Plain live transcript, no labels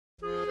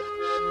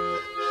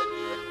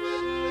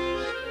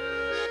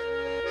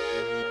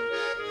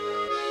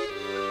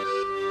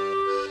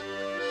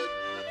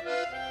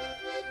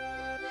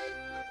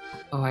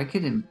I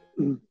couldn't.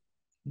 Mm.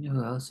 You know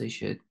who else I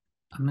should?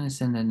 I'm gonna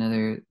send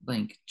another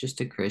link just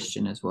to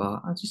Christian as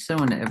well. I'll just send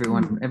one to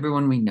everyone. Mm.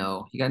 Everyone we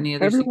know. You got any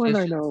other Everyone I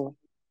suggestions? know.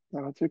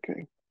 No, it's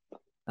okay.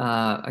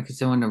 I could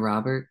send one to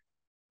Robert.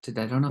 I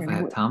don't know if I have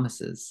Anyone,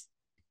 Thomas's.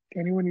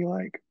 anyone you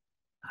like.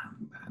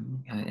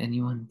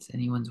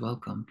 Anyone's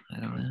welcome. I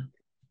don't know.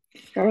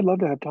 I would love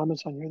to have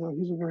Thomas on here, though.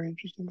 He's a very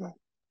interesting guy.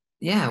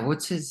 Yeah,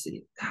 what's his?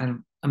 I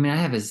mean, I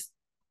have his.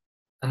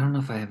 I don't know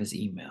if I have his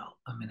email.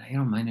 I mean, I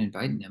don't mind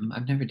inviting him.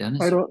 I've never done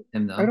a I stream don't, with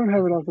him I though. don't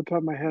have it off the top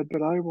of my head,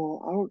 but I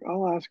will.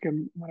 I'll ask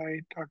him when I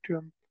talk to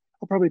him.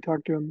 I'll probably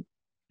talk to him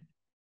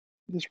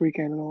this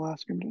weekend, and I'll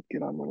ask him to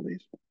get on one of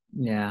these.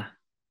 Yeah,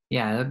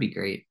 yeah, that'd be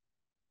great.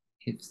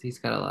 He's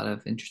got a lot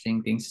of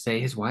interesting things to say.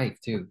 His wife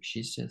too.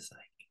 She's just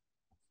like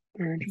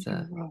Very it's interesting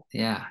as a well.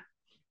 yeah.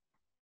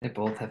 They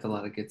both have a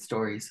lot of good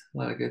stories, a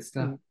lot of good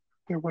stuff. Yeah,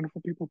 they're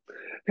wonderful people.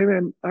 Hey,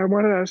 man, I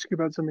wanted to ask you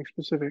about something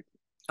specific.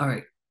 All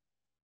right.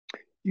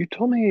 You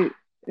told me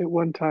at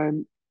one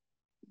time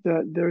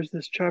that there's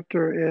this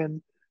chapter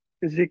in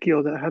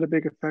Ezekiel that had a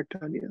big effect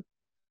on you,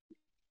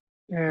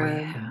 Oh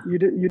and yeah. you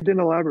didn't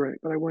elaborate,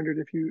 but I wondered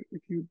if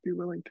you'd be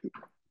willing to.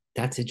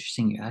 That's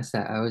interesting you asked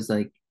that. I was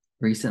like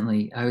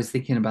recently, I was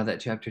thinking about that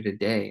chapter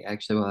today,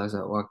 actually, while I was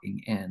out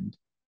walking. And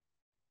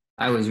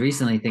I was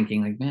recently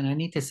thinking, like, man, I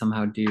need to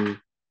somehow do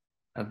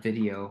a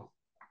video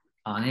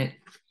on it.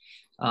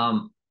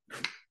 Um,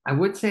 I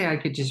would say I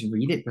could just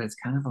read it, but it's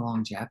kind of a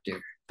long chapter.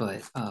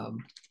 But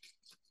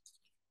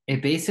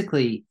it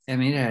basically, I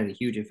mean, it had a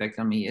huge effect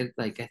on me. It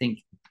like I think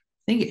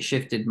it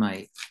shifted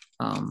my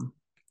um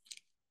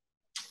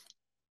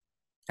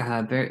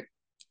very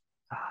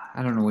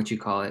I don't know what you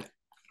call it,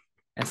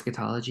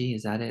 eschatology,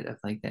 is that it, of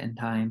like the end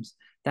times.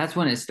 That's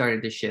when it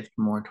started to shift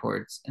more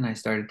towards, and I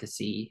started to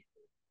see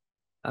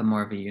a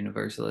more of a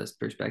universalist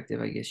perspective,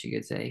 I guess you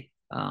could say,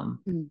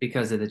 Mm.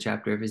 because of the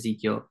chapter of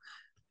Ezekiel,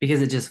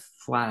 because it just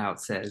flat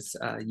out says,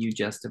 you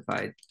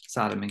justified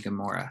Sodom and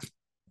Gomorrah.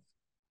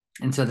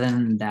 And so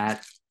then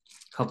that,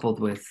 coupled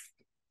with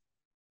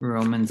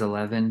Romans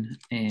 11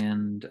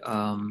 and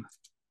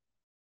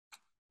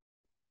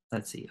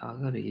let's see, I'll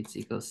go to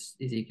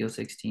Ezekiel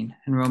 16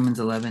 and Romans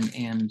 11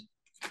 and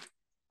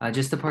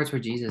just the parts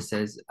where Jesus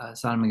says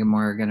Sodom and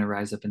Gomorrah are going to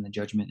rise up in the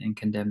judgment and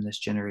condemn this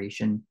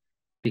generation,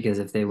 because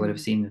if they would have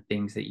Mm. seen the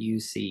things that you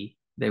see,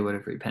 they would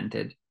have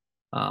repented.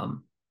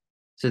 Um,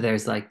 so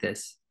there's like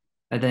this.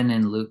 And then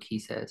in Luke, he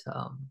says,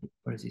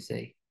 what does he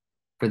say?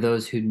 For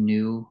those who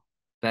knew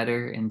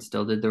better and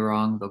still did the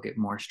wrong, they'll get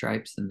more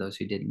stripes than those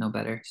who didn't know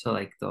better. So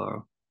like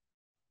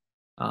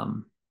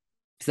um,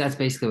 so that's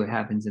basically what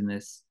happens in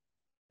this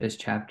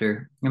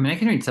chapter. I mean, I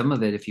can read some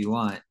of it if you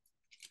want. I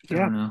Yeah,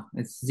 don't know.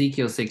 It's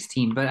Ezekiel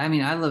 16, but I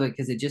mean, I love it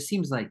because it just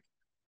seems like,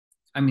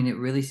 I mean, it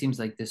really seems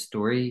like the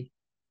story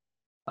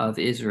of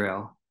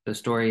Israel, the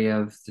story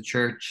of the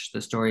church,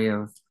 the story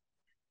of,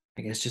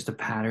 I guess, just a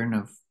pattern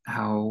of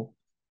how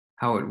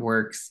it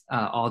works,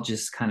 all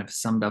just kind of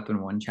summed up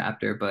in one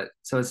chapter. But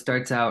so it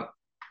starts out.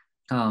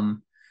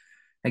 Um,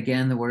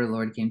 Again, the word of the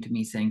Lord came to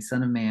me, saying,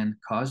 Son of man,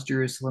 cause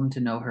Jerusalem to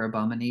know her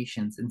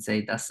abominations, and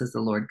say, Thus says the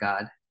Lord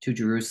God to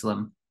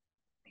Jerusalem,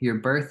 your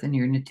birth and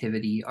your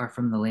nativity are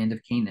from the land of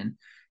Canaan.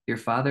 Your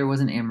father was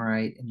an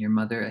Amorite, and your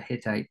mother a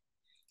Hittite.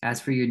 As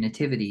for your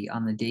nativity,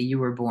 on the day you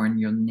were born,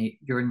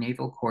 your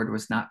navel cord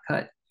was not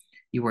cut.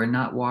 You were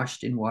not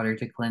washed in water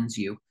to cleanse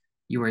you.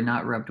 You were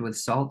not rubbed with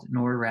salt,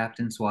 nor wrapped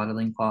in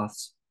swaddling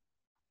cloths.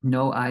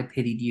 No eye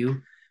pitied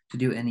you to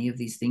do any of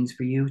these things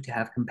for you, to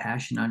have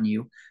compassion on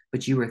you,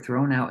 but you were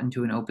thrown out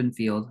into an open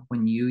field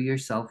when you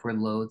yourself were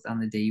loathed on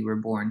the day you were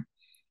born.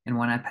 And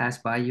when I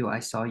passed by you, I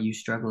saw you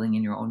struggling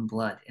in your own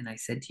blood. And I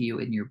said to you,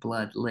 In your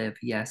blood, live.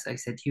 Yes, I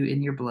said to you,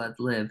 In your blood,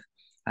 live.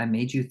 I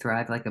made you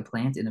thrive like a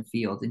plant in a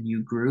field, and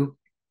you grew,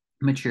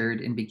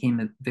 matured, and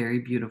became very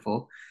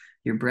beautiful.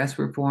 Your breasts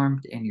were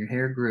formed, and your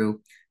hair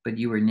grew, but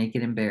you were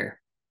naked and bare.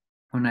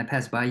 When I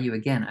passed by you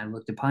again, I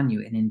looked upon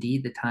you, and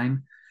indeed the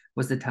time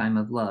was the time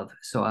of love.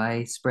 So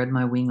I spread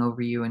my wing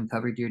over you and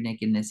covered your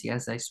nakedness.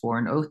 Yes, I swore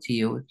an oath to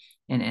you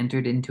and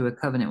entered into a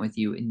covenant with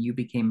you, and you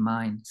became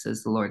mine,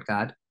 says the Lord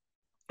God.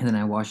 And then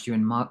I washed you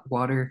in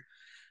water.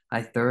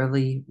 I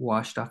thoroughly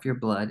washed off your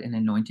blood and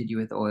anointed you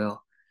with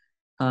oil.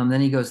 Then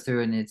he goes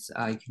through, and it's,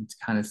 I can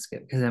kind of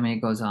skip because I mean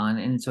it goes on,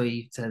 and so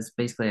he says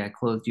basically I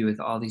clothed you with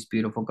all these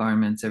beautiful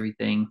garments,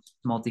 everything,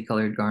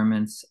 multicolored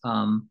garments.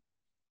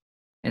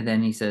 And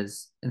then he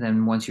says, and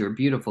then once you were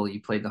beautiful,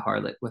 you played the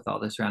harlot with all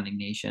the surrounding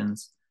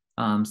nations.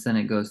 So then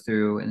it goes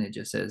through and it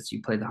just says,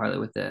 you played the harlot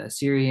with the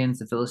Assyrians,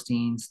 the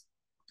Philistines,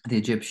 the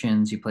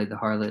Egyptians, you played the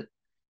harlot,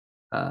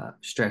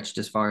 stretched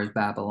as far as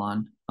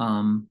Babylon.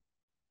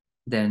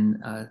 Then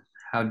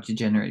how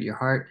degenerate your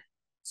heart,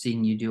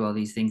 seeing you do all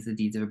these things, the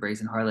deeds of a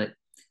brazen harlot.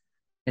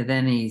 And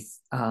then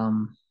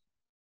and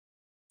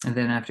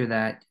then after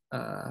that,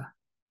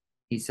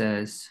 he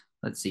says,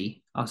 let's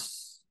see,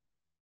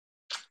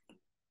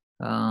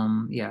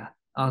 yeah,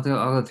 I'll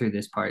go through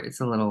this part. It's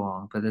a little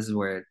long, but this is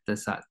where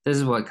this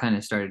is what kind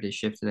of started to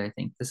shift it, I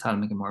think, this how to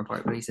make it more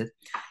part. But he says,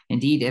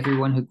 Indeed,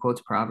 everyone who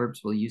quotes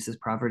Proverbs will use this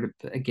proverb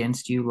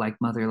against you, like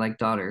mother, like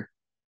daughter.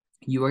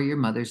 You are your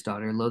mother's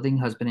daughter, loathing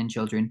husband and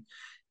children,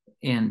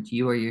 and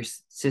you are your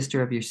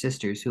sister of your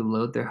sisters who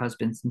loathe their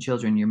husbands and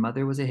children. Your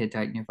mother was a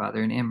Hittite and your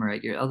father an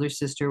Amorite. Your elder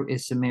sister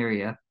is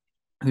Samaria,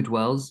 who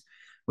dwells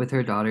with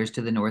her daughters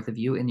to the north of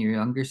you, and your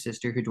younger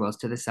sister who dwells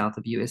to the south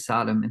of you is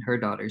Sodom and her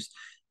daughters.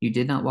 You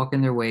did not walk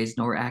in their ways,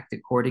 nor act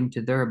according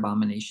to their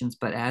abominations,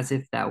 but as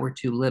if that were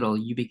too little,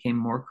 you became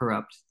more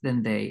corrupt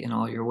than they in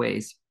all your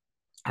ways.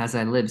 As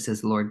I live,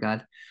 says the Lord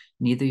God,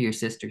 neither your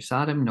sister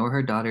Sodom nor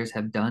her daughters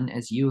have done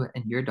as you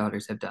and your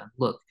daughters have done.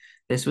 Look,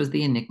 this was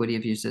the iniquity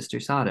of your sister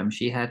Sodom.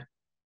 She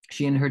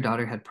and her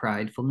daughter had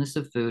pride, fullness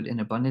of food,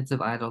 and abundance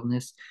of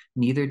idleness.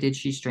 Neither did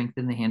she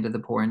strengthen the hand of the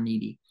poor and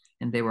needy.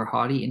 And they were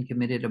haughty and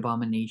committed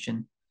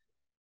abomination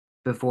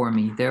before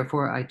me.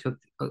 Therefore, I took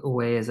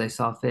away as I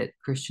saw fit.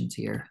 Christians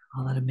here,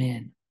 I'll let them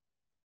in.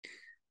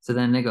 So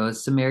then it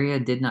goes, Samaria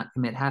did not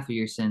commit half of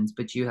your sins,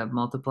 but you have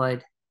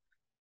multiplied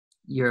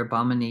your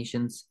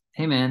abominations.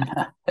 Hey, man.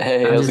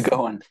 Hey, I'm how's it just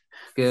going?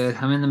 good.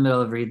 I'm in the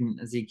middle of reading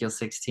Ezekiel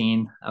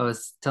 16. I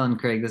was telling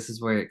Craig this is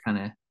what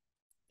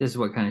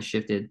kind of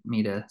shifted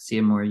me to see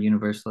a more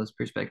universalist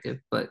perspective.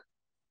 But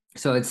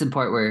so it's the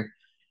part where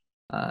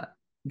uh,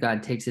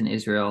 God takes in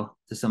Israel,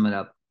 to sum it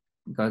up.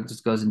 God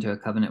just goes into a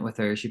covenant with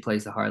her. She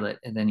plays the harlot.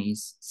 And then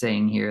he's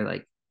saying here,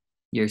 like,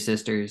 your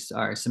sisters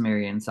are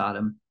Samaria and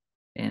Sodom.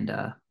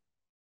 And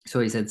so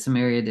he said,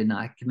 Samaria did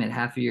not commit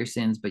half of your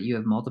sins, but you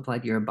have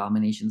multiplied your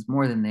abominations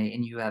more than they,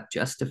 and you have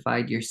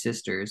justified your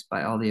sisters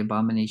by all the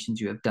abominations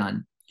you have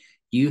done.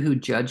 You who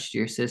judged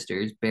your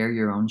sisters bear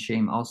your own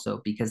shame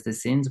also, because the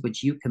sins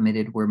which you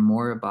committed were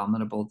more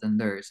abominable than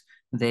theirs.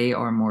 They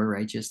are more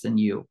righteous than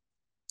you.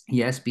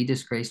 Yes, be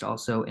disgraced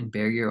also and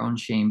bear your own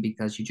shame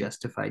because you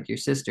justified your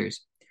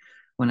sisters.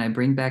 When I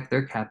bring back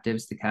their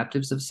captives, the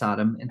captives of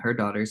Sodom and her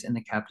daughters, and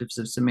the captives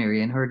of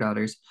Samaria and her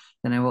daughters,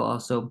 then I will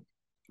also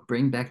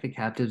bring back the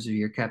captives of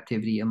your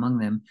captivity among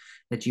them,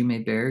 that you may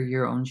bear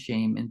your own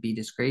shame and be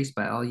disgraced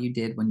by all you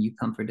did when you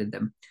comforted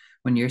them.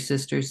 When your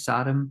sisters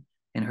Sodom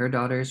and her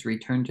daughters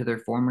return to their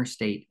former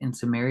state, and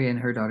Samaria and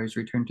her daughters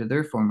return to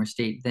their former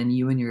state, then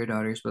you and your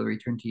daughters will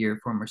return to your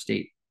former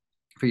state.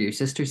 For your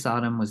sister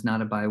Sodom was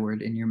not a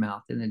byword in your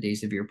mouth in the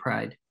days of your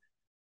pride.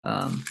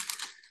 So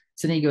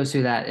then he goes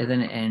through that, and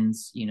then it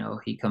ends.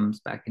 He comes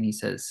back and he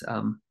says,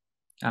 I'm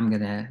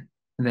gonna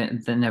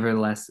then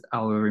nevertheless I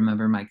will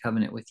remember my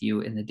covenant with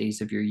you in the days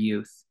of your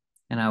youth,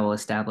 and I will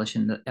establish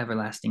in the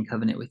everlasting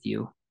covenant with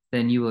you.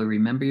 Then you will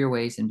remember your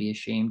ways and be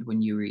ashamed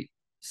when you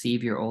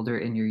receive your older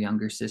and your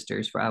younger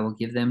sisters, for I will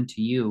give them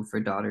to you for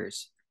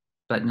daughters,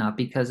 but not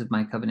because of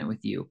my covenant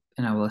with you.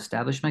 And I will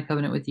establish my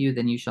covenant with you.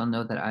 Then you shall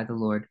know that I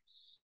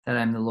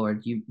am the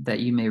Lord, that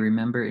you may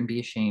remember and be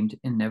ashamed,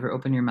 and never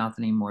open your mouth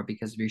anymore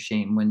because of your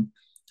shame, when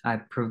I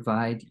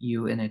provide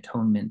you an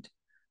atonement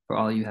for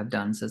all you have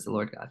done, says the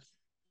Lord God.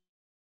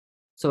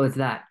 So it's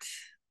that,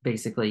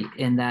 basically,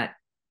 in that,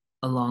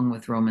 along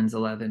with Romans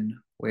 11,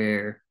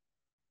 where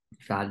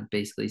God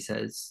basically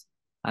says,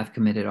 I've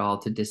committed all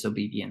to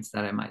disobedience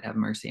that I might have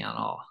mercy on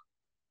all.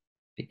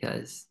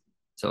 Because,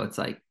 so it's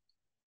like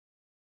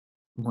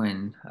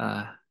when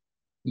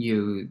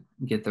you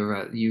get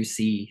you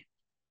see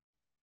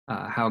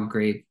how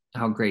great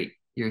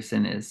your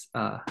sin is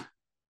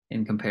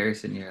in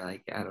comparison. You're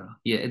like, I don't know,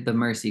 yeah, the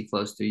mercy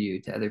flows through you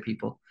to other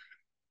people.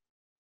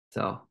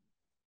 So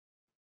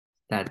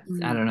that,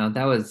 I don't know,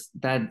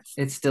 that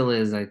it still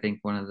is, I think,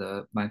 one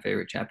of my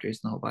favorite chapters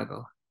in the whole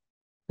Bible,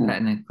 Hmm.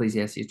 that and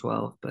Ecclesiastes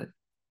 12. But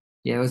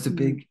yeah, it was a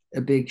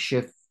big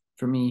shift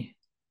for me.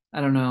 I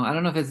don't know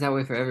if it's that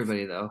way for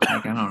everybody though.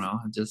 Like, I don't know,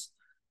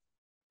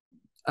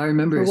 I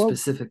remember For it what?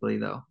 specifically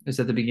though. It was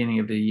at the beginning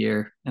of the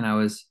year, and I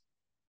was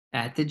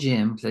at the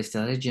gym because I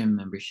still had a gym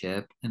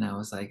membership, and I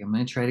was like, I'm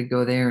gonna try to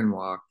go there and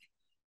walk,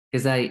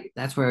 because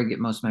that's where I get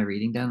most of my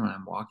reading done, when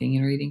I'm walking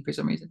and reading for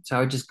some reason. So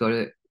I would just go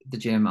to the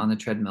gym on the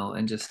treadmill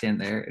and just stand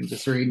there and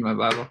just read my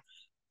Bible.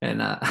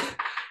 And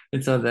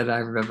and so then I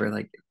remember,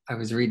 like, I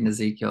was reading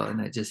Ezekiel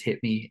and it just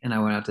hit me, and I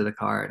went out to the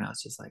car and I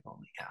was just like,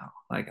 holy cow,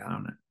 like, I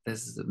don't know,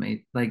 this is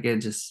amazing. Like, it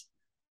just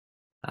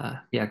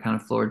yeah, kind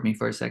of floored me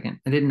for a second.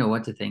 I didn't know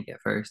what to think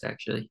at first,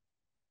 actually.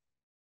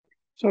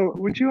 So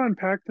would you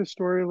unpack the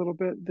story a little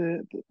bit,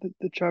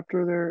 the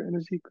chapter there in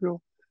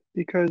Ezekiel?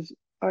 Because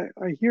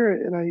I hear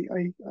it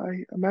and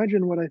I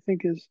imagine what I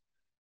think is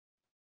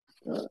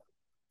uh,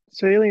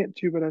 salient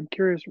to, but I'm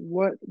curious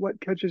what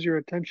catches your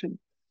attention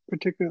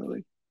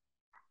particularly.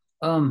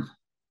 Um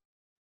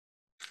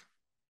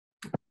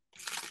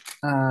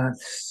uh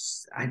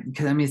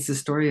because I mean, it's the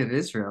story of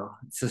Israel.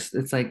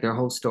 It's like their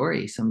whole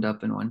story summed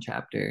up in one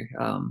chapter.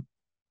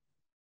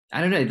 I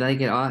don't know,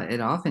 like,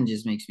 it often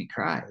just makes me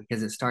cry,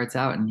 because it starts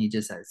out and he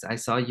just says, I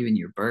saw you in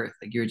your birth,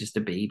 like you were just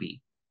a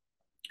baby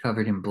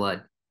covered in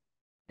blood,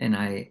 and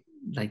I,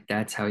 like,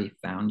 that's how he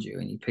found you,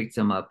 and he picked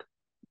him up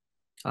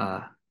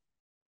uh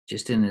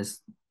just in this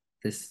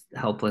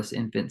helpless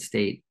infant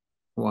state,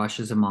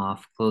 washes him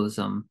off, clothes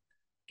him,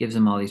 gives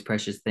him all these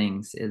precious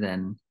things, and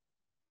then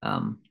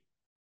um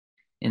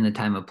in the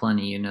time of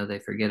plenty, they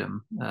forget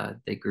him.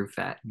 They grew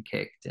fat and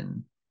kicked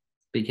and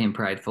became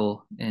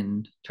prideful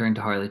and turned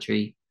to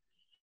harlotry.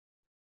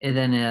 and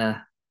then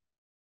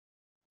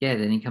yeah,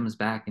 then he comes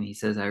back and he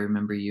says, I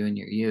remember you in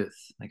your youth.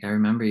 Like I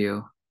remember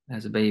you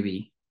as a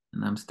baby,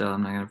 and I'm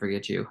not gonna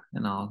forget you,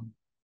 and I'll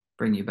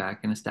bring you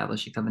back and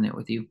establish a covenant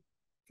with you.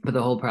 But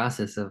the whole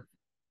process of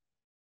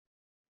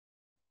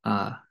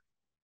uh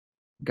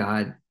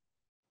God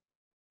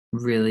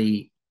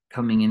really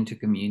coming into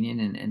communion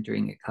and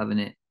entering a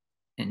covenant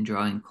and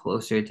drawing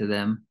closer to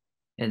them,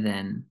 and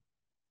then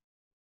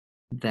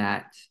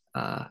that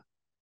uh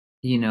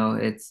you know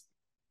it's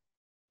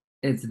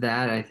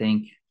that I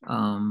think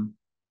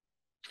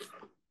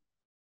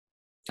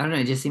I don't know,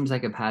 it just seems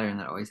like a pattern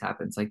that always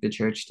happens. Like the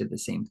church did the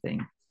same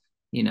thing,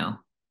 you know.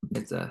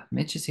 It's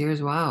Mitch is here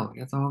as well. We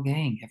got the whole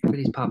gang.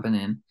 Everybody's popping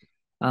in.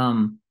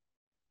 Um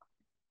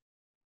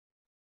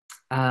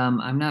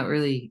I'm not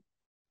really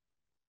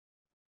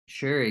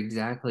sure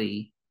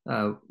exactly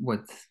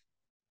what,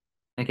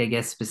 like, I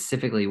guess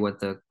specifically what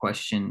the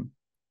question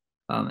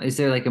is.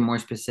 There like a more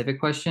specific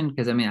question?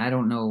 Because I mean, I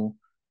don't know.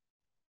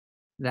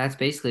 That's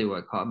basically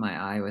what caught my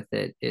eye with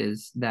it,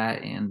 is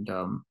that, and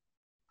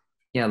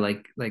yeah,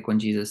 like when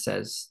Jesus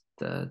says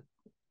they're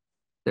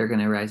going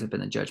to rise up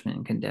in the judgment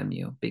and condemn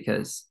you,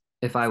 because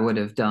if I would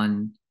have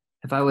been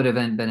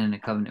in a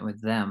covenant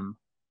with them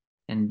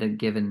and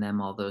given them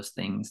all those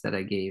things that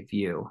I gave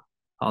you,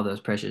 all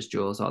those precious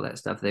jewels, all that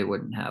stuff, they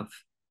wouldn't have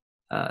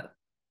uh,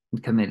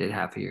 committed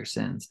half of your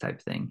sins,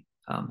 type thing.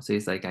 So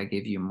he's like, I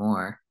gave you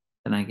more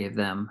than I gave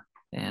them,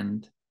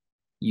 and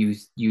you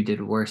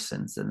did worse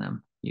sins than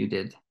them. You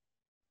did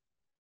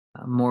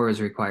more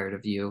is required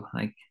of you,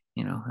 like,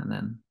 and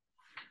then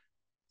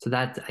so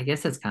that, I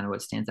guess that's kind of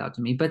what stands out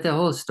to me. But the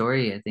whole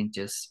story, I think,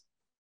 just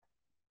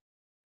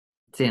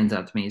stands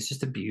out to me. It's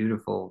just a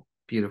beautiful,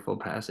 beautiful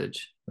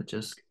passage. But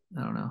just,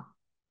 I don't know.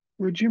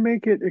 Would you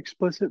make it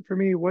explicit for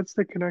me? What's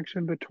the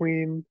connection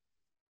between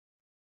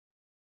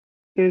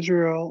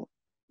Israel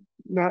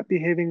not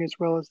behaving as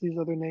well as these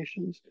other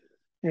nations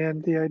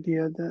and the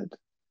idea that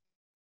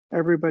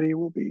everybody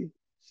will be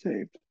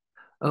saved?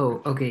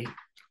 Oh, okay.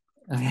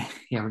 Okay.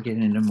 Yeah, we're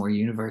getting into more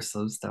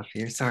universal stuff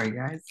here. Sorry,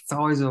 guys. It's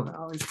always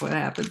what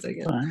happens, I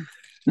guess. Fine.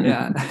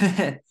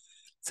 Yeah.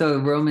 So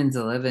Romans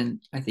 11,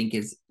 I think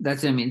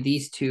that's what I mean.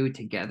 These two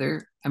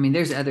together. I mean,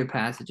 there's other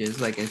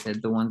passages, like I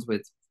said, the ones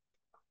with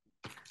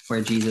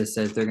where Jesus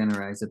says they're going to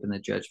rise up in the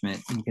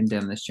judgment and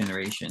condemn this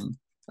generation,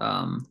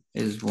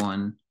 is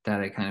one that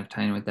I kind of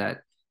tie in with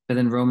that. But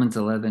then Romans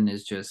 11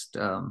 is just,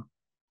 what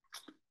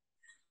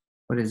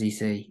does he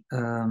say?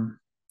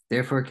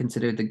 Therefore,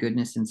 consider the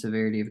goodness and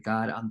severity of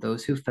God on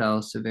those who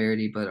fell,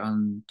 severity,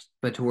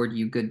 but toward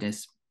you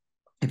goodness,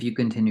 if you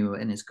continue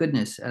in His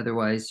goodness.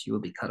 Otherwise, you will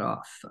be cut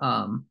off.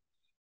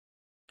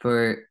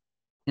 For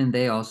and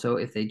they also,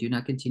 if they do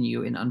not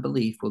continue in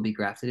unbelief, will be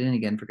grafted in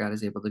again. For God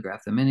is able to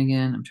graft them in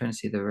again. I'm trying to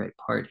see the right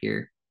part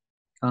here.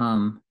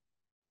 Oh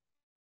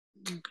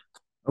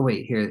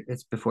wait, here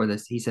it's before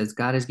this. He says,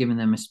 God has given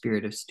them a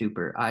spirit of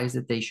stupor, eyes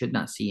that they should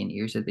not see, and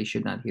ears that they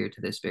should not hear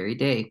to this very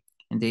day.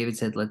 And David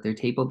said, let their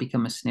table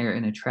become a snare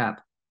and a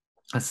trap,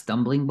 a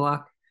stumbling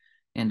block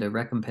and a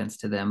recompense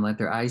to them. Let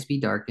their eyes be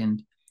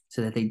darkened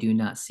so that they do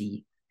not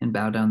see, and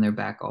bow down their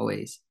back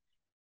always.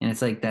 And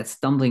it's like that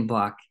stumbling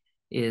block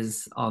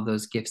is all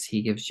those gifts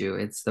he gives you.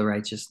 It's the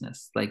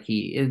righteousness. Like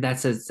that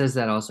says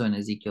that also in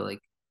Ezekiel,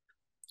 like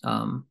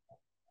I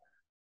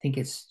think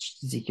it's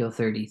Ezekiel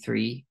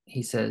 33.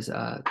 He says,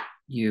 I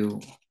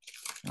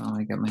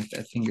got my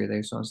finger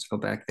there, so I'll just go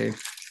back there.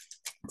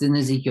 It's in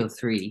Ezekiel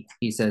 3,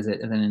 he says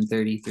it, and then in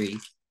 33,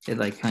 it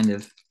like kind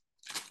of,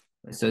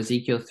 so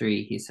Ezekiel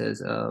 3, he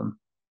says,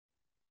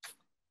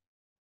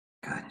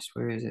 gosh,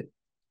 where is it?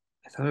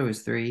 I thought it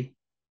was 3.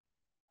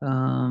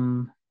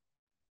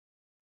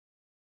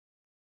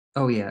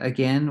 Oh yeah,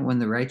 again, when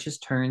the righteous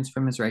turns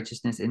from his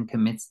righteousness and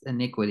commits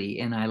iniquity,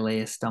 and I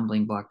lay a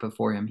stumbling block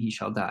before him, he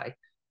shall die.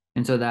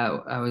 And so that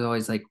I was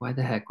always like, why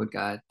the heck would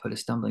God put a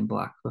stumbling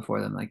block before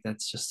them? Like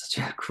that's just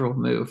such a cruel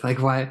move. Like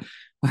why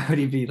would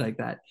he be like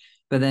that?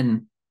 But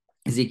then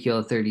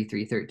Ezekiel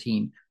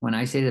 33:13, when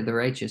I say to the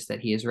righteous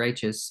that he is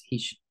righteous,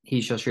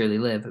 he shall surely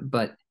live.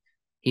 But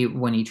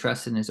when he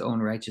trusts in his own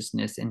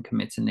righteousness and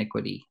commits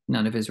iniquity,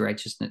 none of his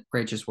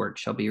righteous work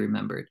shall be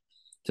remembered.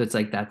 So it's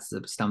like that's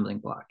the stumbling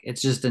block.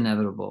 It's just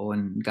inevitable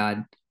when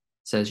God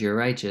says you're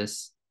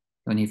righteous,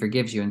 when he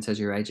forgives you and says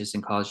you're righteous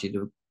and calls you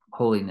to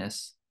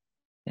holiness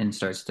and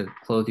starts to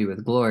clothe you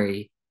with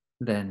glory,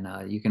 then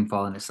you can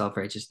fall into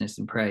self-righteousness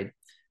and pride.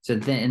 So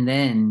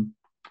then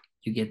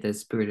you get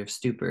this spirit of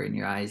stupor in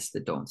your eyes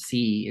that don't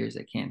see, ears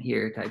that can't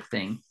hear type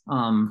thing.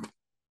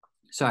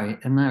 Sorry,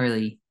 I'm not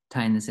really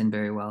tying this in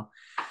very well.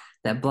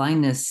 That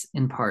blindness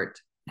in part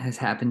has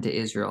happened to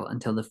Israel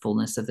until the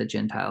fullness of the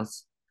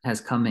Gentiles has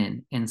come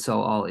in, and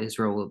so all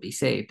Israel will be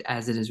saved.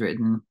 As it is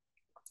written,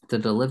 the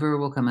deliverer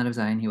will come out of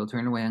Zion, he will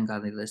turn away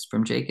ungodly lists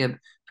from Jacob,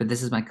 for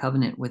this is my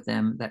covenant with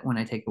them, that when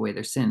I take away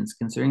their sins.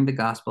 Concerning the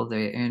gospel,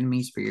 they are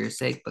enemies for your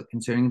sake, but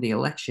concerning the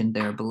election, they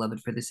are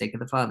beloved for the sake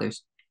of the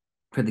fathers.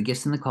 For the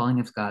gifts and the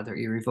calling of God are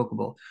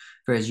irrevocable.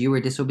 For as you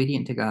were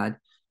disobedient to God,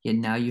 yet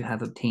now you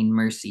have obtained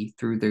mercy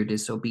through their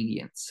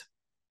disobedience.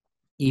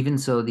 Even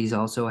so, these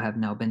also have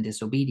now been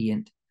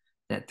disobedient,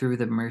 that through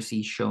the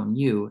mercy shown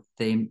you,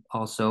 they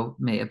also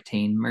may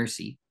obtain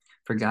mercy.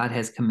 For God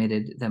has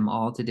committed them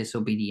all to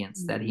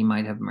disobedience, that he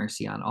might have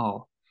mercy on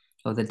all.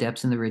 Oh, the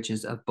depths and the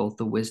riches of both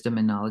the wisdom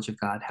and knowledge of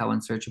God, how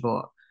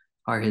unsearchable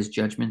are his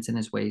judgments and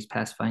his ways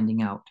past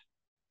finding out.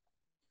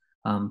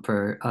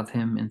 For of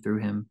him and through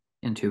him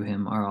and to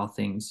him are all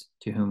things,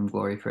 to whom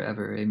glory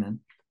forever. Amen.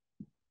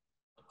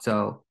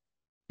 So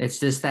it's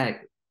just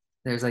that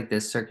there's like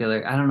this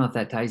circular, I don't know if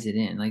that ties it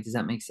in. Like, does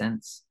that make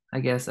sense?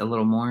 I guess a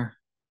little more.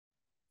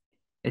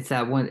 It's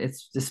that one,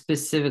 it's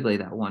specifically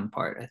that one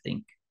part, I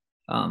think.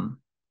 Um,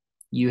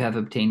 you have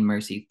obtained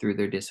mercy through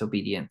their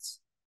disobedience,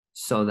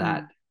 so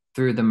that Mm,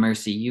 through the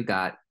mercy you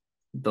got,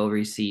 they'll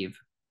receive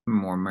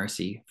more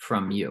mercy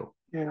from you.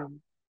 yeah.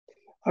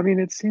 I mean,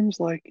 it seems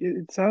like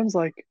it sounds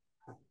like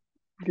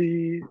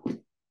the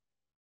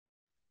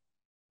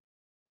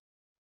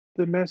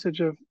the message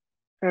of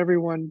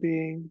everyone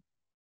being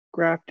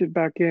grafted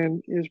back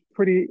in is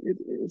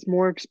it's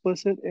more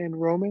explicit in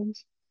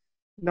Romans,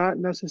 not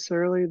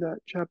necessarily that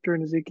chapter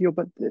in Ezekiel,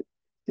 but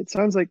it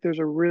sounds like there's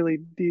a really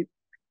deep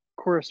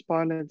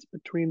correspondence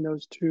between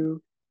those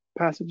two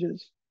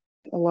passages.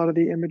 A lot of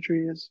the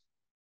imagery is,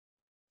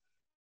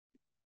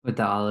 With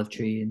the olive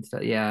tree and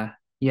stuff. Yeah.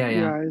 Yeah.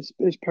 Yeah. yeah,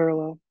 is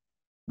parallel.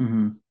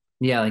 Hmm.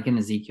 Yeah. Like in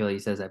Ezekiel, he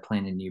says, I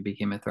planted and you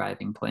became a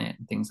thriving plant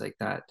and things like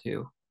that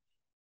too.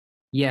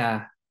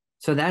 Yeah.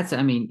 So that's,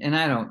 I mean, and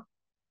I don't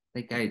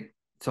like,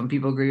 some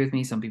people agree with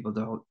me, some people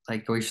don't.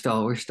 Like, we're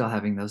still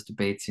having those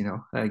debates,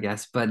 I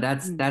guess. But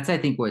Mm, that's I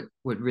think what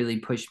really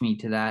pushed me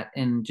to that.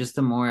 And just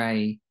the more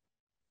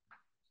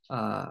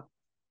uh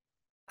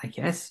I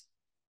guess,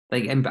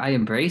 like, I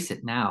embrace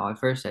it now. At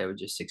first I was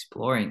just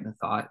exploring the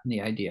thought and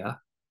the idea,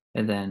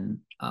 and then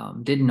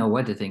didn't know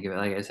what to think of it.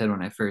 Like I said,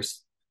 when I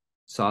first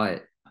saw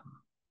it,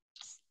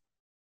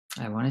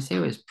 I want to say it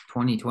was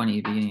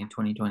 2020, beginning of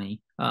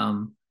 2020.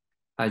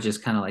 I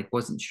just kind of like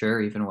wasn't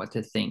sure even what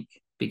to think,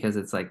 because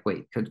it's like,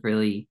 wait, could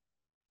really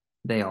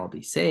they all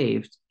be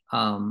saved?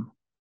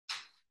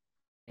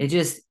 It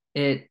just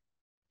it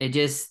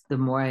just, the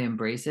more I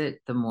embrace it,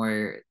 the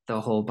more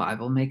the whole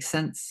Bible makes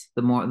sense.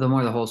 The more the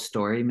whole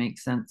story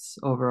makes sense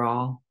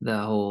overall. The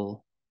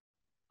whole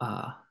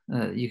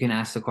you can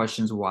ask the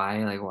questions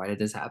why, like, why did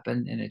this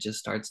happen, and it just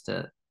starts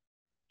to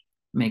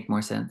make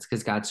more sense,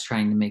 because God's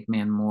trying to make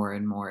man more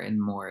and more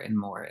and more and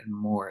more and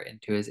more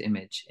into his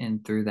image,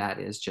 and through that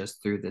is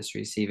just through this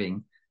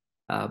receiving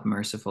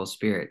merciful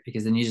spirit,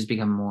 because then you just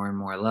become more and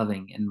more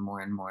loving and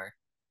more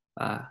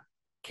uh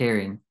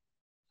caring.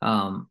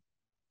 um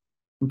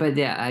but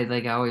yeah,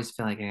 I always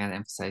feel like I gotta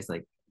emphasize,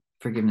 like,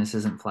 forgiveness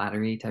isn't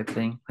flattery type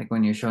thing. Like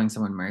when you're showing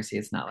someone mercy,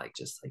 it's not like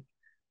just like,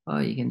 oh,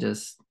 you can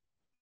just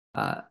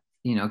uh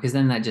because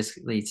then that just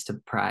leads to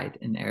pride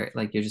and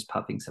like you're just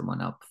puffing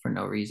someone up for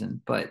no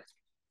reason. But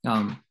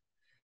um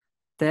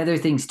the other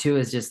things too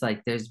is just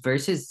like, there's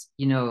verses,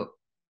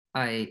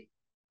 I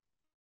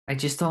I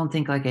just don't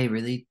think, like, I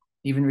really,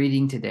 even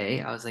reading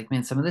today, I was like,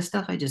 man, some of this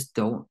stuff I just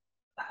don't,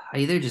 I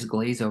either just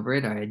glaze over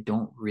it, or I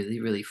don't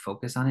really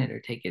focus on it or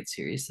take it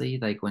seriously.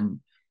 Like when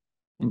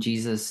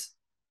Jesus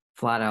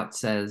flat out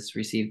says,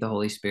 receive the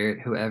Holy Spirit,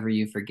 whoever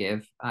you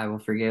forgive, I will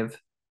forgive.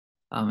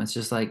 It's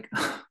just like,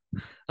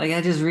 like,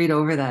 I just read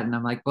over that and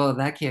I'm like, well,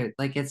 that can't,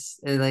 like, it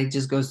like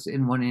just goes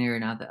in one ear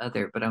and out the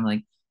other. But I'm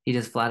like, he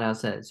just flat out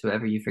says,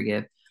 whoever you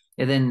forgive.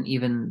 And then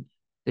even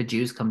the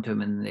Jews come to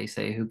him and they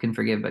say, who can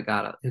forgive but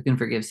God? Who can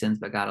forgive sins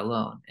but God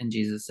alone? And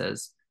Jesus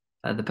says,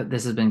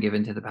 this has been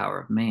given to the power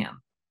of man.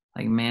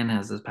 Like, man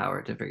has this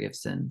power to forgive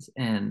sins.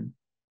 And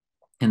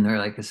they're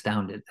like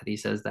astounded that he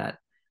says that.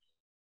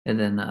 And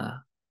then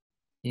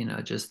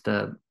just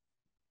the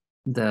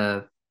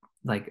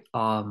like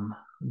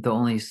the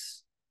only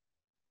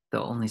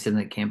sin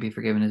that can't be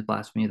forgiven is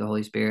blasphemy of the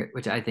Holy Spirit,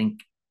 which I think,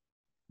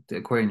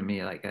 according to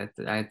me, like,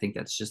 I think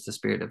that's just the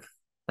spirit of,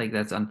 like,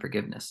 that's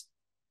unforgiveness.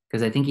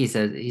 Because I think he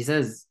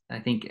says I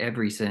think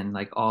every sin,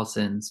 like all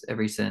sins,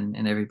 every sin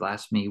and every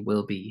blasphemy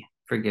will be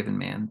forgiven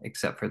man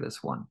except for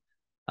this one.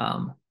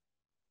 um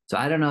so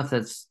I don't know if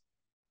that's,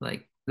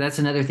 like, that's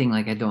another thing,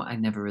 like, I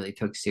never really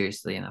took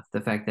seriously enough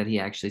the fact that he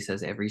actually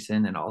says every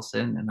sin and all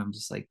sin, and I'm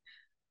just like,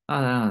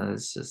 oh no,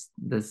 it's just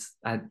this,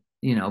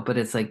 but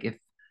it's like,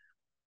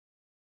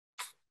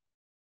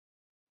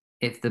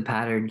 if the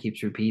pattern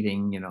keeps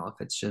repeating, if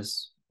it's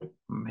just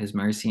his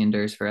mercy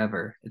endures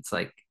forever, it's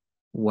like,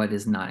 what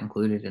is not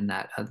included in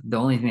that? The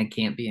only thing that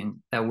can't be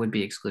that would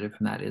be excluded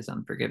from that is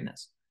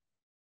unforgiveness.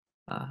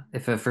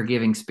 If a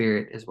forgiving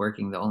spirit is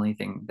working, the only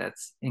thing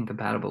that's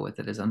incompatible with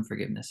it is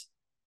unforgiveness.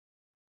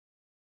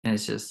 And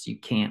it's just, you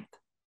can't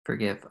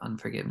forgive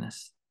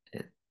unforgiveness.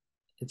 It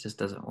just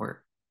doesn't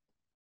work.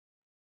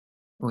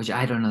 Which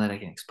I don't know that I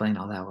can explain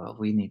all that well.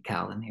 We need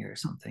Cal in here or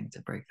something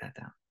to break that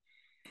down.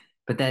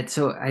 But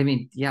so I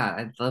mean, yeah,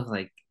 I'd love,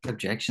 like,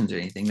 objections or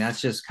anything. That's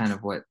just kind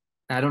of what,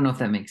 I don't know if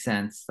that makes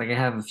sense. Like, I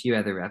have a few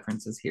other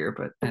references here,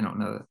 but I don't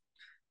know.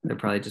 They're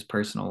probably just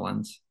personal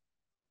ones.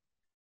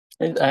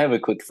 And I have a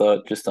quick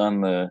thought just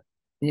on the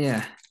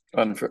Yeah.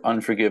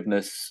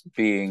 unforgiveness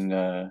being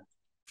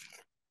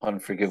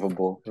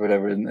unforgivable or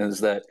whatever, and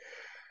is that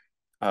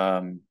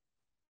um,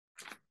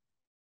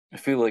 I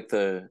feel like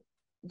the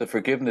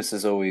forgiveness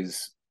is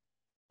always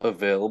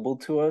available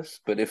to us,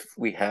 but if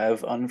we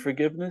have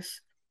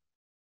unforgiveness,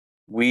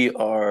 we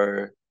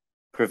are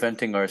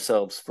preventing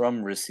ourselves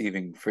from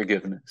receiving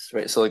forgiveness,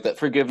 right? So like that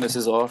forgiveness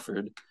is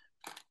offered,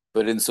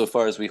 but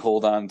insofar as we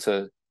hold on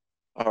to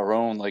our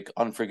own like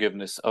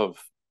unforgiveness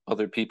of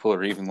other people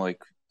or even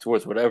like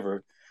towards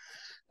whatever,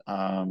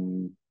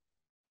 um,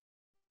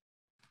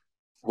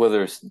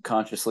 whether it's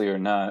consciously or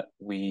not,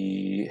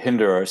 we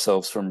hinder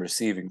ourselves from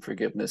receiving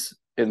forgiveness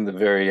in the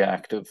very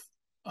act of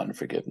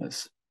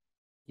unforgiveness.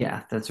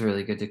 Yeah, that's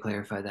really good to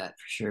clarify that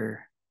for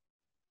sure.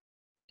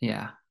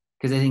 Yeah,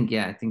 because I think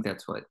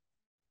that's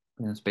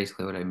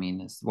basically what I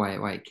mean is why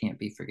it can't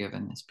be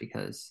forgiven is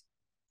because,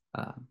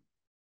 um,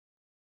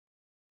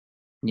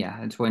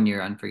 yeah, it's when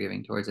you're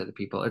unforgiving towards other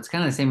people. It's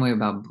kind of the same way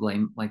about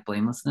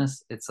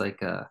blamelessness. It's like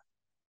God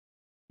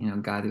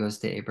goes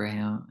to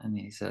Abraham and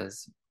he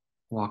says,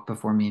 "Walk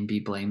before me and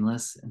be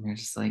blameless," and they're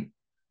just like,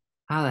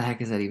 "How the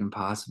heck is that even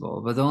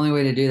possible?" But the only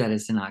way to do that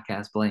is to not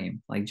cast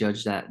blame, like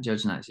judge not,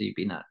 so you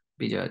be not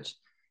be judged.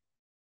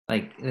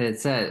 Like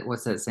it said,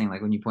 what's that saying?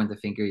 Like when you point the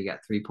finger, you got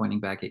three pointing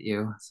back at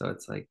you. So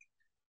it's like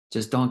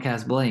just don't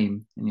cast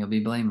blame and you'll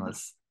be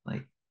blameless.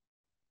 Like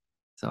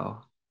so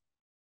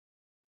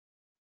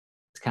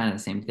it's kind of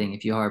the same thing.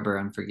 If you harbor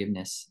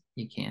unforgiveness,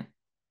 you can't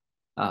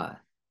uh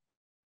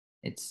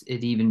it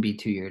even be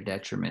to your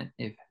detriment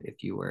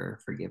if you were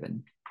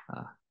forgiven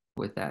uh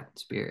with that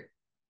spirit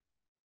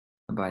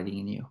abiding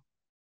in you.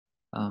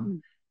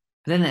 Um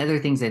but then the other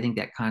things I think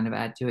that kind of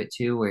add to it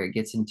too, where it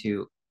gets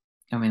into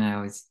I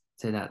always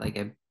say that like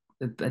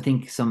I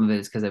think some of it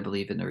is because I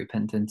believe in the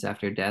repentance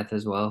after death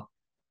as well.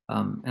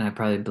 And I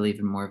probably believe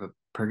in more of a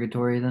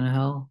purgatory than a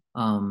hell.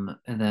 And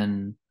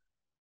then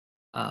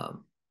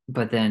um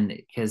but then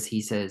because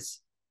he says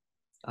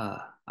uh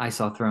I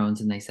saw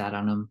thrones and they sat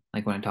on them,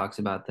 like when it talks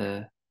about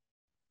the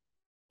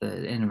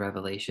in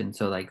Revelation.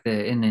 So like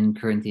the and in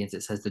Corinthians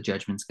it says the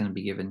judgment's going to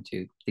be given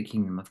to the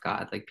kingdom of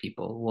God. Like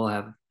people will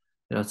have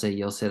it'll say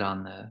you'll sit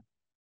on the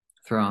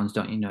thrones.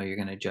 Don't you know you're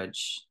going to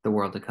judge the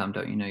world to come?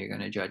 Don't you know you're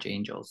going to judge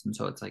angels? And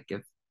so it's like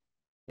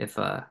if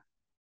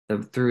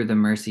through the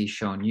mercy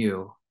shown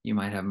you, you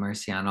might have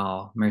mercy on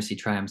all. Mercy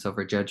triumphs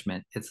over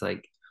judgment. It's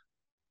like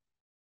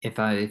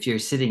if you're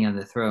sitting on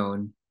the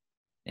throne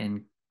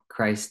and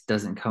Christ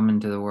doesn't come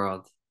into the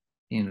world,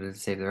 to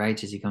save the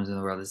righteous, he comes in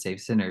the world to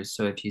save sinners.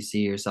 So if you see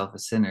yourself a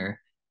sinner,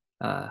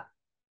 uh,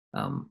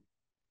 um,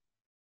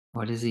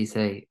 what does he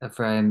say?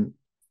 For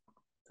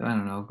I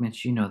don't know,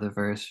 Mitch, you know the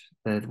verse,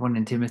 the one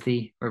in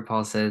Timothy where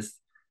Paul says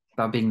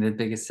about being the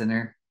biggest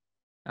sinner.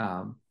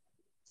 Um,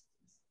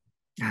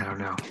 I don't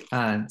know.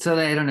 So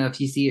I don't know if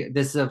you see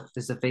this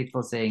is a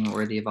faithful saying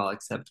worthy of all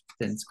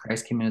acceptance.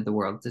 Christ came into the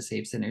world to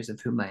save sinners,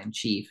 of whom I am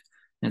chief.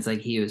 And it's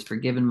like he who is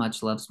forgiven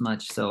much loves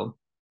much. So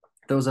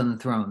those on the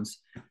thrones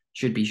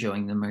should be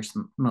showing the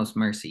most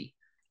mercy.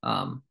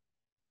 Um,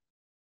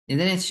 and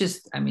then it's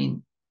just like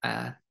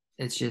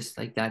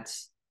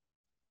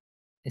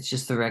it's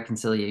just the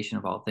reconciliation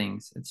of all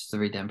things. It's the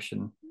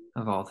redemption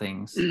of all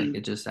things. Like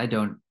it just I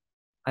don't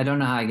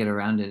know how I get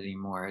around it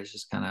anymore. It's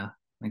just kind of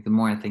like the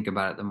more I think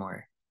about it, the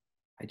more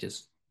I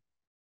just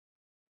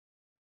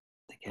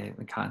like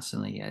I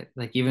constantly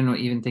like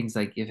even things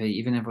like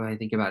even if I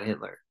think about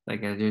Hitler,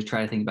 like I just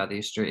try to think about the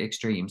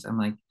extremes. I'm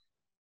like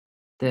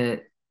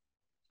that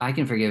I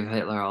can forgive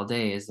Hitler all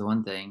day is the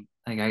one thing.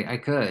 Like I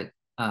could,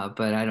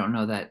 but I don't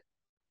know that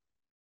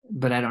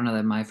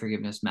my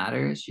forgiveness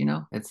matters.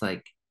 It's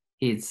like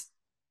he's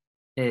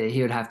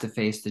he would have to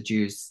face the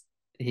Jews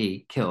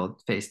he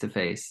killed face to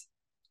face,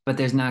 but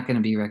there's not going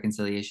to be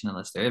reconciliation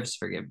unless there is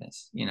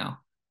forgiveness.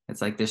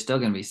 It's like there's still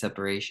going to be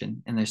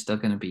separation and there's still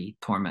going to be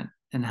torment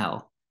in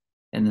hell,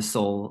 and the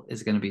soul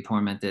is going to be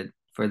tormented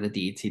for the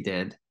deeds he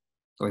did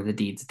or the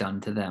deeds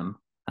done to them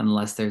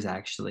unless there's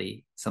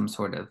actually some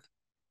sort of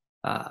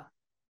uh,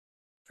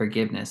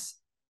 forgiveness.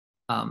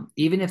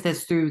 Even if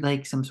that's through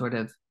like some sort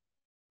of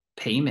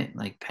payment,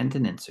 like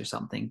penitence or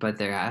something, but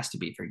there has to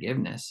be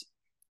forgiveness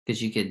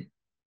because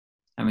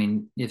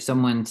if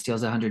someone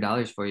steals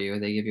 $100 for you,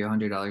 they give you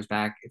 $100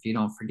 back. If you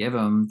don't forgive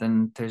them,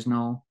 then there's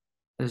no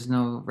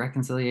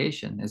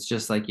reconciliation. It's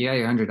just like you got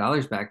your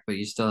 $100 back, but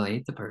you still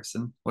hate the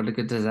person. What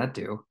good does that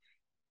do?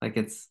 Like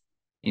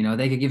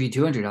they could give you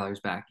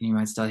 $200 back and you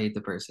might still hate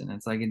the person.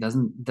 It's like it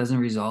doesn't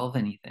resolve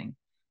anything.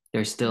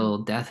 There's still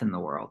death in the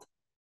world.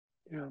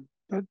 Yeah,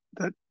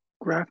 that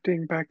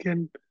grafting back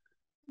in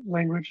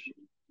language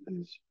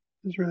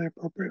is really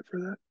appropriate for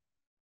that.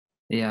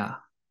 Yeah,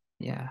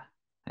 yeah,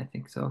 I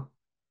think so.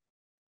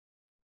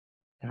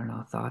 I don't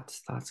know.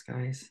 Thoughts,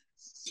 guys.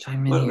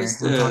 Chime in What here.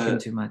 was I'm talking the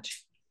too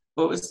much.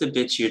 what was the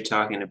bit you're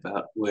talking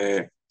about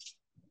where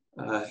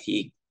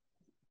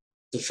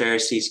the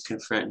Pharisees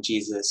confront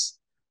Jesus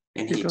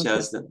and he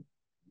tells them,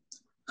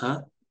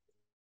 huh?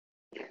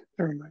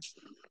 Never mind.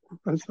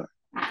 I'm sorry.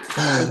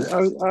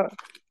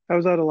 I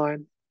was out of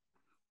line.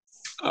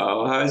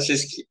 Oh, I was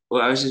just,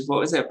 what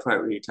was that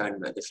part where you're talking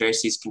about? The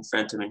Pharisees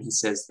confront him and he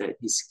says that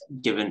he's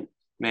given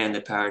man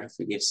the power to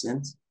forgive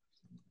sins?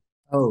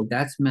 Oh,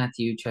 that's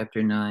Matthew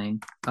chapter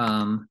 9.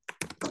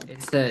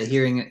 It's the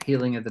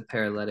healing of the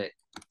paralytic.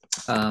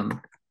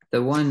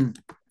 The one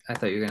I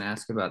thought you were going to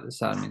ask about the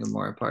Sodom and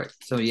Gomorrah part.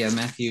 So yeah,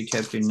 Matthew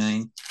chapter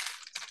 9,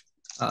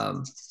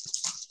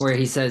 where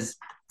he says,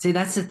 see,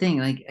 that's the thing.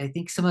 Like, I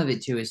think some of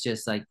it too is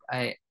just like,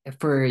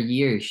 for a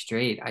year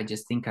straight, I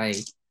just think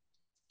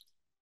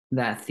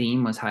that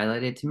theme was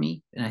highlighted to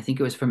me. And I think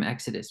it was from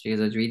Exodus,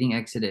 because I was reading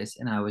Exodus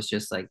and I was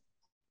just like,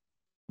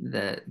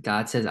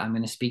 God says, I'm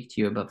going to speak to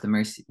you about the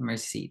mercy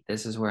seat.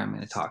 This is where I'm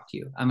going to talk to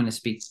you. I'm going to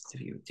speak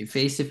to you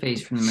face to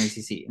face from the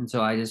mercy seat. And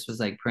so I just was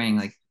like praying,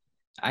 like,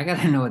 I got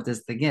to know what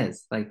this thing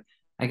is. Like,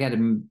 I got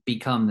to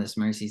become this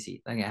mercy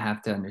seat. Like, I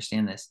have to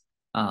understand this.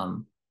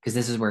 Because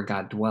this is where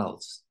God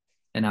dwells.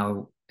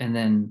 So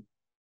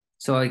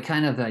I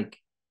kind of like,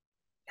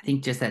 I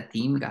think just that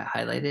theme got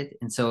highlighted.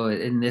 And so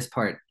in this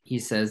part, he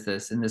says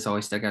this, and this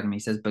always stuck out to me.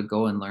 He says, but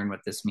go and learn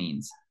what this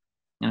means.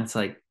 And it's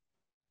like,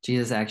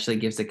 Jesus actually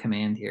gives a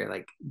command here,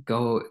 like,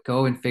 go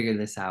and figure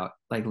this out.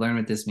 Like, learn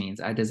what this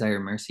means. I desire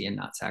mercy and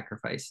not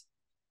sacrifice.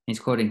 He's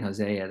quoting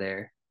Hosea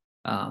there.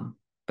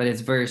 But it's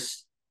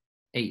verse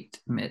 8,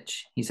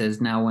 Mitch. He says,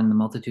 now when the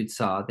multitude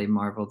saw, they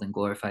marveled and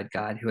glorified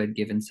God who had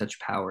given such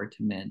power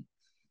to men.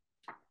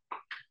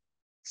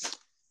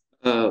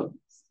 Oh,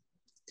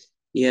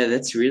 yeah,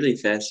 that's really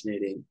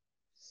fascinating.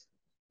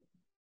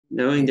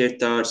 Knowing their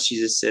thoughts,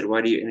 Jesus said,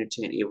 why do you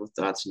entertain evil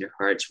thoughts in your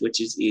hearts?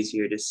 Which is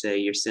easier to say,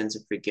 your sins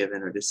are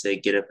forgiven, or to say,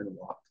 get up and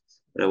walk?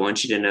 But I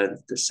want you to know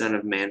that the Son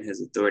of Man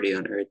has authority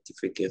on earth to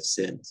forgive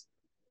sins.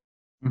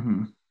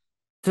 Mm-hmm.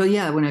 So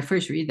yeah, when I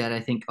first read that, I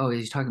think, oh,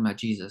 he's talking about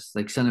Jesus,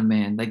 like Son of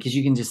Man, like, because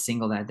you can just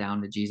single that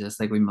down to Jesus,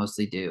 like we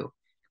mostly do.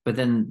 But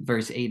then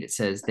verse 8, it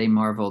says, they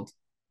marveled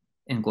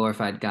and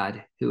glorified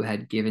God who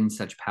had given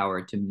such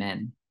power to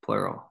men,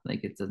 plural.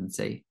 Like, it doesn't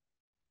say.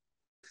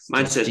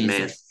 Mine says Jesus.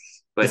 man,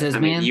 but says I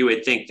mean, man? you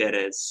would think that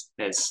as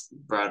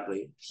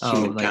broadly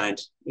humankind. Like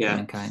yeah.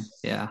 Humankind.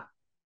 Yeah.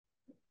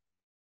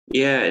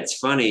 Yeah, it's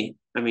funny.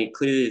 I mean,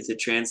 clearly the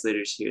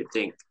translators here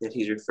think that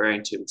he's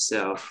referring to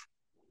himself.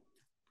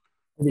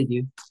 They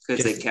do.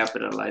 Because they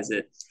capitalize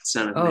it,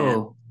 Son of Man.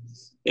 Oh.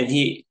 And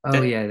yeah,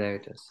 there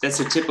it is. That's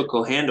a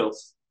typical handle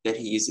that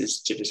he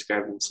uses to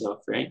describe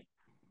himself, right?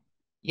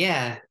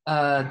 Yeah.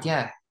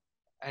 Yeah,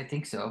 I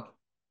think so.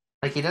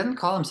 Like, he doesn't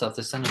call himself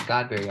the Son of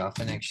God very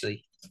often,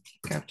 actually,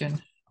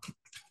 Captain.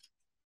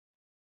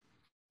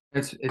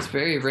 It's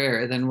very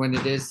rare. And then when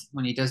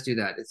he does do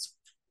that, it's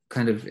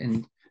kind of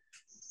in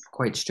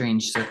quite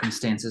strange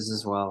circumstances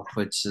as well,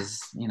 which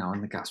is,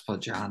 in the Gospel of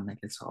John, like,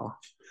 it's all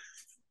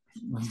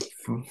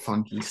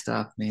funky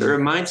stuff, man. It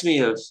reminds me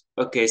of,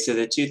 okay, so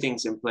the two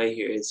things in play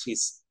here is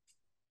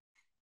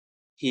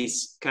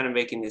he's kind of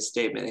making this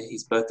statement that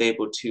he's both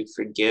able to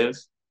forgive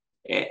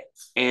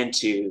and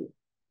to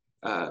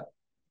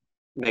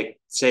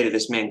say to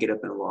this man, get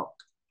up and walk.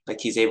 Like,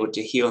 he's able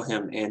to heal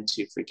him and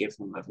to forgive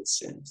him of his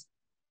sins.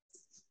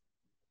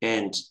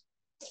 And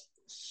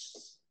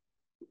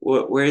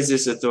where is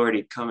this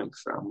authority coming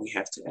from? We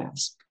have to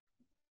ask.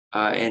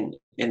 And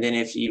then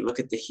if you look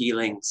at the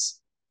healings,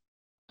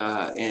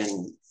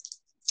 and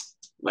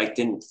like,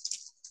 then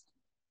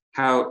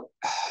how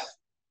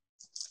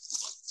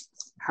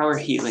are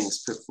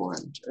healings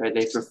performed? Are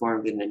they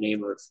performed in the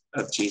name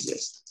of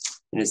Jesus?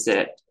 And is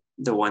that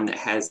the one that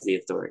has the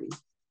authority?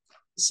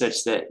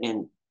 Such that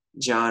in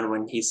John,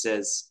 when he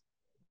says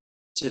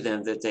to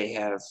them that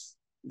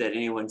that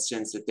anyone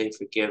sins that they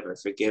forgive are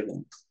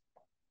forgiven.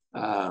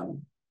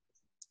 And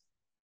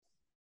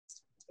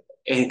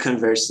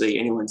conversely,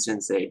 anyone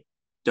sins they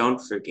don't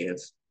forgive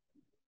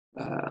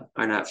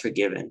are not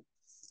forgiven.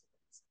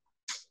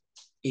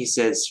 He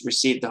says,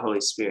 receive the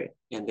Holy Spirit.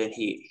 And then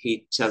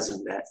he tells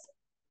them that.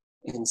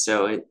 And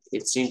so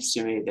it seems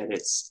to me that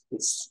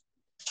it's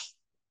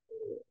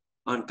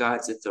on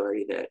God's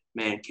authority that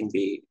man can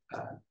be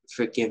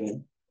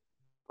forgiven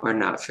or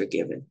not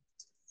forgiven.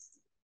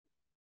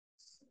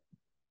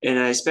 And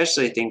I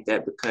especially think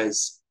that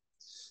because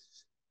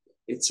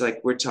it's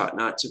like we're taught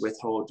not to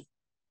withhold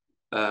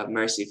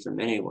mercy from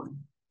anyone.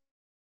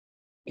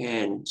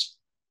 And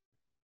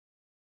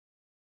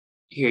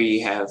here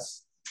you have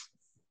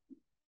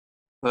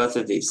both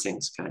of these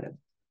things kind of.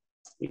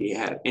 You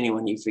have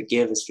anyone you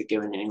forgive is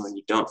forgiven, anyone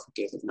you don't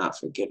forgive is not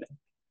forgiven.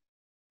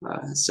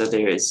 So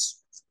there is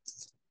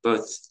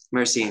both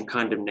mercy and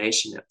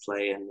condemnation at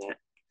play in that.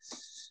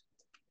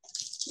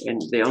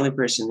 And the only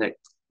person that,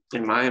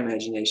 in my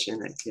imagination,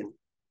 that can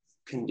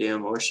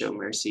condemn or show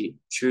mercy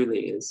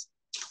truly is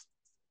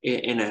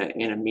in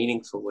a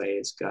meaningful way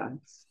is God.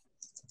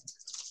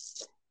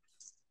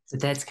 But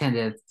that's kind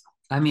of,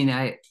 I mean,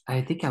 I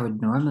think I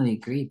would normally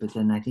agree, but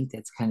then I think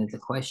that's kind of the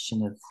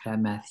question of that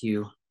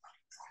Matthew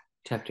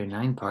chapter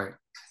 9 part,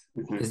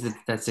 because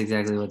that's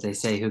exactly what they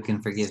say, who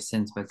can forgive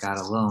sins but God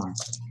alone.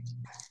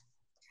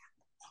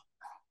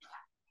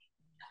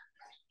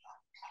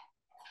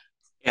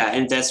 Yeah,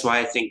 and that's why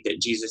I think that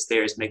Jesus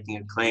there is making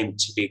a claim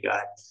to be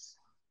God. I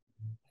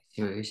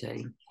see what you're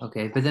saying.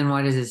 Okay, but then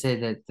why does it say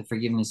that the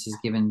forgiveness is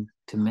given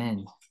to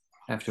men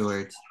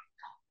afterwards?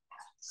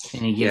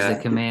 And he gives a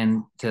Yeah.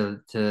 command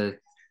to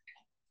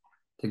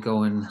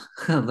go and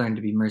learn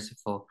to be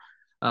merciful.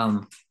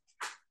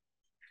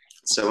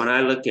 So when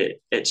I look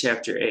at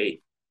chapter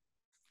 8,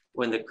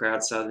 when the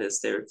crowd saw this,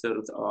 they were filled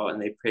with awe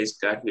and they praised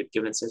God who had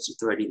given such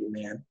authority to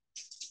man.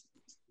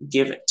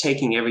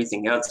 Taking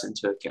everything else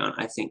into account,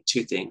 I think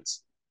two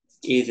things.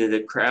 Either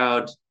the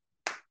crowd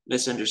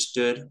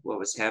misunderstood what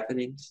was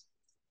happening,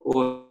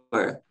 or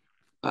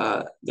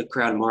the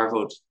crowd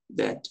marveled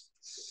that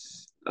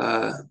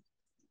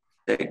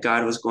that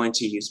God was going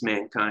to use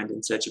mankind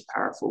in such a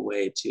powerful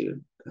way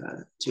to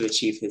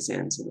achieve His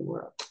ends in the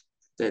world.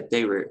 That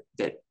they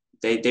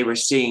were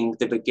seeing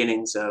the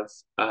beginnings of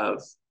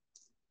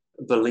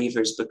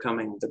believers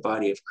becoming the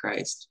body of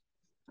Christ,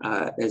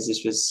 as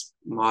this was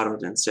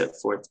modeled and set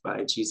forth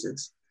by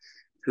Jesus,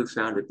 who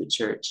founded the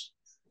church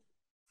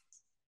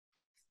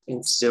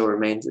and still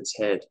remains its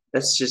head.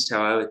 That's just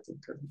how I would think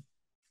of it.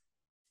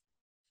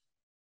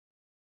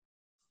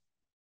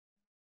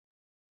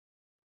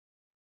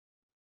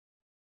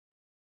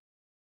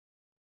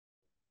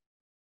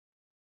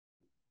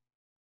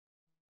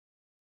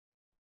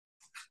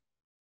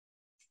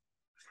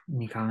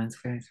 Any comments,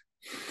 guys?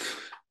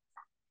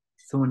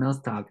 Someone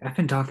else talk. I've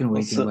been talking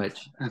way too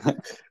much.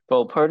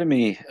 Well, part of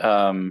me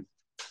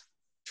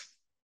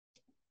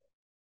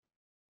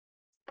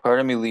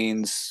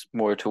leans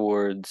more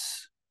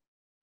towards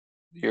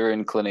your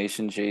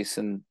inclination,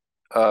 Jason.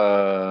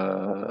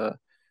 In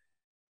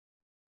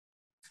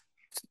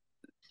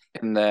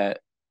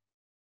that,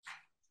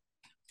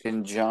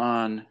 in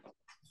John,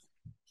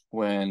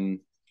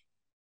 when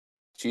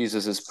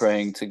Jesus is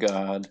praying to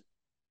God,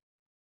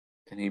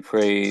 and he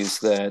prays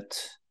that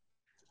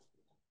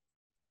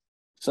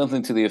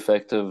something to the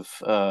effect of,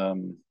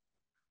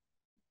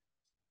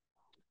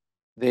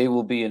 they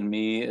will be in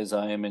me as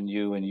I am in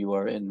you, and you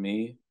are in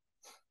me.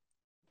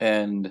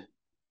 And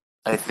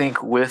I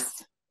think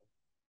with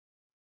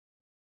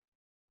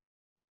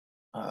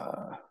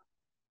part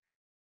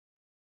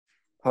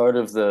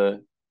of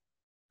the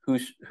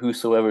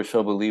whosoever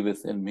shall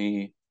believeth in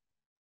me,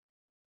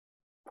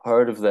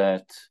 part of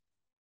that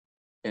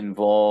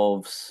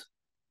involves,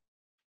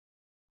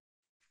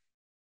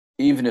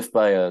 even if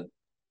by a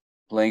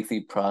lengthy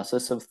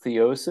process of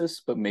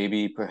theosis, but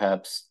maybe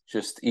perhaps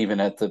just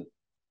even at the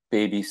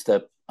baby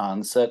step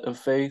onset of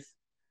faith,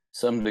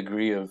 some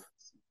degree of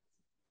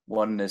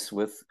oneness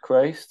with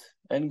Christ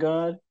and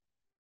God.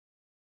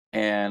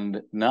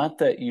 And not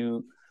that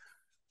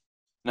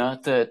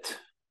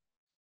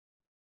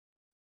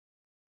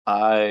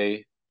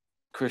I,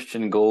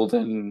 Christian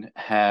Golden,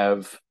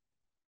 have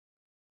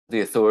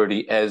the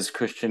authority as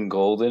Christian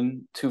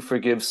Golden to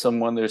forgive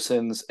someone their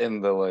sins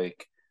in the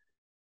like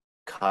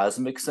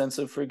cosmic sense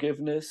of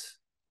forgiveness,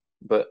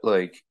 but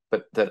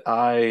that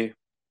I,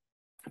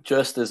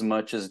 just as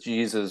much as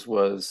Jesus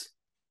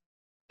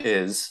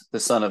is the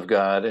Son of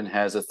God and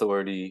has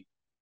authority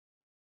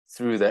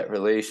through that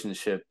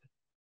relationship,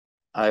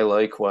 I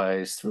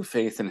likewise, through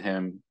faith in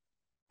him,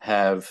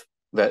 have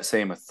that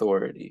same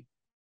authority,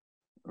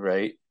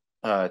 right?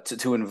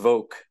 To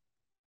invoke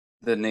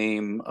the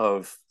name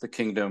of the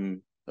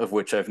kingdom of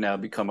which I've now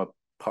become a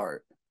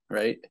part,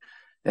 right?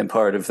 And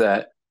part of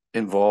that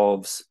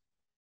involves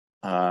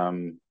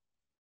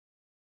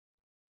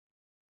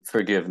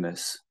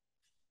forgiveness.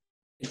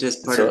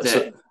 Just part of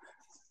that.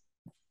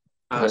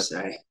 Oh,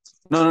 sorry.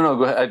 No,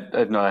 go ahead.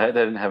 I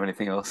didn't have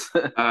anything else.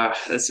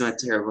 That's my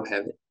terrible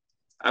habit.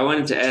 I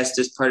wanted to ask,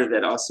 does part of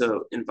that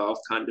also involve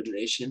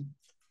condemnation?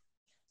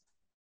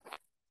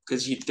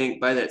 Because you'd think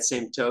by that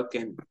same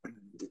token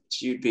that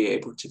you'd be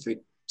able to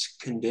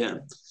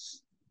condemn.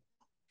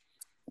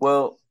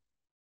 Well,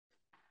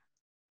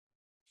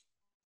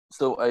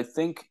 so I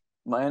think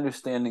my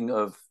understanding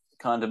of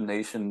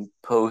condemnation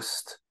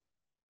post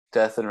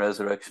death and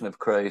resurrection of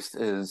Christ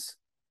is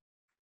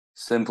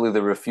simply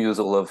the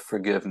refusal of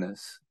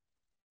forgiveness.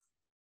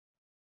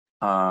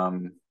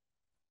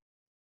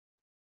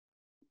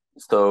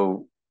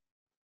 So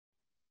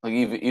like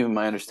even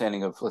my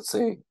understanding of, let's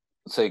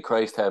say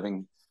Christ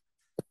having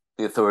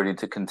the authority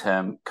to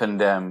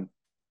condemn,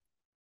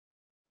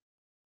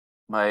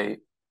 my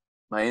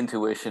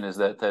intuition is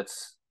that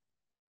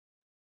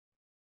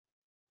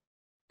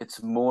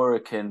it's more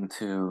akin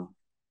to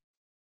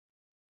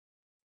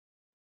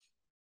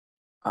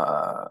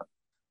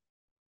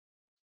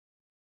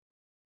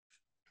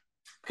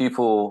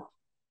people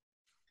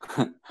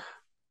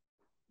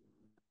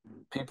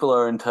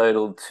are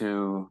entitled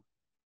to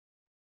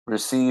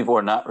receive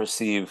or not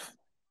receive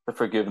the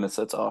forgiveness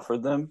that's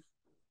offered them,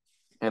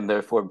 and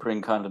therefore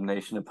bring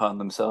condemnation upon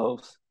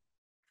themselves.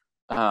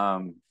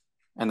 And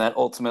that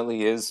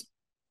ultimately is,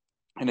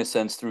 in a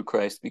sense, through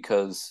Christ,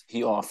 because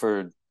he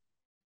offered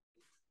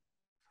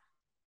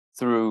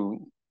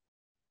through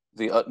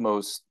the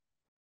utmost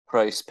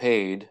price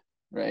paid,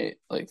 right?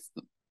 Like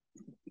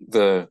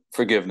the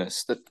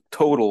forgiveness, the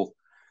total,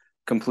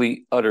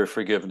 complete, utter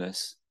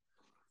forgiveness.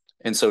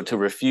 And so to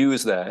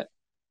refuse that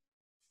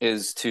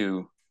is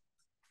to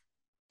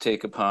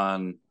take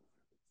upon,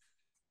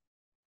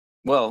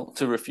 well,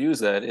 to refuse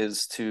that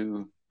is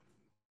to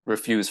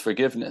refuse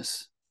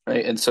forgiveness,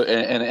 right? And so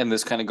and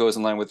this kind of goes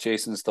in line with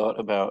Jason's thought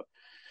about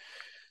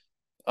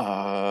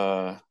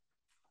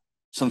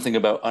something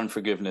about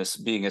unforgiveness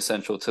being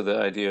essential to the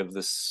idea of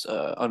this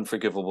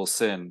unforgivable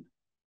sin,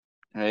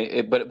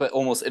 right? But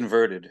almost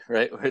inverted,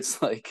 right? Where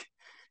it's like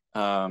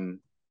the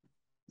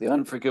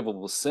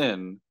unforgivable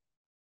sin.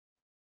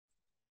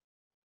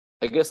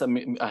 I guess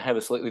I have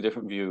a slightly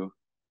different view.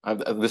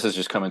 This is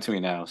just coming to me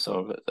now,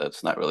 so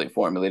that's not really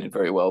formulated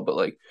very well. But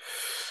like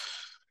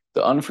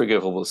the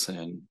unforgivable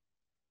sin,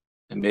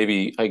 and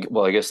maybe I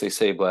guess they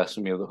say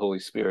blasphemy of the Holy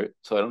Spirit,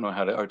 so I don't know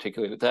how to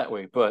articulate it that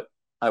way. But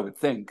I would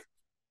think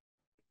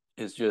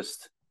is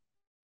just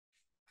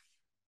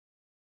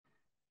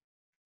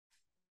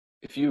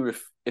if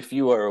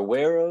you are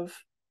aware of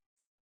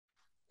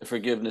the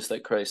forgiveness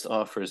that Christ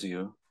offers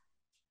you,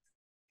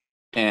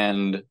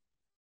 and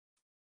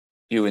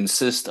you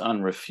insist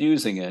on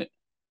refusing it,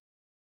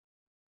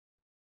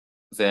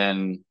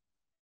 then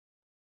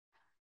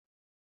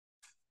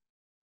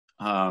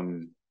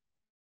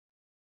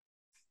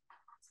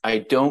I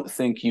don't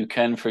think you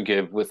can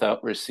forgive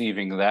without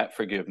receiving that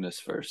forgiveness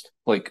first.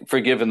 Like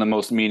forgive in the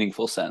most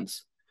meaningful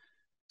sense.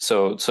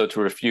 So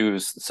to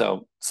refuse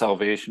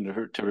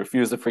salvation, to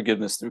refuse the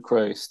forgiveness through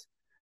Christ,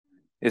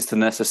 is to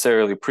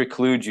necessarily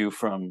preclude you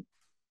from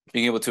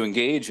being able to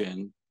engage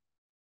in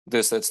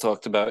this that's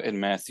talked about in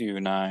Matthew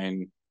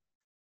 9,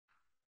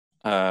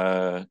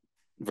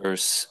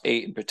 verse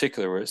 8 in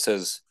particular, where it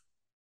says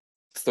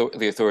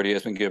the authority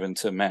has been given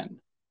to men,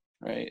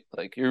 right?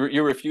 Like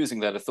you're refusing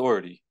that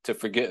authority to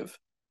forgive,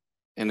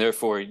 and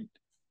therefore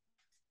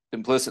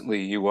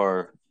implicitly you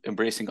are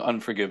embracing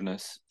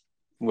unforgiveness,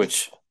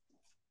 which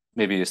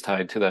maybe is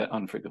tied to that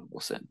unforgivable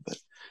sin. But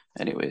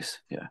anyways,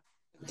 yeah.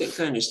 I think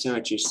I understand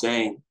what you're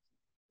saying.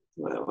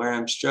 Where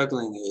I'm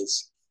struggling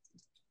is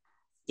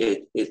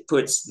it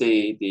puts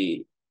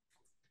the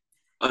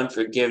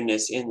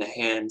unforgiveness in the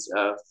hands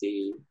of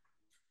the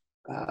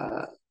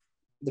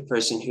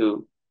person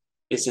who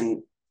is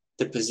in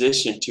the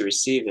position to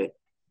receive it.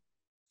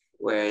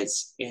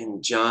 Whereas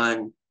in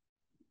John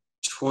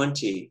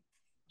 20,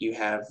 you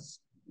have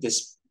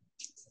this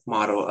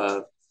model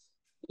of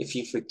if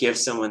you forgive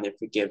someone, they're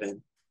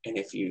forgiven. And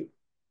if you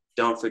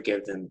don't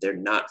forgive them, they're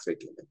not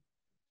forgiven.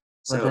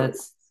 But So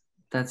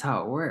that's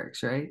how it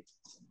works, right?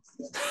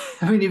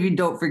 I mean, if you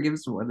don't forgive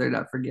someone, they're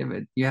not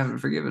forgiven. You haven't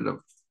forgiven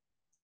them.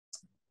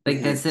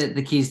 Like that's it.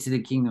 The keys to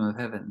the kingdom of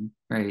heaven,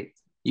 right?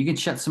 You can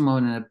shut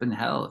someone up in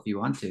hell if you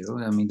want to.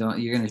 I mean,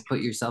 you're going to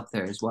put yourself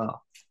there as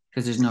well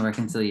because there's no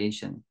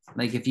reconciliation.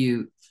 Like if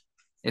you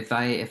took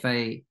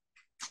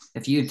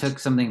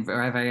something,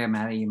 or if I got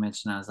mad at you,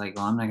 Mitch, and I was like,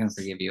 well, I'm not going to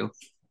forgive you,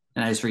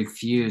 and I just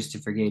refuse to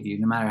forgive you,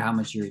 no matter how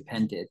much you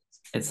repented.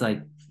 It's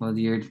like, well,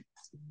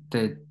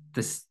 the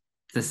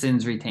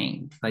sin's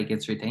retained. Like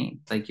it's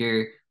retained. Like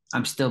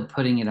I'm still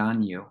putting it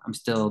on you. I'm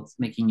still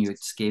making you a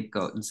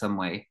scapegoat in some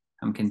way.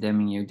 I'm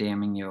condemning you,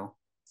 damning you,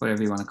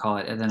 whatever you want to call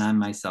it. And then I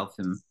myself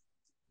am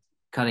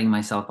cutting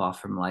myself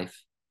off from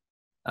life,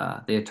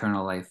 the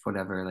eternal life,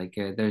 whatever. Like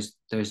there's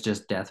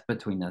just death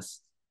between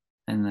us.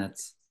 And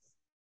that's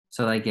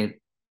so like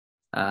it,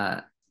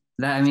 that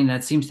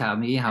seems to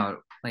me how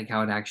it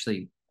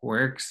actually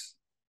works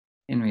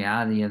in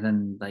reality. And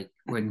then like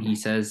when he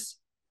says,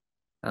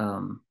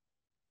 the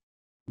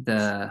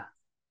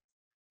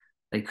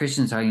like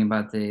Christians talking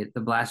about the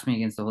blasphemy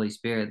against the Holy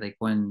Spirit, like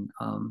when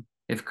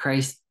if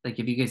Christ, like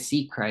if you could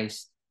see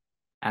Christ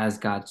as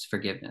God's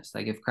forgiveness,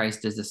 like if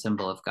Christ is the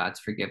symbol of God's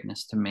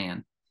forgiveness to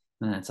man,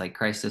 then it's like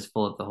Christ is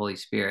full of the Holy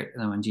Spirit.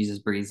 And then when Jesus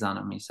breathes on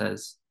him, he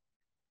says,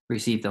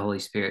 receive the Holy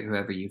Spirit,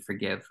 whoever you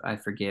forgive, I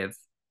forgive.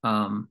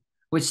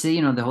 Which the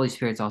Holy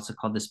Spirit's also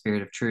called the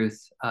Spirit of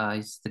Truth.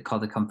 He's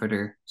called the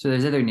Comforter. So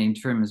there's other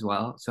names for him as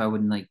well. So I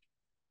wouldn't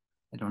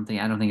I don't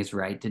think it's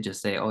right to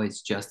just say, oh,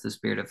 it's just the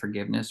Spirit of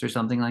forgiveness or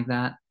something like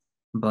that.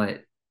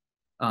 But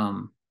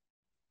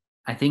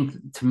I think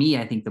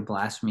the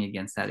blasphemy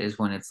against that is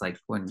when it's like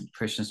when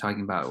Christians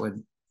talking about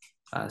when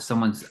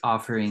someone's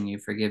offering you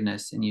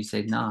forgiveness and you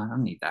say, no, I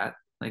don't need that.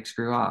 Like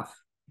screw off.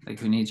 Like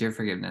who needs your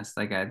forgiveness?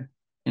 When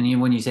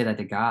you say that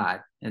to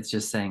God, it's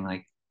just saying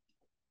like,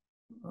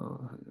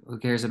 oh, who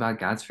cares about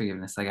God's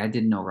forgiveness? Like I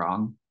did no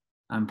wrong.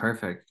 I'm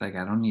perfect. Like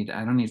I don't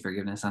need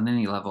forgiveness on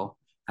any level.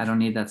 I don't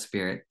need that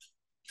spirit.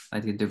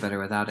 I could do better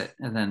without it.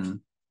 And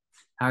then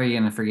how are you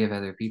going to forgive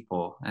other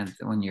people? And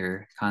when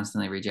you're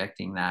constantly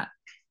rejecting that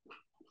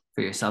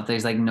for yourself,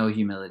 there's like no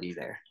humility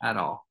there at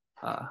all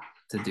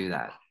to do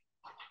that.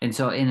 And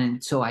so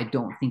I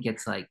don't think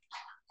it's like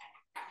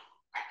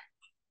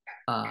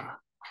I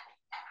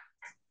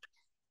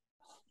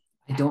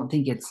don't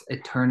think it's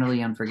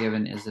eternally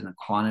unforgiven is in a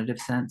quantitative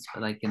sense,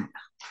 but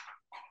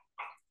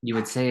you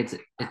would say it's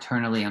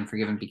eternally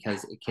unforgiven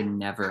because it can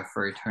never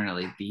for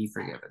eternally be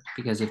forgiven.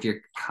 Because if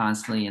you're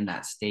constantly in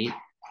that state,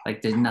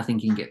 like there's nothing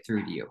can get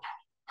through to you.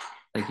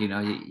 Like,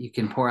 you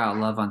can pour out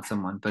love on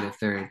someone, but if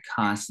they're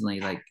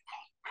constantly like,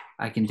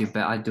 I'd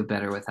do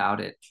better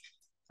without it,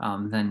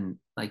 then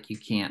like you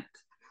can't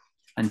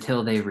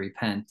until they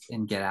repent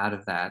and get out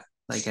of that.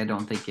 Like, I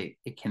don't think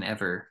it can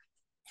ever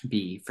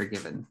be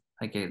forgiven.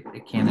 Like it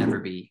can't ever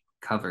be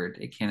covered.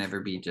 It can't ever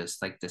be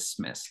just like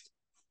dismissed.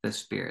 The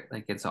Spirit,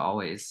 like it's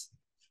always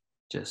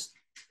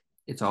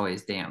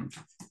damned,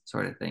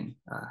 sort of thing.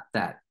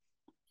 That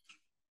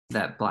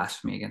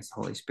blasphemy against the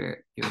Holy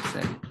Spirit, you would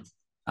say.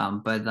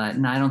 But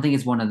no, I don't think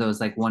it's one of those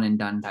like one and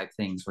done type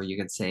things where you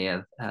could say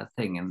a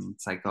thing and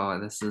it's like, oh,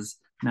 this is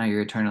now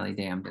you're eternally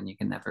damned and you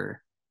can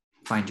never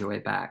find your way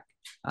back.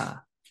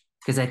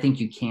 Because I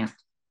think you can't,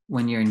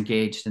 when you're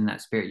engaged in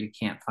that spirit, you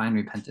can't find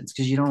repentance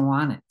because you don't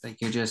want it.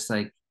 Like you're just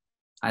like,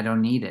 I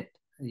don't need it.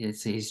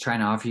 He's trying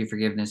to offer you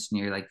forgiveness and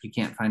you're like, you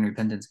can't find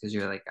repentance because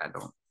you're like,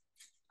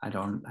 I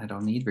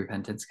don't need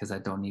repentance because I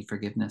don't need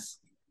forgiveness.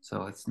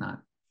 So it's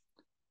not.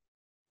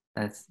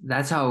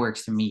 That's how it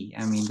works to me.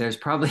 I mean, there's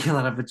probably a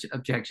lot of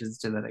objections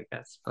to that, I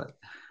guess, but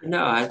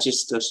no, I'm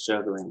just still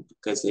struggling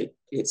because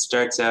it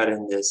starts out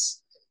in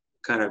this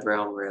kind of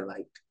realm where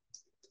like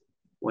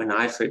when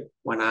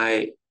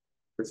I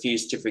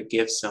refuse to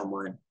forgive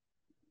someone,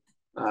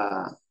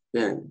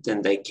 then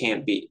they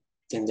can't be,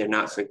 then they're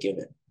not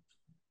forgiven.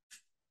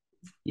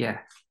 Yeah,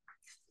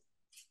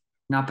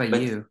 not by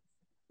you.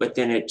 But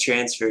then it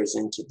transfers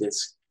into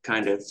this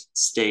kind of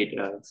state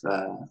of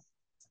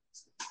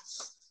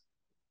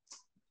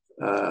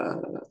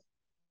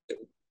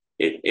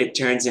it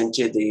turns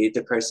into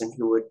the person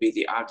who would be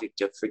the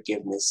object of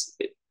forgiveness.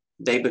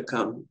 They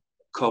become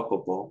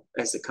culpable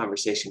as the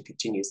conversation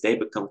continues. They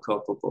become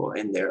culpable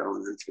in their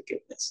own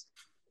unforgiveness.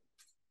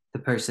 The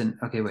person,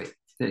 okay, wait.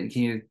 Can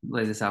you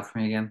lay this out for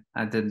me again?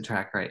 I didn't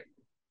track right.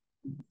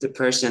 The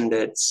person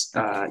that's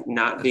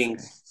not being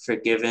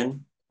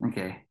forgiven.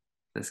 Okay,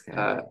 this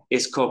guy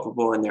is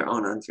culpable in their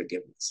own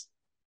unforgiveness.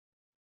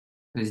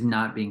 Who's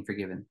not being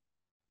forgiven?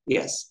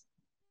 Yes.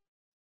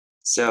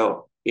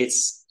 So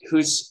it's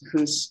who's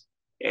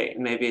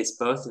maybe it's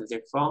both of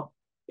their fault.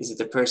 Is it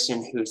the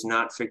person who's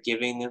not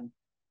forgiving them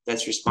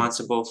that's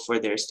responsible for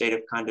their state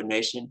of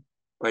condemnation,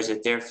 or is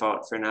it their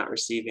fault for not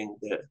receiving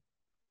the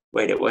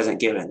weight it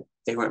wasn't given?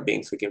 They weren't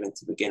being forgiven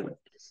to begin with.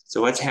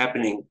 So what's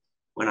happening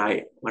when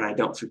I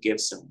don't forgive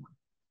someone?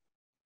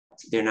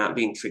 They're not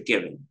being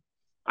forgiven.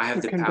 I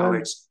have the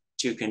power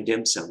to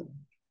condemn someone.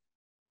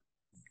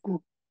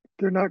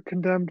 They're not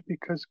condemned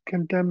because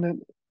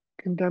condemnment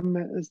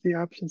is the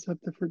absence of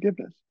the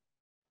forgiveness.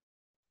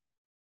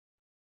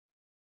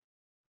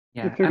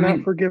 Yeah, if they're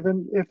not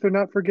forgiven,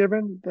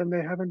 then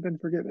they haven't been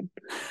forgiven.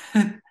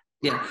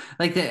 Yeah,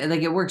 like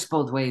it works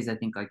both ways. I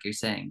think, like you're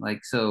saying,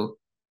 like so,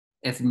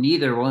 if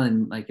neither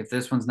one, like if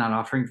this one's not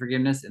offering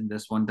forgiveness and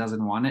this one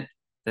doesn't want it,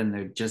 then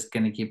they're just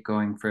gonna keep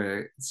going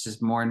for. It's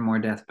just more and more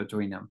death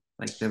between them.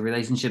 Like the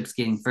relationship's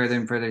getting further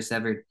and further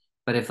severed.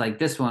 But if like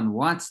this one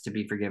wants to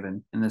be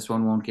forgiven and this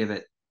one won't give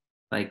it,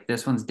 like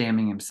this one's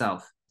damning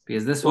himself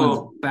because this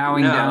one's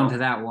bowing down to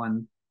that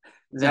one.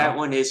 That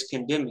one is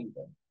condemning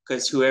them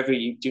because whoever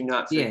you do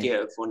not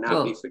forgive will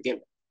not be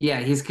forgiven.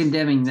 Yeah, he's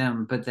condemning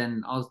them, but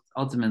then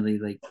ultimately,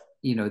 like,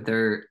 you know,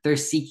 they're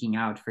seeking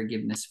out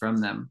forgiveness from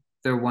them.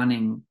 They're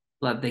wanting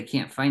love. They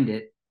can't find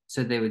it,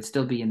 so they would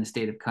still be in the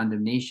state of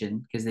condemnation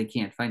because they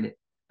can't find it.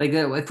 Like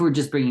if we're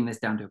just bringing this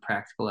down to a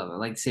practical level,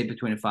 like say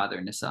between a father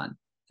and a son,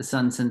 the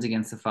son sins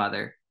against the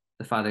father.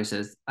 The father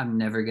says, "I'm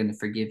never going to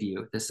forgive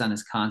you." The son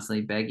is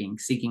constantly begging,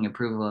 seeking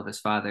approval of his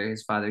father.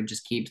 His father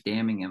just keeps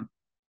damning him.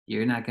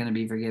 You're not going to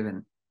be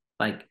forgiven.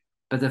 Like,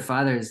 but the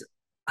father's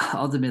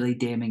ultimately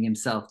damning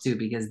himself too,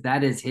 because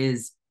that is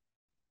him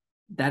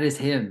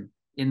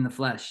in the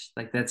flesh.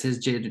 Like that's his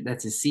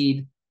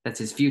seed, that's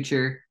his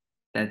future,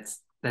 that's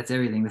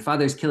everything. The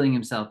father's killing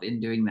himself in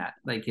doing that.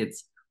 Like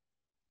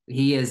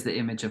he is the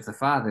image of the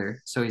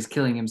father, so he's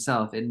killing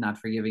himself in not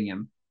forgiving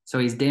him. So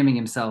he's damning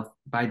himself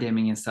by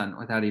damning his son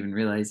without even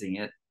realizing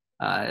it.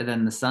 And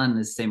then the son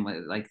is the same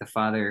way. Like the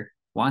father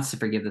wants to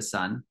forgive the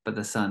son, but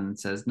the son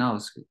says, "No,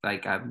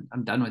 like I'm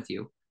done with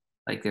you."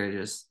 Like they're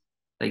just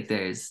like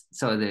there's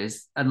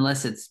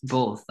unless it's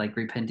both like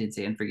repentance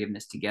and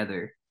forgiveness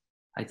together,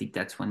 I think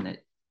that's when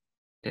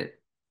it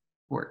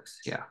works.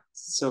 Yeah.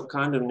 So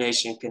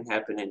condemnation can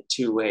happen in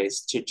two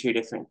ways to two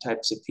different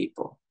types of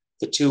people.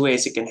 The two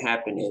ways it can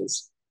happen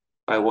is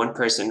by one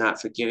person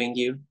not forgiving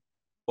you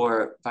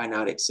or by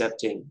not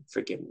accepting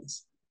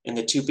forgiveness. And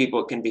the two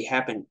people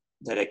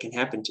it can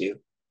happen to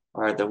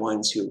are the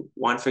ones who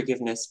want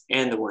forgiveness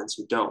and the ones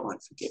who don't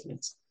want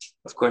forgiveness.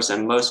 Of course,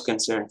 I'm most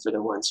concerned for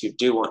the ones who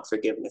do want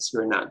forgiveness,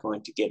 who are not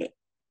going to get it.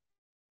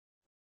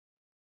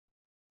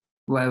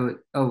 Well,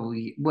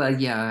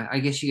 yeah, I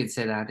guess you could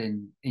say that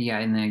in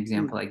the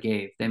example I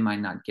gave, they might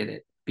not get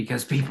it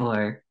because people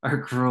are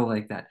cruel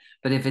like that.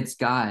 But if it's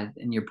God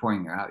and you're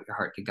pouring out your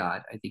heart to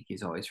God, I think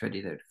He's always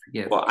ready there to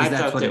forgive. Well, I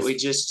thought that we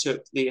just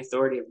took the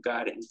authority of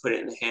God and put it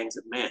in the hands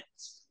of man.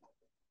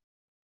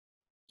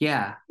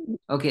 Yeah.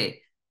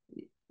 Okay.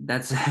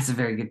 That's a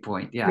very good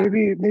point. Yeah.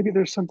 Maybe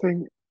there's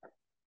something.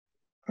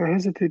 I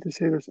hesitate to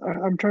say this.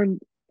 I've been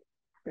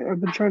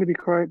trying to be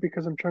quiet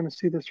because I'm trying to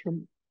see this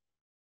from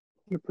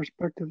the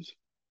perspectives.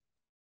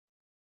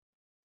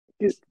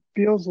 It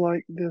feels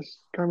like this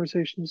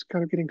conversation is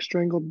kind of getting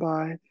strangled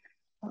by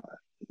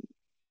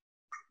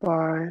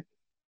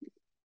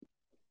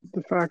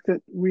the fact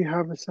that we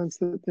have a sense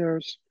that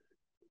there's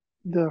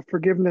the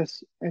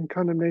forgiveness and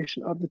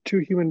condemnation of the two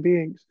human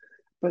beings,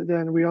 but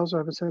then we also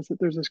have a sense that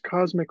there's this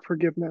cosmic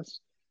forgiveness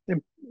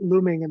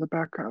looming in the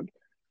background,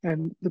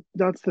 and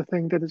that's the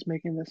thing that is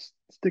making this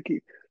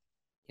sticky.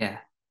 Yeah.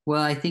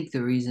 Well, I think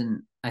the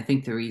reason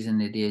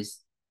it is,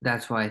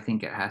 that's why I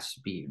think it has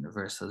to be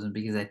universalism,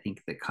 because I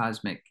think the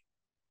cosmic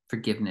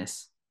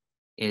forgiveness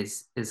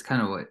is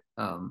kind of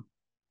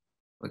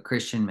what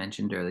Christian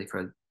mentioned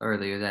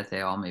earlier, that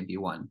they all may be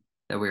one,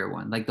 that we are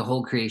one. Like the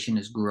whole creation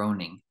is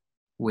groaning,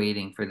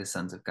 waiting for the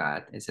sons of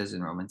God. It says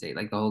in Romans 8,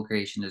 like the whole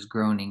creation is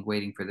groaning,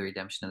 waiting for the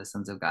redemption of the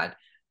sons of God,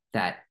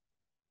 that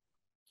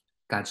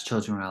God's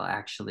children will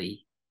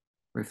actually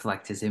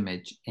reflect his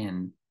image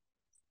and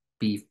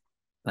be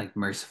like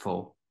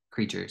merciful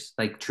creatures,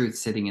 like truth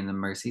sitting in the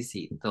mercy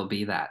seat. They'll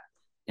be that.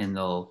 And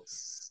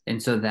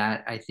so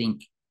that I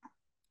think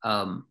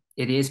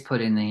it is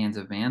put in the hands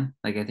of man,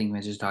 like I think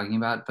Mitch is talking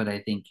about, but I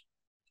think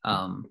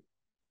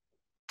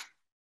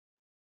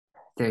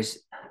there's,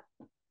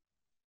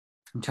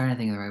 I'm trying to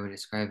think of the right way to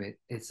describe it.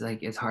 It's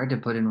like it's hard to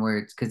put in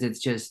words because it's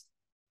just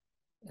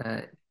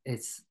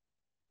it's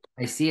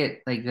I see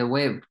it like the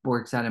way it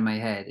works out in my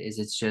head is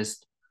it's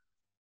just,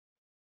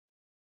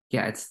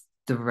 yeah, it's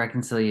the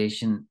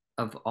reconciliation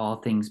of all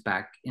things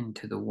back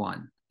into the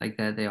one, like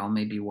that they all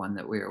may be one,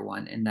 that we are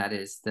one, and that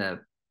is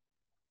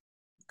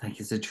like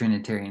it's a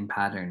Trinitarian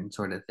pattern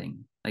sort of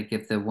thing. Like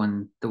if the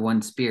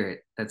one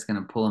spirit that's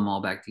going to pull them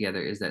all back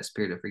together is that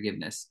spirit of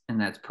forgiveness, and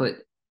that's put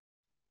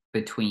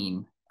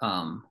between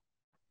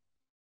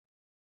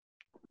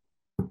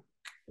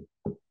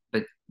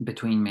but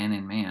between man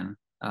and man,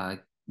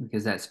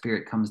 because that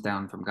spirit comes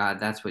down from God.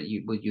 That's what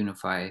you would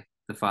unify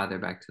the Father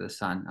back to the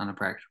Son on a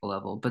practical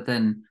level. But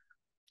then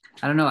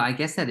I don't know. I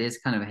guess that is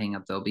kind of a hang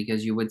up though,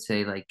 because you would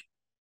say like,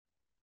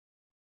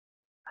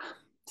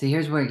 see,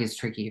 here's where it gets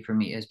tricky for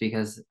me is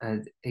because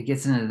it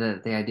gets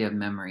into the idea of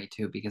memory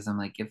too. Because I'm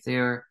like, if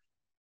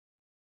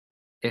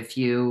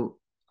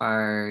you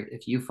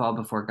fall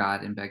before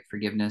God and beg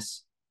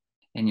forgiveness,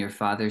 and your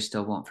father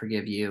still won't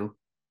forgive you,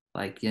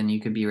 like then you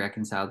could be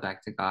reconciled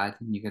back to God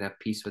and you could have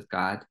peace with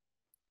God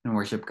and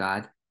worship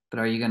God. But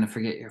are you going to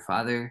forget your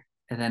father?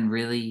 And then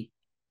really,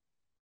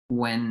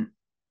 when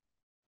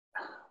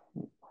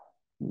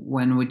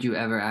would you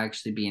ever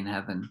actually be in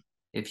heaven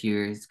if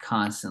you're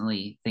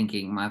constantly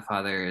thinking my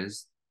father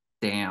is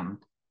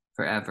damned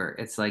forever?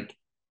 It's like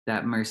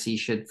that mercy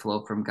should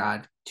flow from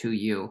God to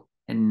you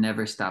and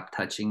never stop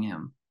touching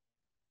him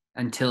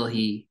until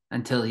he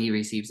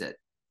receives it.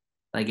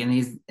 Like,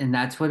 and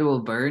that's what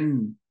will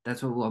burn.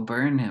 That's what will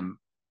burn him,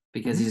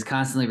 because he's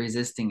constantly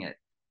resisting it.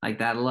 Like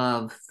that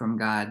love from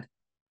God.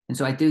 And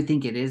so I do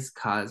think it is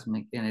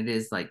cosmic, and it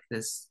is like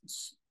this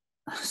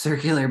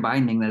circular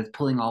binding that is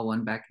pulling all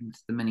one back into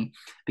the many.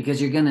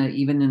 Because you're gonna,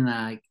 even in the,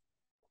 like,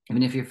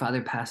 even if your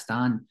father passed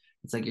on,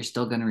 it's like you're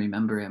still gonna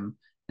remember him,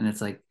 and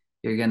it's like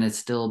you're gonna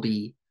still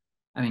be.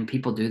 I mean,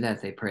 people do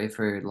that. They pray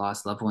for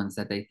lost loved ones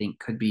that they think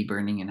could be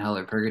burning in hell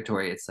or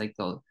purgatory. It's like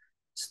they'll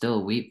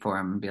still weep for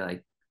them and be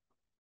like,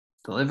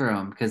 deliver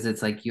them, because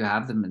it's like you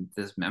have them in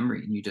this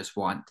memory and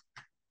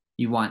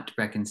you want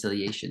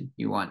reconciliation.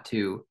 You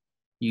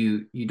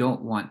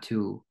don't want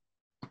to,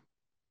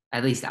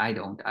 at least I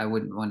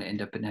wouldn't want to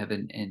end up in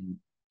heaven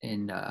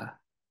and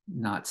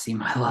not see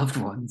my loved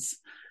ones.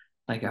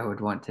 Like I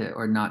would want to,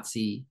 or not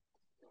see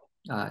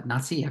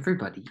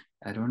everybody.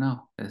 I don't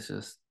know. It's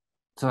just,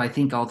 so I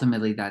think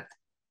ultimately that,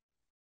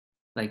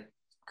 like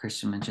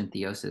Christian mentioned,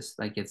 theosis,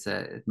 like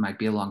it might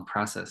be a long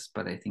process,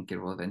 but I think it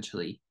will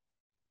eventually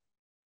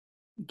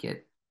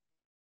get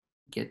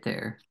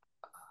there.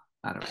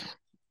 I don't know.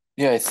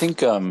 Yeah, I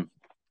think no,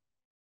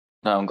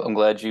 I'm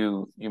glad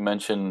you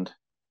mentioned,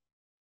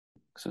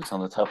 because it's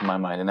on the top of my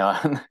mind, and now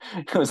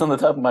it was on the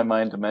top of my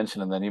mind to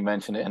mention, and then you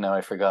mentioned it, and now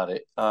I forgot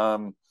it.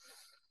 But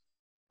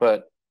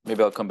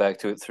maybe I'll come back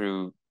to it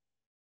through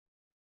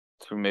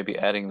maybe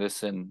adding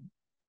this in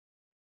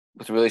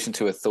with relation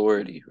to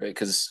authority, right?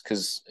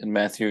 Because in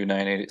Matthew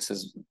 9:8 it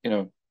says,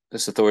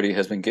 this authority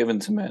has been given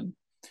to men,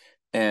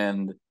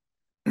 and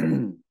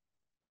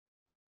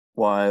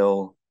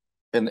while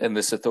and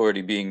this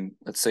authority being,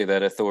 let's say,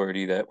 that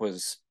authority that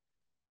was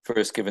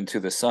first given to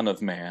the Son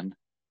of Man,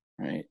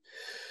 right?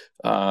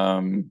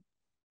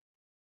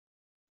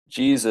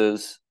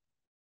 Jesus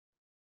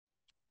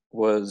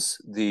was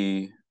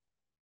the,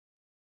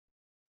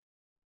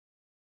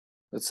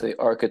 let's say,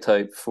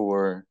 archetype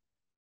for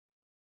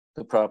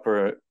the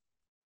proper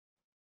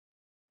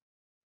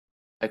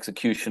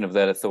execution of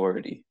that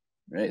authority,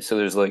 right? So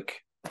there's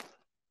like,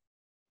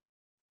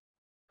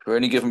 for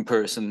any given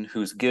person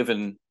who's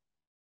given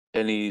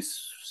any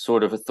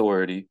sort of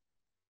authority,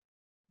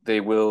 they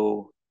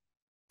will,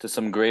 to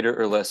some greater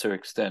or lesser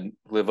extent,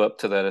 live up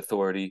to that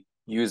authority,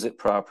 use it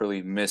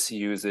properly,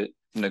 misuse it,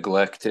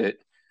 neglect it,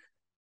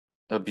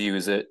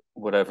 abuse it,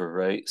 whatever,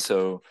 right?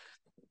 So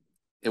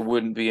it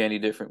wouldn't be any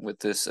different with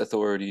this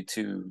authority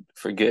to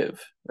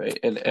forgive, right?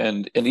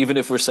 And even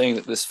if we're saying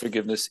that this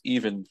forgiveness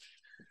even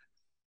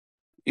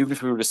even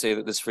if we were to say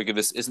that this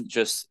forgiveness isn't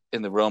just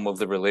in the realm of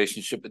the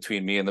relationship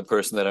between me and the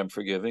person that I'm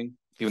forgiving,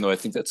 even though I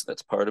think that's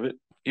part of it,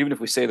 even if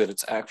we say that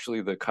it's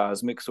actually the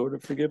cosmic sort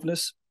of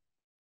forgiveness,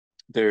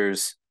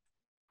 there's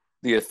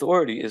the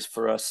authority is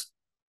for us,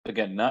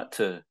 again, not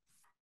to,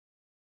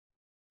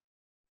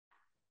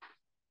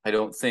 I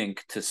don't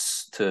think, to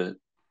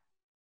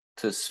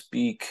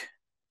speak,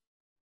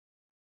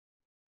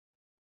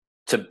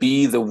 to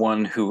be the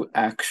one who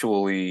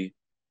actually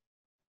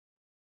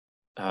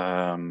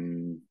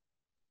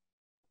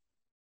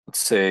let's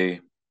say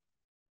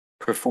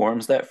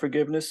performs that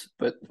forgiveness,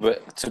 but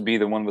to be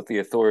the one with the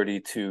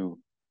authority to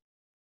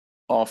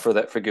offer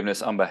that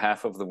forgiveness on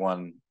behalf of the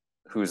one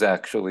who's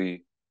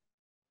actually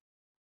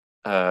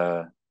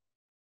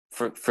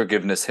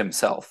forgiveness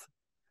himself.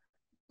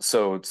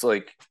 So it's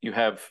like you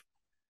have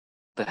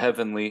the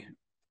heavenly,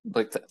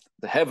 like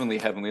the heavenly,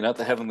 not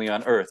the heavenly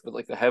on earth, but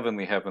like the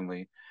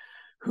heavenly,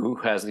 who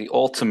has the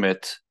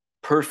ultimate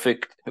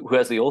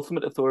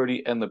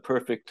authority and the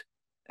perfect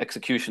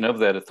execution of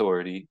that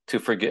authority to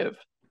forgive.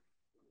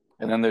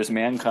 And then there's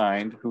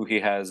mankind, who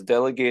he has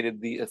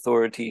delegated the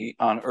authority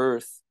on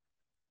earth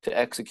to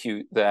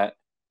execute that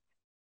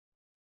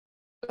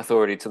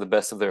authority to the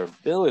best of their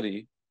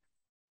ability,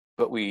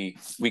 but we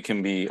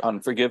can be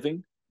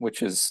unforgiving,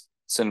 which is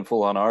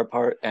sinful on our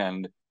part,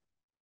 and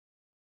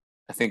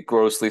I think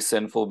grossly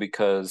sinful,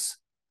 because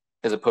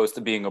as opposed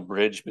to being a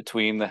bridge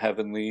between the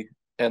heavenly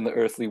and the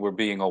earthly, we're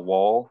being a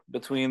wall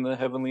between the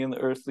heavenly and the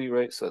earthly,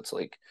 right? So it's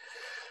like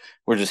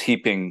we're just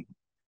heaping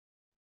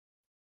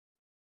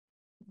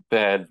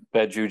bad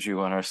juju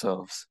on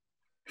ourselves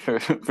for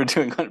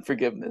doing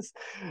unforgiveness.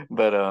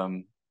 But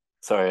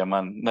sorry, I'm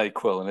on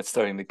NyQuil and it's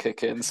starting to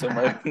kick in, so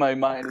my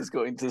mind is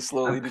going to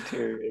slowly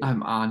deteriorate.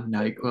 I'm on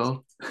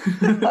NyQuil.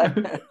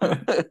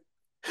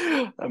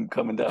 I'm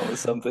coming down with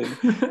something.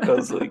 I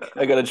was like,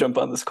 I gotta jump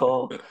on this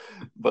call.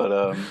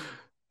 But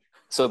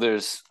so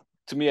there's,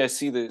 to me, I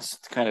see this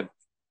kind of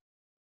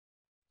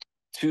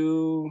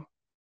two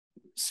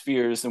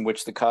spheres in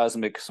which the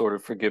cosmic sort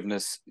of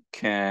forgiveness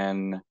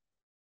can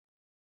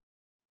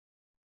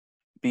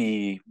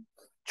be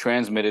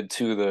transmitted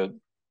to the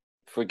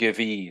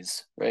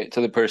forgivees, right?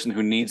 To the person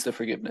who needs the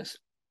forgiveness.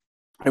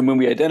 And when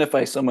we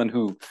identify someone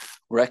who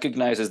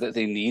recognizes that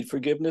they need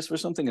forgiveness for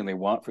something and they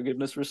want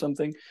forgiveness for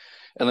something,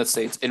 and let's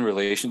say it's in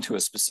relation to a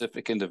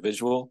specific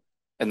individual,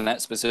 and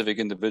that specific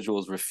individual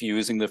is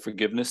refusing the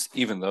forgiveness,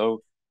 even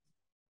though,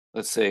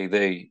 let's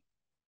say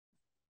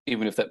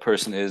even if that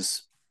person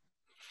is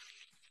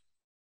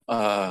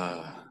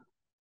a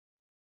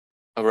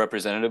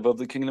representative of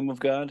the kingdom of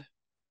God,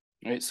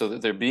 right? So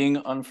that they're being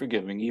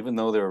unforgiving, even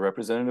though they're a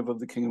representative of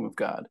the kingdom of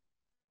God.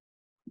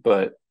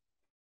 But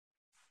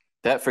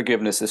that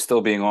forgiveness is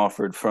still being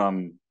offered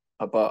from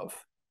above,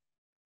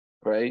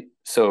 right?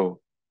 So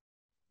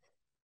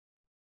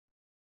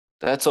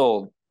that's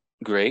all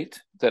great,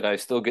 that I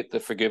still get the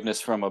forgiveness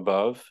from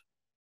above.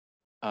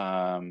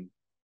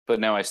 But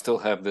now I still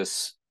have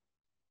this,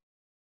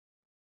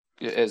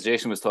 as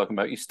Jason was talking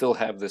about, you still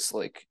have this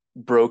like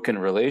broken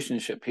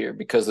relationship here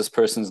because this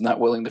person's not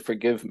willing to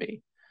forgive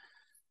me,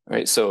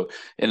 right? So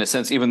in a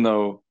sense, even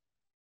though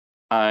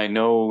I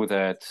know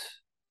that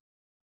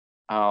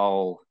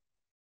I'll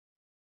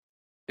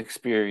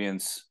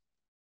experience,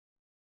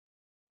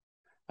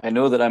 I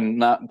know that I'm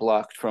not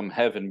blocked from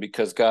heaven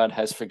because God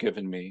has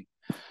forgiven me.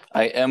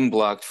 I am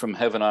blocked from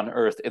heaven on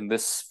earth in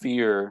this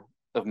sphere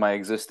of my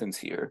existence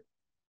here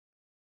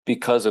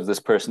because of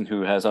this person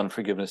who has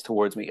unforgiveness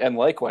towards me. And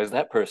likewise,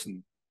 that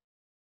person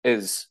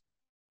is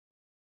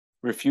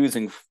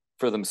refusing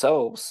for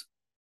themselves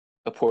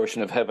a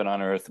portion of heaven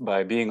on earth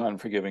by being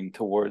unforgiving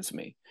towards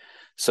me.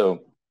 So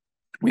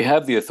we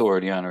have the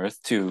authority on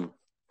earth to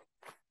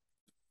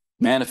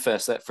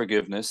manifest that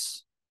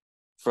forgiveness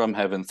from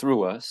heaven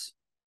through us.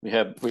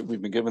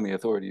 We've been given the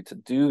authority to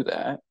do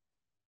that,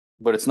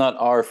 but it's not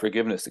our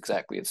forgiveness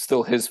exactly. It's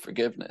still his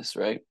forgiveness,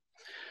 right?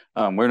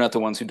 We're not the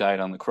ones who died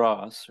on the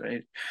cross,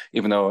 right?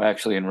 Even though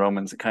actually in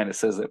Romans it kind of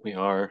says that we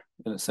are,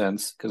 in a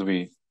sense, because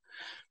we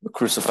were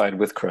crucified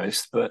with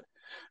Christ. But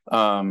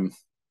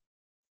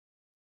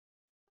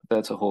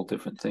that's a whole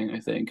different thing, I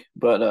think.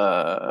 But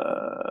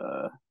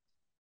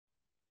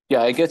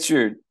yeah, I get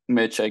your,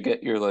 Mitch. I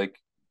get your like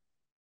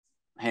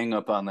hang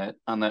up on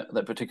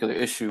that particular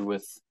issue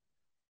with,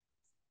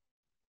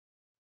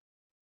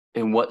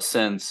 in what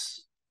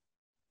sense,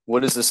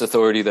 what is this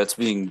authority that's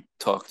being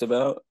talked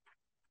about?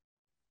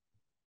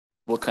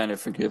 What kind of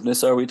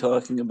forgiveness are we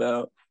talking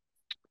about?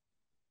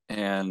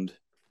 And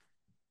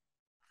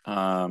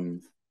how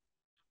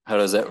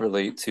does that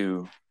relate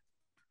to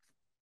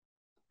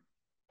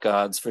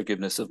God's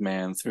forgiveness of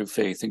man through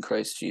faith in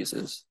Christ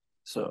Jesus?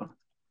 So,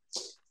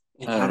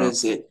 and how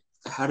does it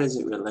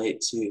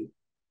relate to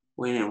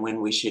when and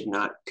when we should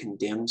not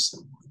condemn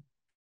someone?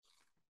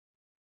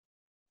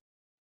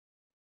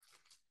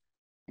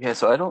 Yeah,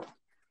 so I don't.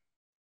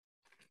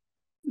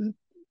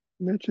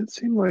 Mitch, it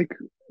seemed like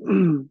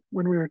when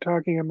we were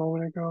talking a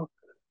moment ago,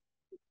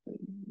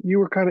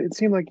 it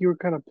seemed like you were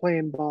kind of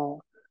playing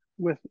ball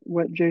with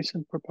what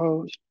Jason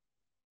proposed.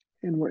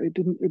 and where it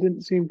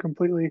didn't seem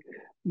completely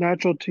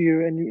natural to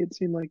you, and it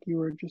seemed like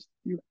you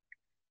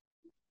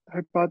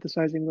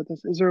hypothesizing with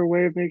this. Is there a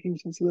way of making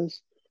sense of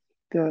this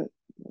that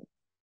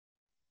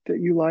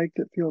you like,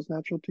 that feels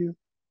natural to you?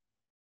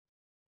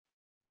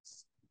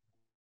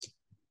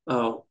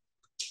 Oh,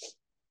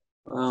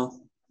 well,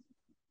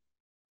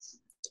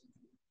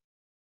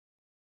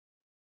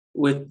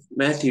 with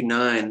Matthew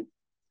 9,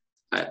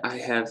 I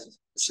have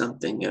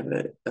something of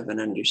an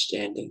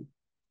understanding,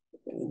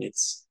 and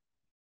it's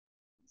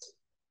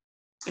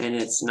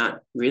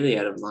not really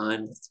out of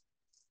line with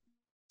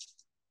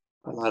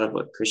a lot of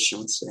what Christian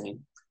was saying,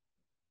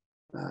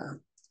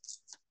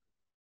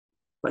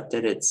 but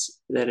that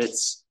it's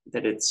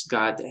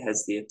God that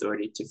has the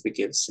authority to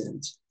forgive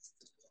sins.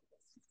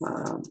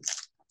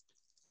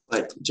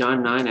 But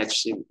John 9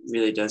 actually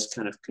really does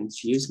kind of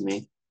confuse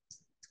me.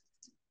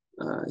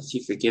 If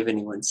you forgive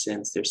anyone's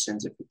sins, their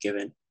sins are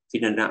forgiven. If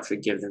you do not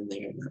forgive them,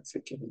 they are not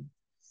forgiven.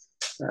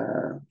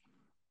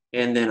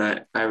 And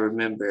then I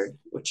remember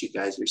what you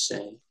guys were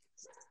saying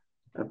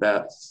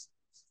about,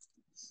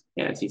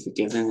 if you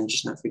forgive them, they're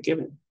just not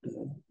forgiven.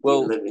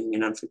 Well, living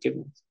in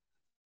unforgiveness.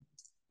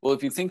 Well,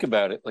 if you think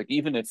about it, like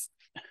even if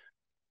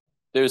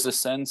there's a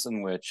sense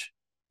in which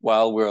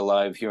while we're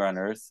alive here on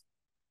earth,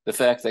 the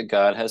fact that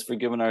God has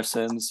forgiven our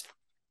sins,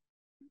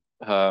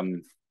 I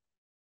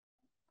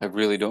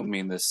really don't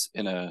mean this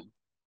in a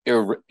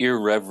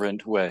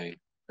irreverent way,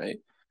 right?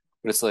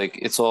 But it's like,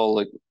 it's all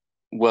like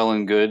well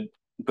and good,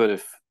 but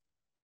if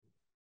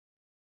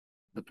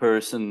the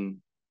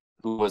person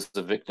who was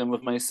the victim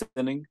of my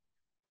sinning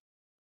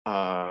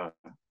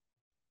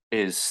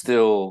is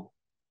still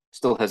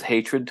has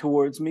hatred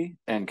towards me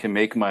and can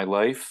make my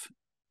life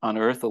on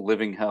earth a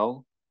living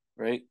hell,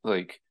 right?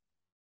 Like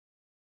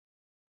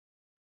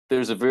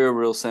there's a very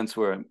real sense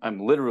where I'm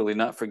literally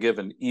not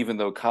forgiven, even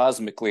though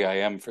cosmically I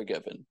am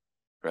forgiven,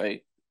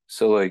 right?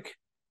 So like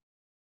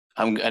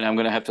I'm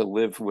going to have to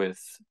live with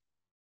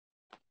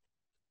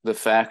the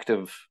fact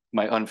of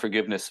my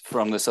unforgiveness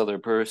from this other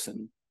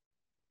person,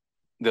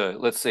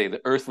 let's say the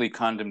earthly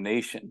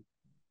condemnation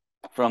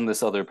from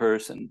this other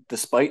person,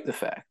 despite the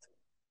fact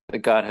that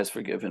God has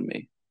forgiven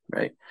me,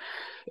 right?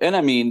 And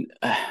I mean,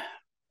 I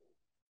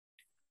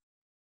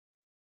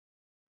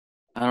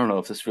don't know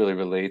if this really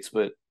relates,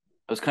 but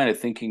I was kind of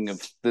thinking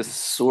of this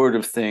sort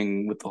of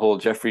thing with the whole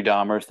Jeffrey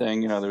Dahmer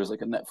thing. You know, there was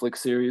like a Netflix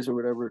series or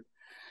whatever.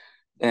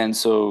 And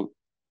so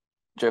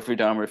Jeffrey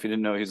Dahmer, if you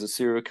didn't know, he's a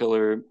serial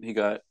killer. He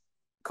got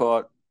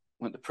caught,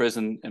 went to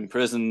prison. In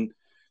prison,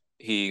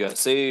 he got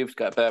saved,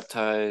 got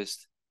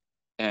baptized,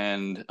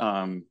 and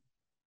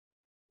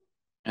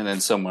then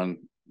someone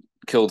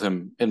killed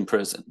him in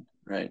prison,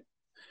 right?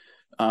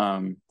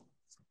 And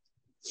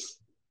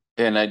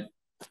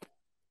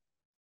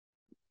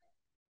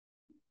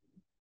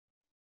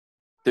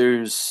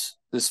there's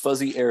this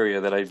fuzzy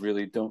area that I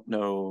really don't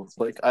know.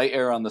 Like I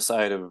err on the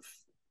side of,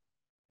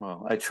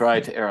 well, I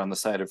try to err on the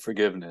side of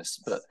forgiveness,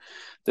 but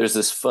there's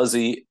this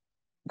fuzzy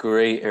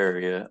gray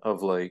area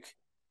of like,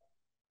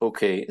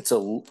 okay, it's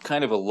a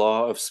kind of a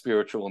law of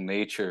spiritual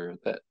nature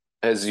that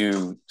as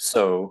you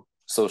sow,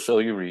 so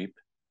shall you reap.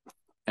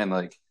 And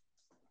like,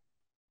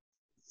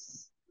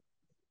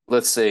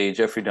 let's say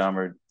Jeffrey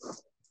Dahmer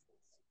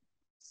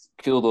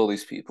killed all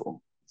these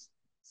people,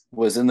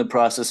 was in the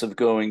process of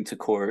going to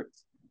court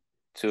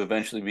to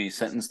eventually be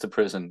sentenced to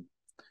prison.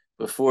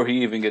 Before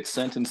he even gets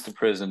sentenced to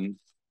prison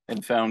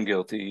and found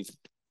guilty,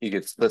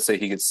 let's say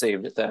he gets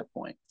saved at that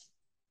point,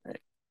 right?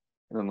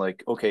 And then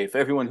like, okay, if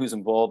everyone who's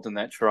involved in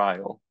that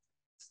trial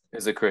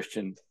is a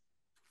Christian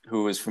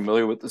who is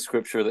familiar with the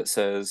scripture that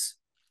says,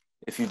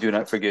 if you do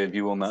not forgive,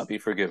 you will not be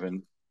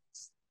forgiven,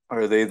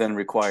 are they then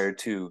required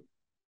to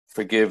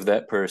forgive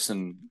that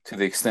person to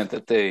the extent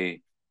that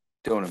they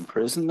don't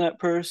imprison that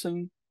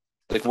person?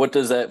 Like, what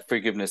does that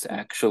forgiveness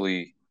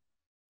actually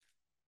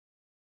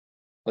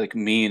like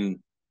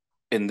mean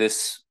in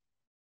this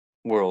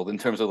world in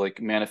terms of like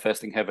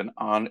manifesting heaven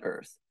on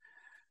earth?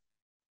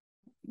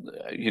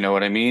 You know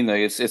what I mean? Like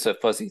it's a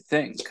fuzzy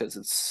thing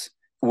because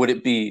would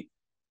it be,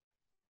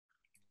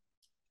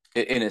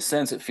 in a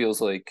sense, it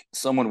feels like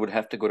someone would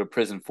have to go to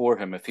prison for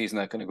him if he's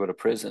not going to go to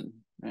prison,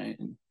 right?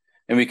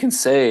 And we can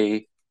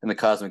say in the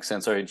cosmic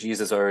sense, all right,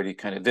 Jesus already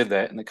kind of did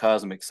that in the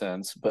cosmic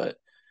sense, but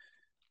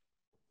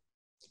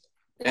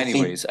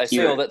anyways, I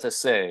say all that to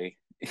say,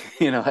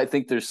 I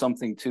think there's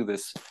something to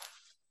this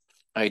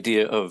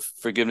idea of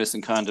forgiveness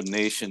and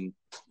condemnation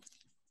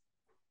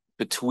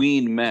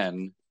between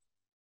men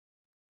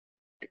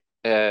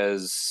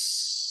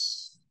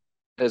as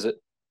it,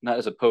 not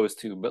as opposed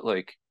to, but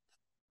like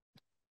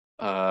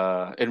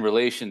in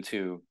relation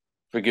to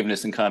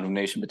forgiveness and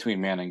condemnation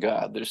between man and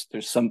God. There's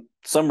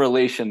some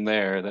relation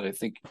there that I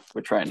think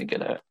we're trying to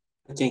get at.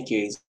 I think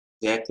you're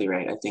exactly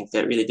right. I think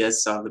that really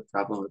does solve the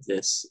problem of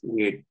this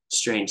weird,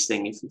 strange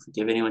thing. If you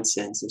forgive anyone's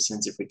sins, their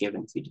sins are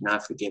forgiven. If you do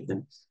not forgive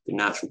them, they're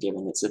not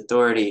forgiven. It's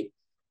authority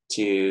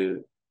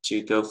to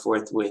go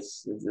forth with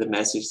the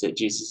message that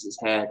Jesus has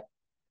had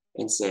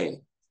and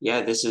say,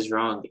 yeah, this is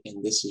wrong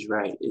and this is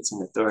right. It's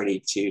an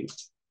authority to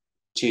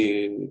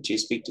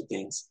speak to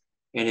things.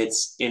 and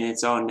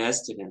it's all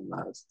nested in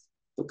love,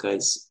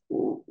 because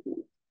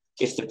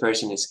if the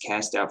person is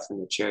cast out from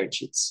the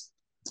church, it's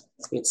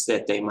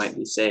that they might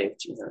be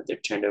saved. They're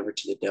turned over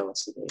to the devil.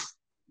 So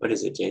what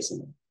is it,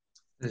 Jason?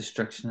 The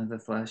destruction of the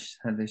flesh,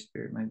 that their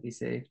spirit might be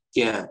saved.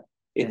 Yeah,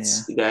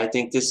 I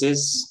think this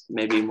is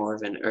maybe more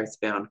of an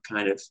earthbound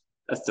kind of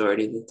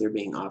authority that they're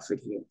being offered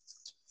here.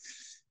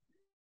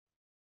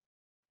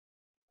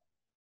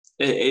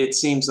 It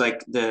seems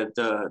like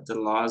the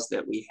laws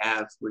that we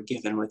have were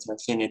given with our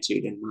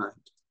finitude in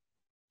mind,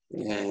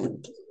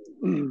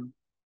 and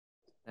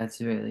that's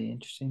really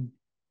interesting.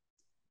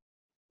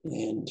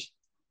 And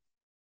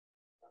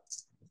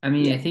I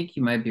mean, I think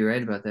you might be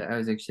right about that. I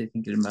was actually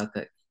thinking about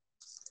that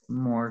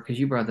more because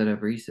you brought that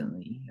up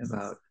recently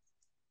about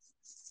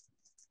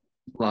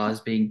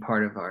laws being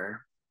part of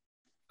our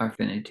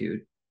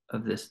finitude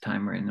of this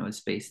time we're in, with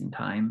space and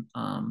time.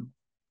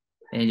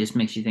 And it just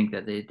makes you think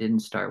that they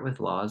didn't start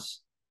with laws.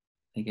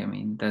 Like, I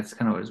mean, that's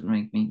kind of what was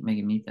making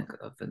me think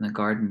of. In the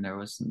garden, there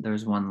was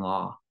one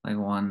law, like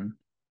one.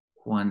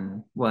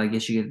 Well, I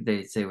guess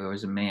they'd say there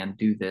was a man,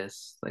 do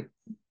this, like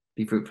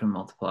be fruitful and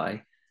multiply.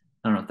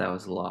 I don't know if that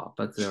was a law,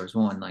 but there was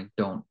one, like,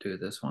 don't do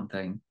this one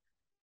thing,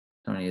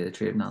 don't eat the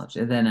tree of knowledge.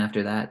 And then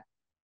after that,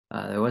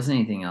 there wasn't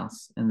anything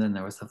else. And then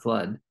there was the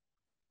flood,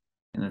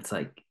 and it's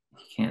like,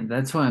 you can't.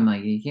 That's why I'm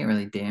like, you can't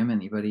really damn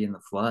anybody in the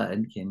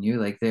flood, can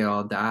you? Like, they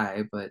all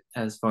die, but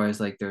as far as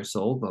like their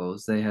soul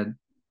goes, they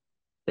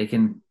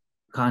can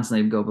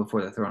constantly go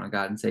before the throne of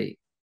God and say,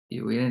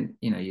 we didn't,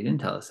 you didn't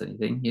tell us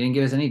anything. You didn't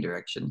give us any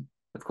direction.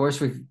 Of course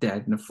we've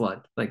died in a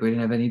flood. Like, we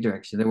didn't have any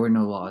direction. There were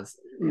no laws.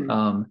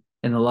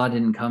 And the law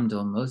didn't come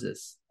till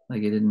Moses.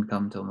 Like, it didn't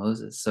come till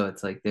Moses. So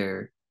it's like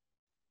there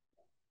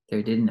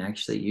didn't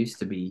actually used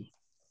to be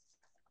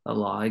a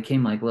law. It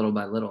came like little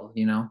by little,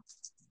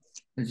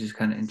 It's just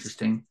kind of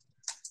interesting.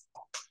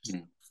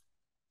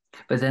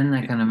 But then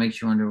that kind of makes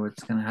you wonder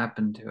what's going to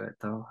happen to it,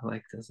 though.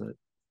 Like, does it?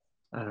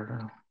 I don't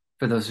know.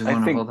 For those who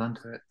want to hold on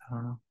to it, I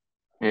don't know.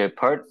 Yeah,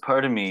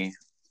 part of me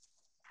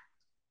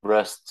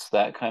rests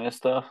that kind of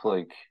stuff,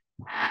 like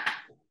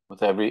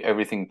with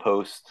everything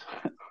post.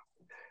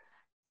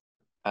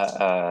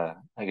 I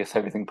guess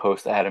everything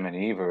post Adam and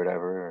Eve or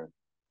whatever,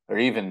 or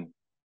even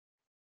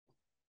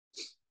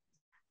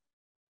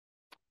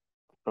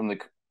from the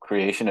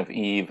creation of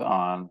Eve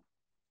on.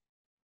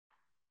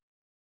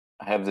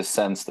 I have this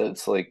sense that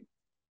it's like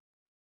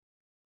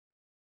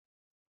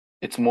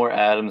it's more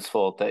Adam's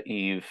fault that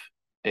Eve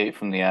ate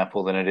from the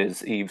apple than it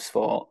is Eve's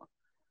fault.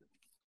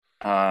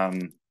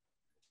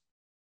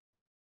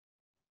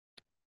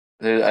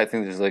 I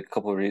think there's like a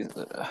couple of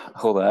reasons.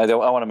 Hold on, I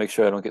want to make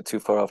sure I don't get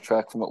too far off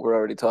track from what we're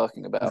already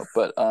talking about.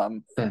 But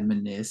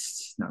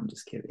feminist. No, I'm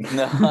just kidding.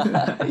 No,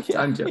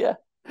 I'm joking. Yeah.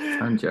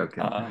 I'm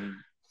joking.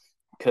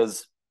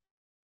 Because,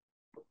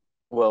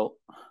 well,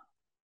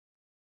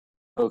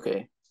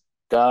 okay,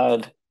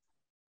 God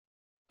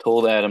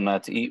told Adam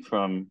not to eat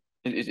from.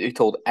 He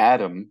told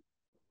Adam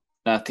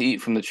not to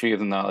eat from the tree of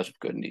the knowledge of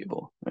good and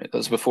evil. Right, that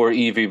was before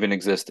Eve even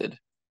existed,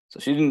 so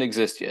she didn't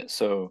exist yet.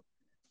 So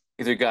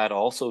either God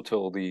also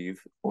told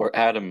Eve, or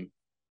Adam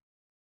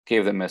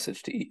gave the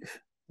message to Eve.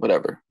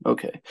 Whatever.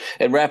 Okay.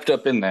 And wrapped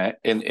up in that,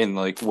 in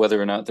like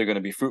whether or not they're going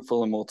to be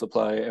fruitful and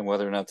multiply, and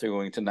whether or not they're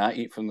going to not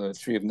eat from the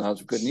tree of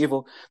knowledge of good and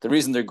evil. The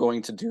reason they're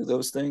going to do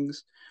those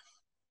things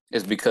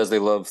is because they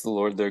love the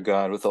Lord their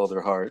God with all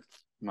their heart,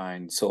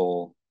 mind,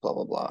 soul, blah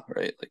blah blah.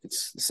 Right? Like,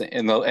 it's the same,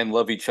 and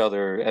love each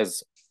other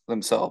as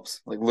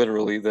themselves. Like,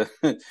 literally,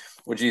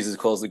 what Jesus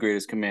calls the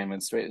greatest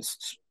commandments. Right?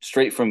 It's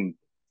straight from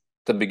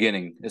the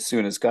beginning. As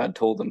soon as God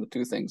told them to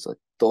do things, like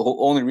the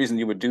only reason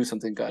you would do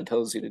something God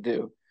tells you to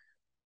do,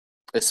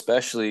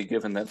 especially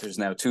given that there's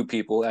now two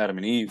people, Adam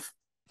and Eve,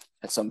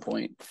 at some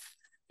point,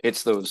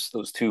 it's those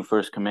two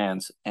first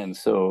commands. And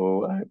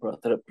so I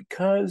brought that up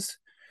because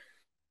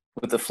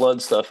with the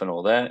flood stuff and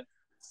all that,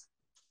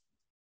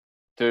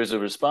 there's a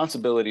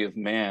responsibility of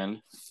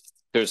man.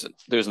 There's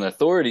an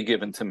authority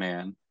given to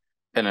man,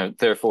 and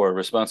therefore a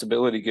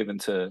responsibility given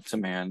to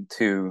man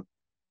to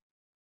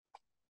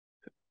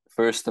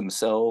first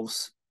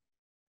themselves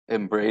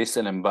embrace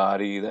and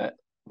embody that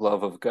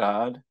love of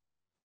God,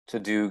 to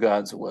do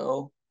God's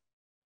will,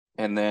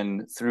 and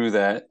then through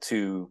that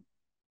to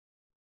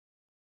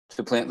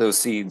plant those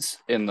seeds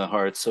in the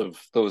hearts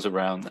of those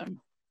around them,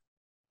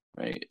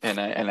 right? And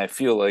I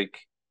feel like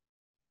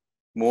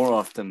more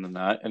often than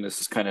not, and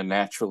this is kind of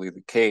naturally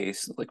the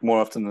case, like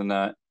more often than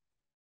not,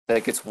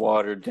 that gets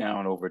watered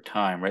down over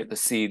time, right? The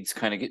seeds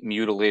kind of get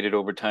mutilated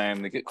over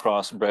time. They get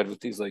crossbred with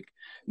these like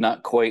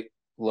not quite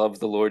love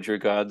the Lord your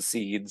God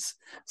seeds,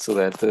 so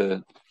that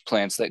the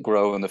plants that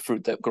grow and the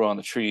fruit that grow on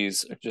the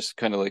trees are just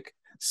kind of like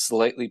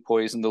slightly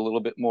poisoned a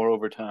little bit more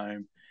over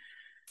time.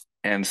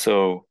 And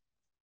so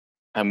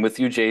I'm with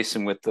you,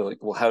 Jason, with the like,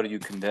 well, how do you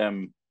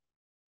condemn,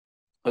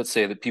 let's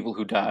say, the people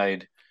who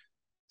died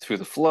through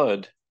the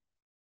flood?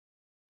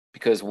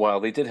 Because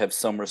while they did have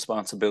some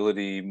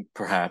responsibility,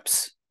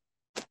 perhaps,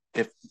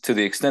 if to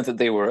the extent that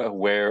they were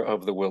aware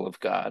of the will of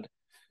God,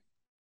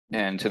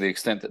 and to the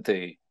extent that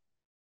they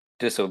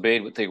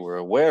disobeyed what they were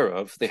aware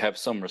of, they have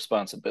some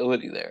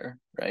responsibility there,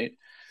 right?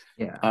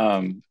 Yeah.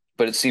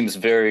 But it seems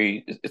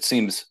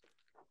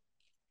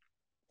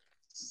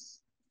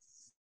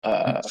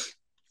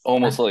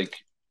almost like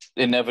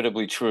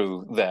inevitably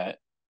true that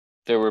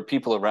there were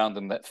people around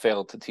them that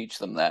failed to teach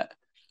them that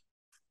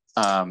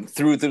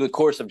through the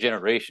course of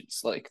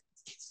generations. Like,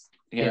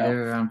 you know, they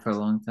were around for a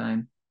long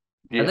time.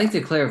 yeah. I'd like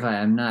to clarify,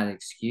 I'm not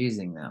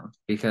excusing them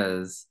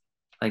because,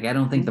 like, I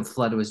don't think the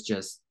flood was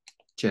just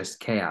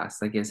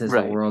chaos. Like it says,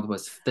 Right. the world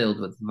was filled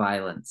with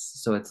violence.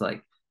 So it's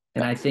like,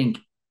 and I think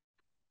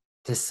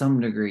to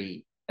some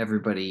degree,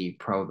 everybody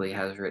probably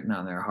has written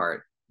on their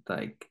heart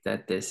like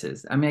that. This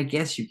is. I mean, I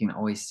guess you can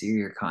always sear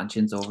your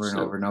conscience over and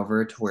over and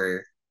over to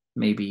where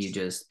maybe you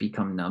just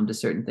become numb to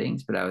certain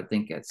things. But I would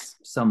think at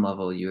some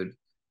level you would,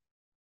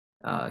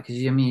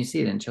 because I mean, you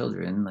see it in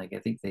children. Like I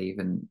think they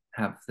even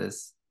have the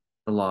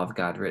law of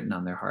God written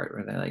on their heart,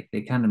 where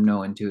they kind of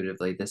know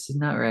intuitively this is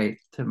not right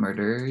to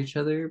murder each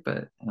other,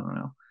 but I don't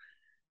know.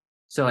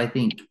 So I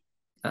think,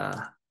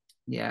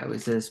 yeah, it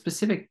was a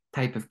specific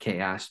type of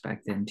chaos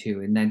back then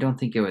too, and I don't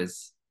think it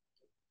was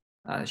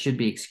should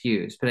be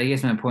excused. But I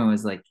guess my point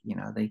was like,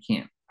 they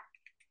can't.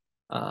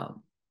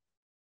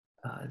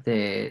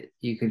 They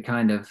you could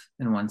kind of,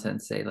 in one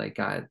sense, say like,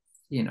 God,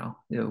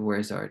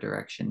 where's our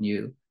direction?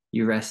 You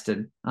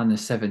rested on the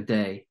seventh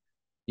day.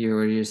 You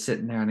were just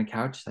sitting there on the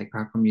couch, like,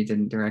 how come you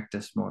didn't direct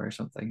us more or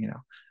something?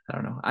 I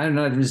don't know. I don't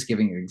know. I'm just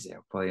giving you an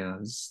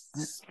example.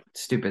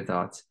 Stupid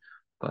thoughts,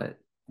 but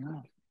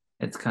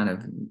it's kind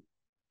of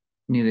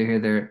neither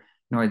here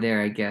nor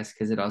there, I guess,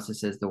 because it also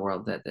says the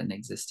world that then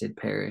existed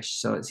perished.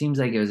 So it seems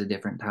like it was a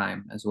different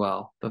time as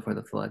well before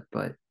the flood.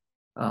 But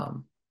I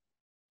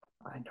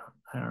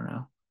don't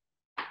know.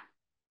 I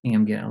think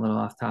I'm getting a little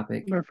off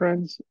topic. My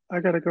friends, I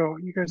gotta go.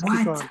 You guys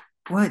keep on.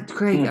 What,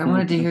 Craig? I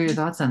wanted to hear your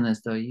thoughts on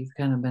this though. You've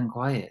kind of been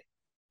quiet.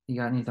 You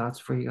got any thoughts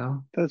before you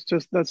go? That's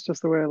just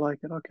the way I like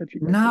it. I'll catch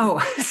you guys.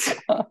 No,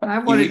 I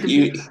wanted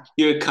you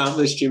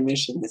accomplished your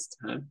mission this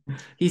time.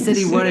 He said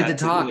he wanted to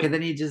talk, and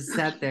then he just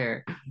sat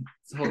there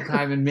this whole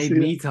time and made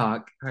me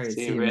talk. All right,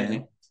 see you,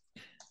 man.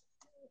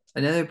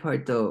 Another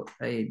part though,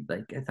 I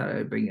thought I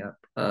would bring up,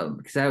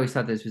 because I always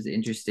thought this was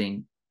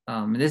interesting.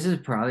 And this is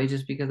probably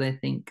just because I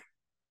think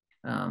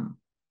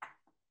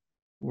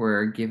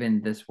we're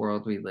given this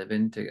world we live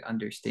in to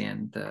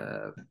understand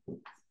the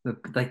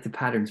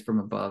patterns from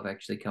above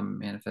actually come and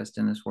manifest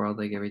in this world.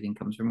 Like everything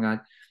comes from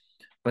God.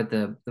 But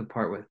the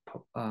part with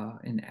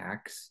in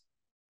Acts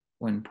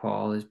when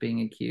Paul is being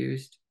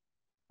accused,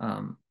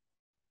 and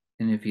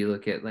if you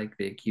look at like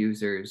the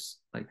accusers,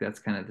 like that's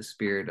kind of the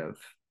spirit of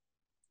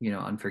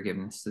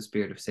unforgiveness, the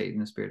spirit of Satan,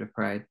 the spirit of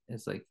pride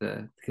is like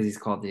because he's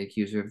called the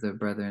accuser of the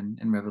brethren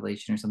in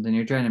Revelation or something.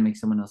 You're trying to make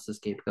someone else the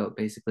scapegoat,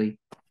 basically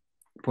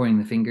pointing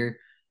the finger.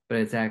 But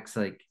it's Acts,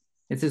 like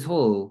it's his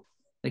whole,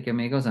 like, I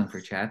mean, it goes on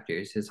for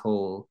chapters, his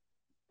whole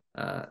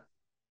the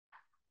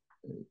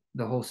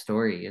whole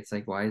story. It's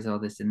like, why is all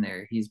this in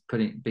there? He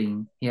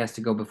has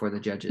to go before the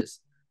judges,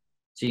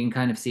 so you can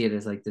kind of see it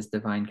as like this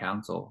divine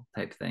council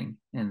type thing,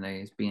 and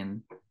he's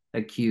being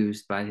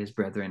accused by his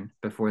brethren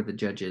before the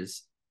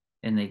judges,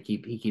 and he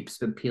keeps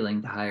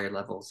appealing to higher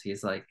levels.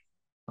 He's like,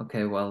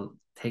 okay, well,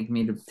 take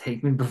me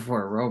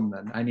before Rome,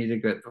 then I need to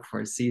go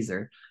before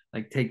Caesar.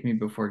 Like, take me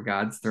before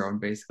God's throne,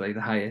 basically the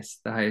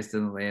highest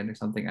in the land or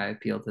something. I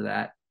appeal to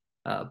that.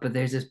 But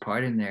there's this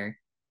part in there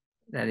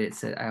that it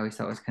said, I always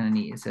thought was kind of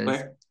neat. It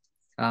says,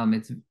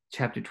 it's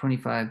chapter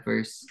 25,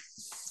 verse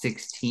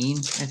 16,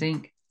 I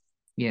think.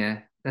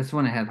 Yeah, that's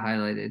one I have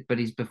highlighted. But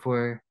he's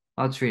before,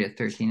 I'll just read it,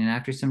 13. And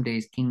after some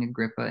days, King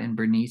Agrippa and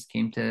Bernice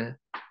came to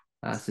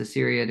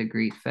Caesarea to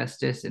greet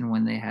Festus. And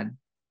when they had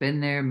been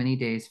there many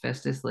days,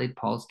 Festus laid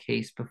Paul's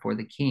case before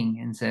the king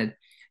and said,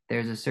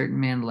 there's a certain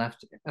man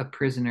left a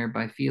prisoner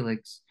by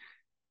Felix,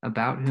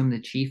 about whom the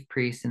chief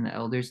priests and the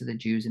elders of the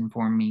Jews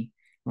informed me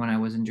when I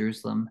was in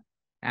Jerusalem,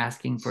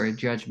 asking for a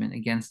judgment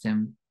against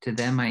him. To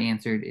them I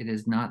answered, it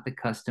is not the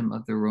custom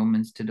of the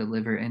Romans to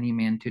deliver any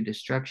man to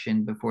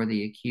destruction before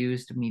the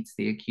accused meets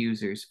the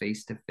accusers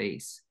face to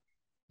face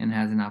and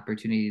has an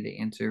opportunity to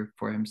answer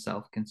for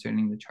himself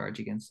concerning the charge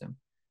against him.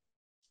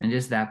 And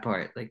just that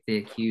part, like the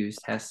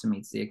accused has to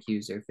meet the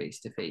accuser face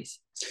to face.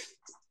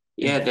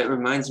 Yeah, that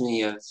reminds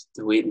me of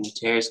the wheat and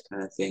tares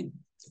kind of thing.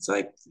 It's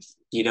like,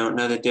 you don't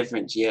know the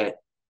difference yet,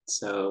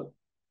 so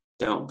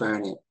don't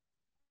burn it.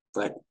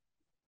 But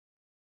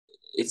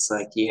it's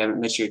like you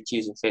haven't met your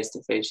accuser face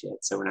to face yet,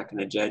 so we're not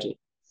going to judge it.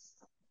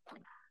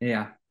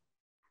 Yeah.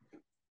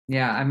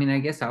 Yeah, I mean, I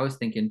guess I was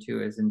thinking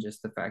too, as in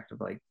just the fact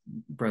of like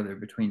brother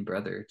between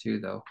brother too,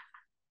 though.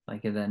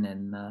 Like, and then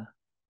in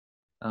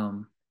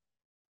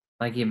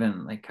like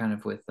even like kind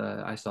of with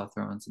I saw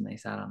thrones and they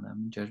sat on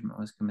them, judgment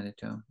was committed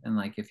to them. And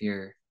like if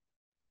you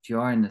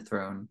are in the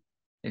throne,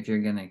 if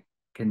you're gonna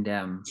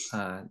condemn,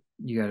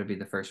 you got to be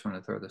the first one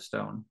to throw the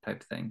stone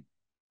type thing.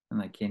 And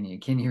like, can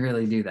you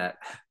really do that?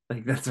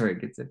 Like that's where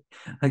it gets it.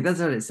 Like that's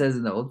what it says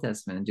in the Old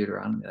Testament in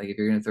Deuteronomy. Like if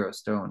you're gonna throw a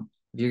stone,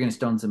 if you're gonna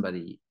stone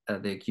somebody,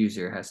 the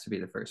accuser has to be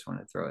the first one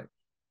to throw it.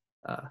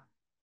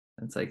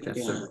 It's like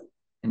that's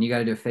and you got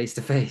to do it face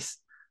to face.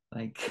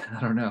 Like, I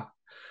don't know.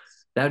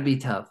 That would be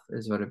tough,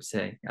 is what I'm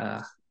saying.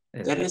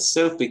 That is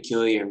so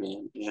peculiar,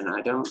 man. And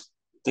I don't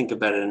think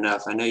about it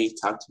enough. I know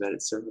you've talked about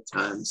it several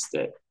times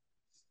that,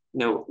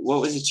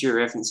 what was it you were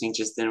referencing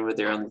just then where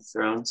they're on the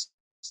thrones?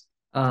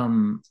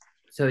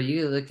 So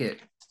you look at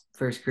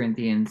First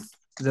Corinthians.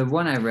 The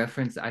one I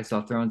referenced, I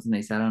saw thrones and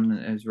they sat on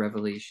it, as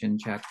Revelation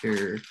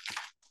chapter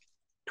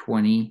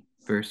 20,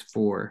 verse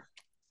 4.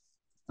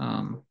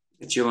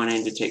 But you're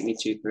wanting to take me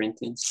to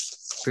Corinthians?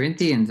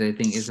 Corinthians, I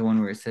think, is the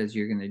one where it says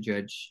you're going to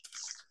judge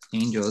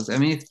angels. I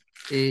mean,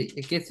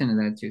 it gets into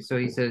that too. So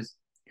he says,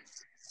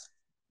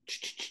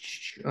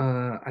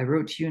 I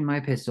wrote to you in my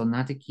epistle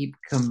not to keep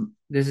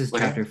this is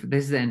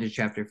the end of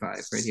chapter 5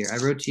 right here. I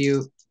wrote to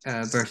you,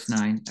 verse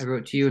 9, I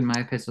wrote to you in my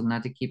epistle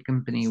not to keep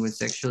company with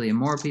sexually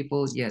immoral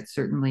people, yet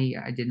certainly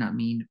I did not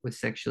mean with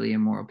sexually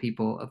immoral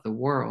people of the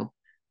world,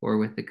 or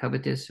with the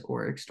covetous,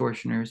 or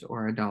extortioners,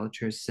 or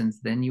idolaters, since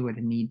then you would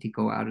need to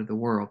go out of the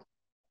world.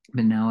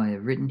 But now I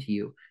have written to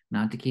you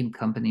not to keep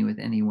company with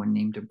anyone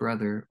named a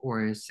brother,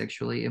 or is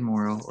sexually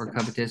immoral, or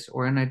covetous,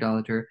 or an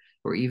idolater,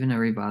 or even a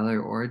reviler,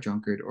 or a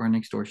drunkard, or an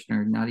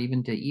extortioner, not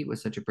even to eat with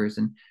such a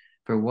person.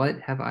 For what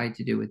have I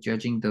to do with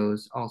judging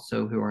those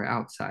also who are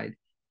outside?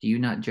 Do you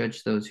not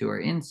judge those who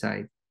are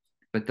inside?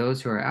 But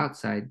those who are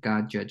outside,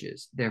 God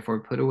judges.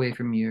 Therefore, put away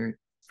from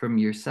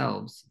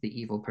yourselves the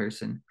evil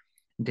person.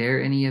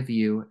 Dare any of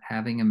you,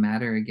 having a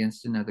matter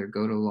against another,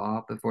 go to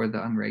law before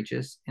the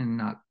unrighteous and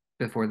not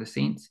before the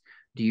saints?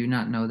 Do you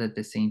not know that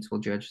the saints will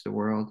judge the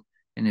world?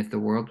 And if the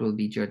world will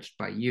be judged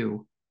by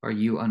you, are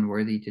you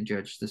unworthy to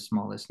judge the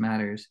smallest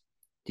matters?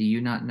 Do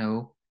you not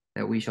know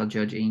that we shall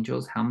judge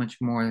angels? How much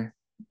more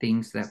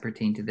things that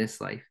pertain to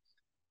this life?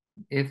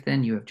 If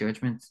then you have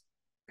judgments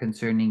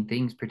concerning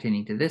things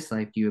pertaining to this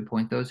life, do you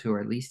appoint those who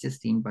are least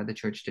esteemed by the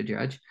church to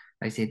judge?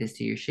 I say this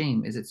to your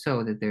shame. Is it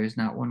so that there is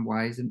not one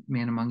wise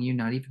man among you,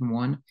 not even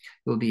one,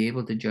 who will be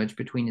able to judge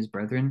between his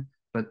brethren?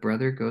 But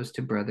brother goes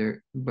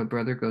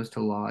to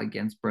law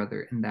against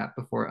brother, and that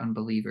before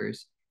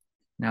unbelievers.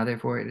 Now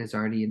therefore it is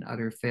already an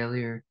utter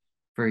failure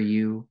for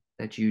you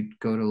that you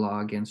go to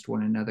law against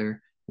one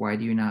another. Why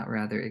do you not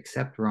rather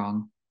accept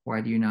wrong?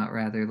 Why do you not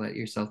rather let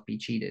yourself be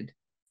cheated?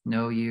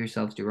 No, you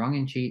yourselves do wrong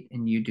and cheat,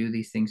 and you do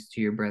these things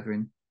to your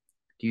brethren.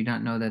 Do you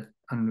not know that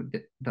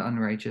the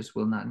unrighteous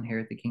will not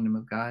inherit the kingdom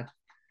of God?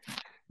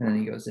 And then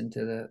he goes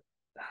into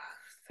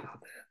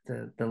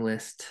the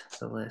list.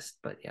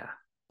 But yeah,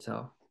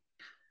 so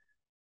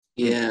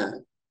yeah.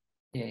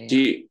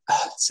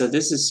 So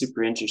this is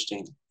super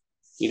interesting.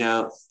 Do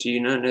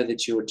you not know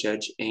that you will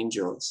judge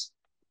angels?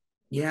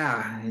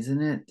 Yeah,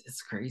 isn't it?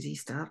 It's crazy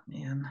stuff,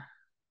 man.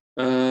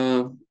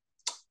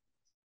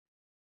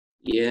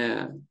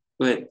 Yeah,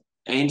 but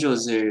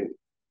angels are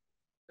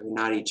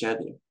not each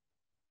other.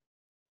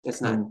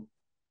 That's not.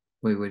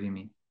 Wait, what do you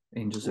mean?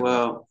 Angels are.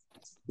 Well,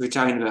 we're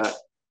talking about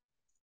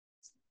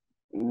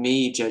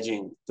me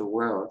judging the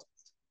world.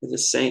 The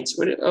saints.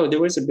 There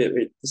was a bit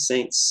with the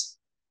saints.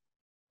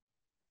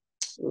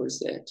 What was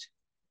that?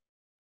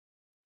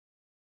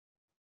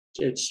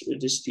 Judge a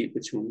dispute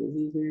between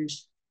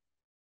believers.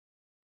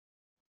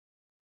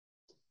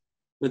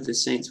 But the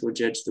saints will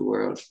judge the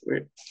world.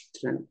 Did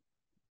I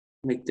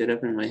make that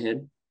up in my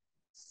head?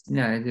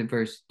 No, it's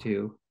verse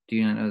 2. Do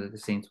you not know that the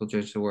saints will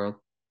judge the world?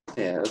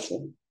 Yeah, okay.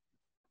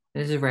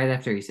 This is right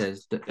after he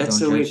says, don't That's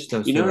so judge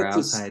those who are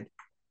outside.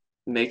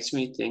 Makes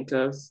me think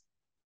of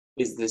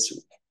is this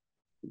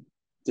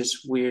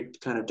weird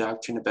kind of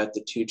doctrine about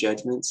the two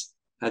judgments.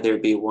 How there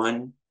be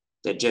one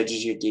that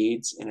judges your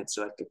deeds, and it's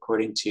like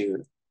according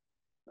to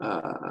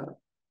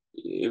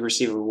you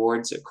receive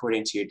rewards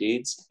according to your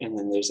deeds, and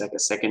then there's like a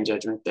second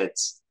judgment that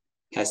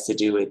has to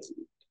do with,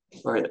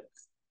 or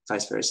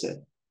vice versa.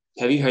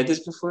 Have you heard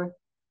this before?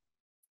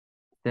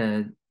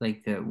 The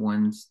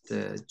one's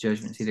the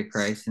judgment seat of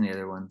Christ, and the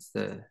other one's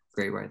the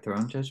great white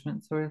throne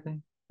judgment, sort of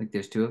thing. Like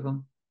there's two of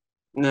them.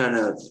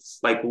 No,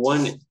 like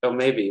one,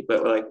 maybe,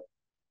 but like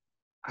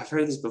I've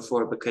heard this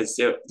before because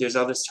there's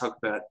all this talk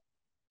about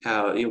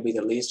how you'll be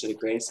the least or the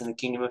greatest in the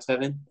kingdom of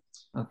heaven.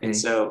 Okay. And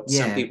so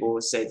some people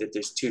will say that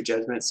there's two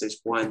judgments. There's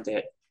one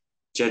that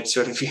judge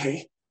sort of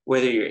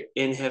whether you're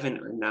in heaven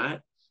or not,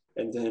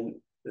 and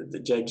then the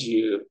judge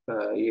you're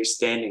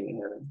standing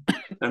in heaven.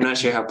 I'm not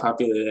sure how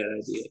popular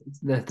that idea is.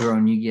 The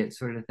throne you get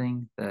sort of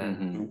thing.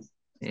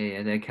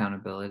 The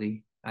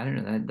accountability. I don't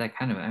know that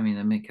kind of. I mean,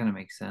 that kind of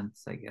makes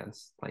sense. I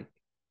guess like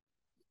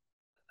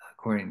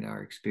according to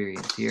our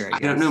experience here. I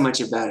don't know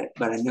much about it,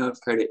 but I know I've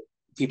heard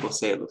people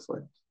say it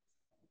before.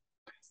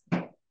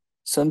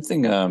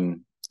 Something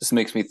this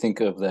makes me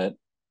think of that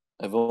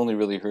I've only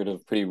really heard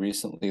of pretty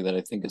recently that I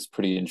think is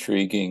pretty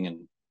intriguing,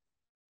 and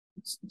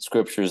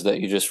scriptures that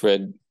you just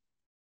read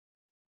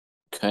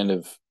kind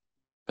of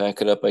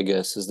back it up, I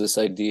guess, is this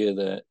idea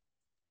that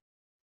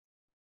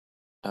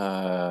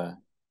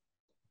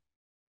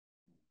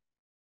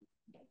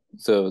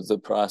so the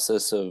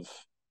process of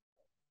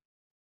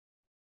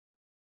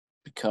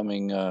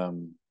becoming a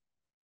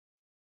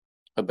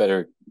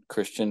better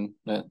Christian,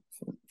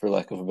 for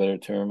lack of a better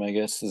term, I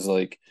guess, is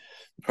like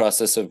the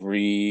process of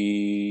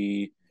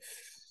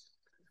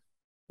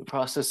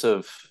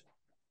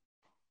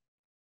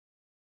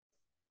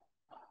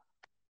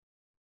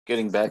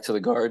getting back to the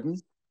garden,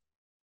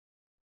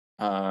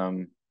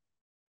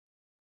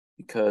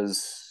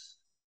 because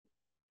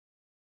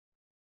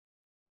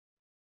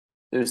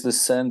there's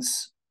this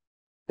sense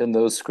in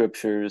those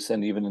scriptures,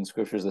 and even in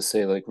scriptures that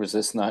say like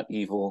resist not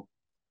evil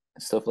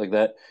and stuff like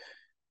that,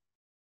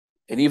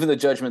 and even the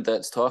judgment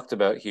that's talked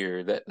about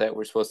here that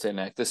we're supposed to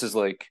enact. This is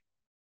like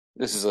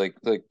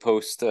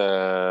post.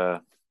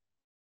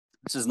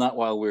 This is not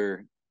while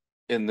we're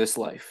in this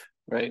life,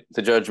 right?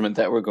 The judgment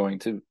that we're going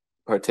to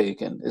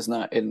partake in is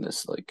not in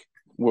this like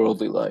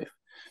worldly life.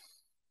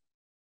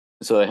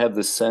 So I have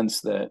this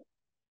sense that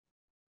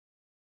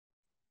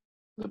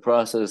the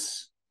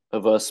process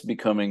of us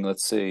becoming,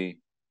 let's say,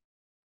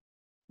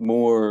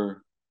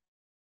 more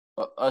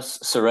us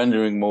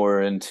surrendering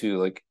more into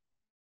like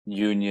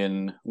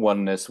union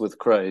oneness with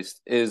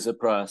Christ is a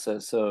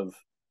process of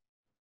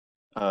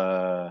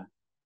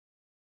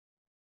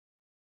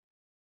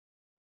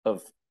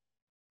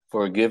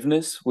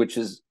forgiveness, which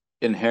is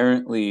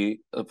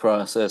inherently a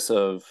process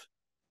of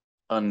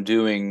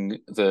undoing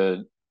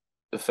the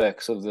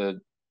effects of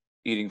the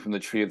eating from the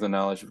tree of the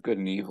knowledge of good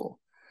and evil,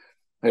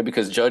 right?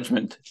 Because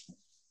judgment,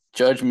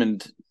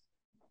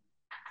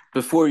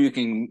 before you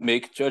can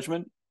make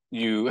judgment,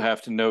 you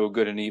have to know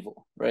good and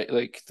evil, right?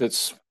 Like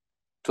that's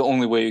the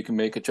only way you can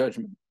make a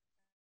judgment.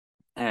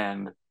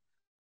 And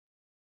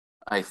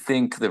I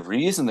think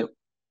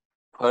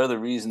part of the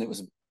reason it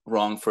was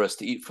wrong for us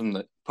to eat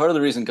from part of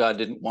the reason God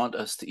didn't want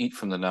us to eat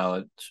from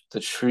the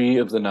tree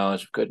of the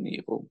knowledge of good and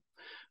evil,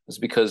 was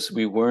because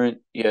we weren't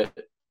yet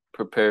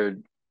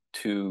prepared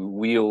to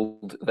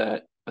wield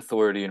that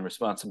authority and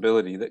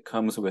responsibility that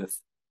comes with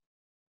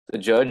the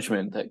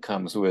judgment that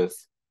comes with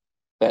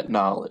that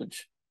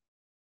knowledge.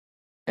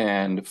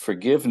 And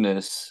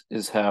forgiveness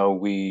is how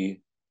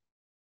we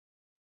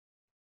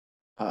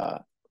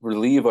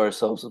relieve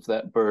ourselves of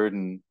that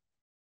burden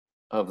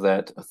of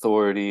that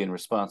authority and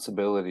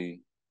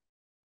responsibility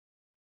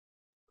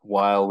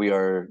while we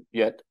are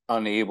yet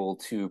unable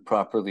to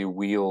properly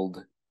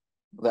wield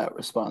that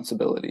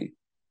responsibility.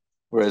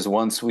 Whereas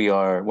once we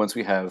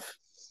have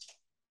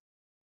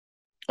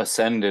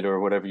ascended, or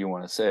whatever you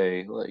want to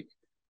say, like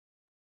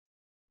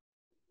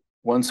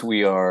once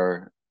we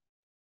are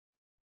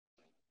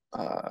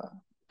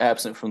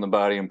absent from the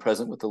body and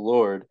present with the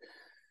Lord,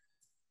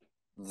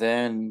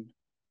 then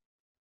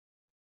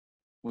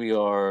we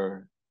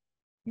are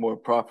more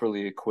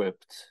properly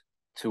equipped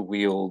to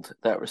wield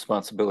that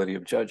responsibility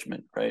of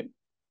judgment, right?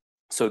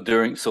 So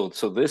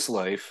this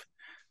life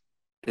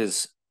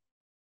is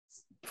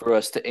for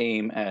us to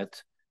aim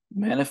at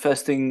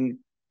manifesting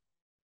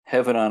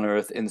heaven on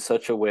earth in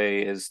such a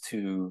way as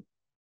to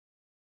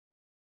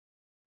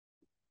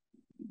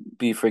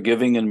be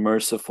forgiving and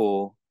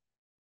merciful,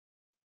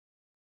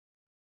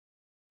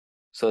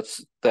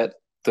 such that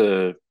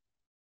the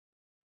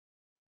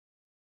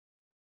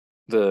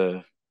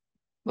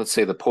let's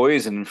say the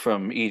poison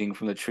from eating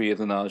from the tree of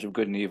the knowledge of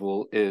good and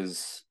evil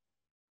is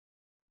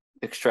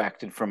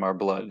extracted from our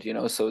blood,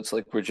 so it's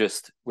like we're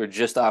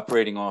just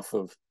operating off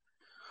of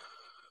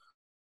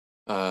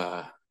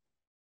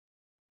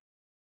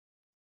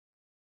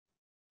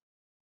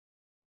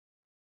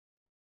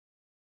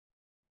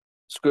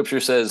scripture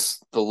says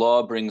the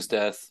law brings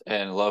death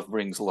and love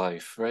brings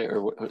life, right?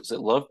 Or is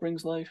it love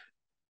brings life?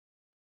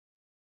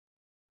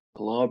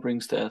 The law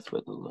brings death,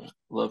 but the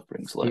love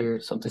brings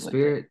life. Something like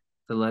that.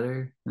 The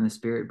letter, and the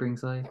spirit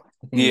brings life.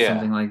 I think it's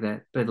something like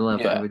that. But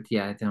love, I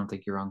don't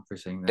think you're wrong for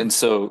saying that. And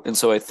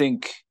so I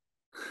think,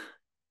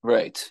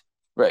 right.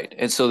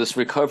 And so this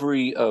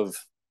recovery of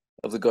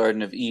the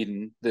Garden of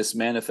Eden, this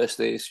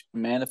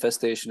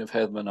manifestation of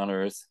heaven on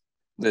earth,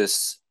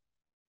 this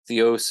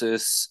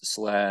theosis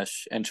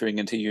 / entering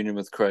into union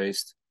with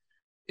Christ,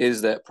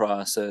 is that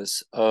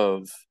process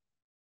of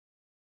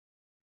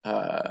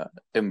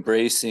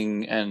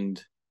embracing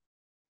and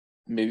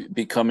maybe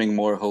becoming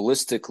more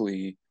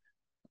holistically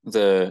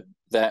that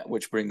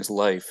which brings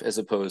life, as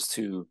opposed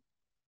to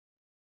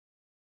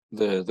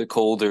the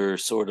colder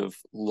sort of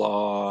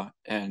law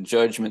and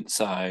judgment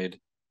side,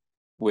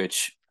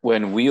 which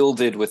when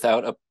wielded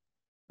without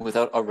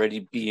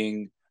already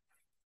being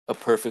a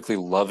perfectly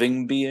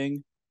loving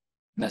being,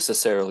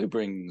 necessarily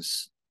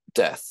brings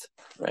death,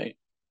 right?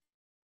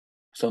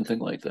 Something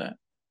like that.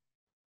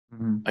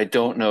 Mm-hmm. I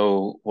don't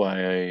know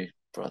why I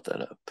brought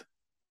that up.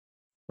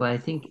 Well, I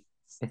think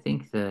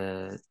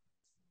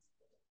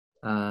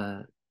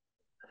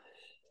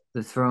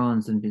the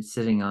thrones and been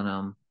sitting on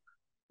them.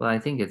 Well, I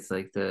think it's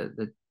like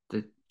the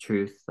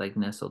truth, like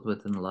nestled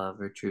within love,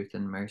 or truth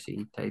and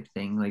mercy type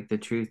thing. Like the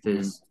truth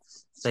is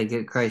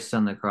like Christ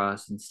on the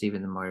cross and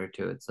Stephen the martyr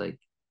too. It's like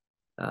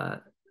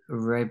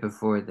right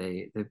before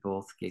they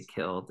both get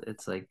killed,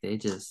 it's like they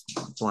just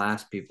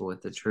blast people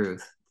with the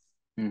truth.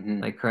 Mm-hmm.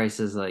 Like Christ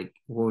is like,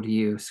 woe to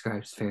you,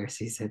 scribes,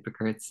 Pharisees,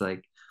 hypocrites,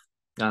 like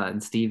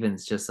And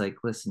Stephen's just like,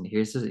 listen,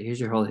 here's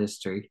your whole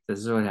history. This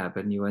is what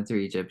happened. You went through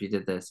Egypt. You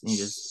did this, and you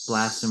just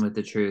blast him with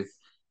the truth.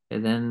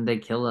 And then they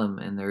kill him,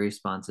 and their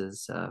response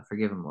is,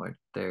 "Forgive him, Lord.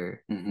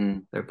 They're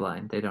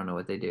blind. They don't know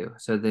what they do."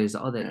 So there's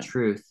all that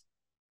truth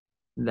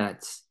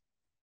that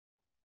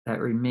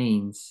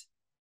remains,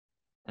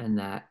 and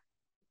that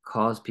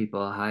calls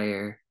people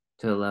higher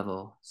to a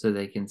level, so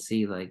they can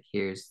see, like,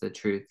 here's the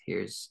truth.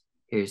 Here's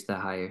the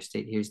higher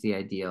state. Here's the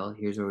ideal.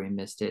 Here's where we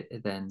missed it.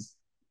 And then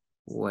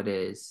what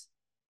is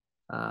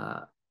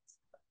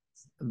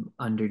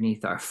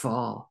underneath our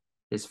fall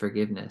is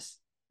forgiveness,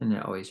 and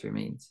it always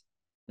remains.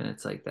 And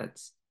it's like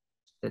that's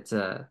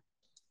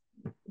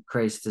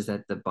Christ is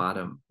at the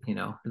bottom.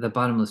 The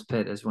bottomless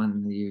pit is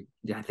when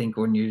I think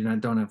when you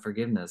don't have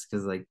forgiveness,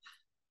 because like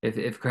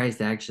if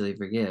Christ actually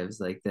forgives,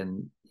 like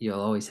then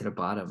you'll always hit a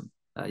bottom.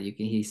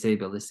 He's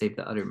able to save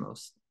the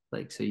uttermost,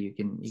 like, so you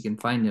can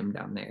find him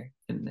down there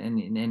in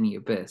any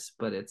abyss.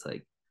 But it's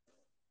like,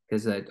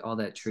 because all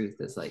that truth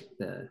is like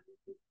the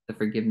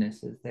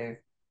forgiveness is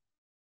there.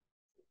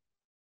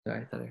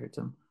 Sorry, I thought I heard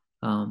some.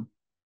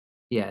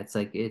 Yeah, it's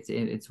like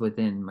it's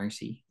within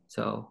mercy.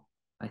 So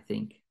I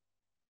think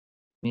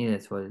me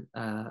that's what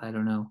I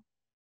don't know.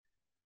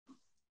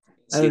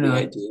 I don't know.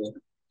 Idea.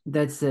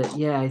 That's it.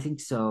 Yeah, I think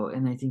so,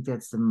 and I think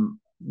that's the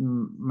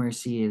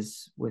mercy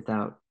is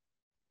without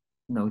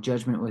no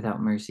judgment.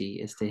 Without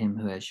mercy is to him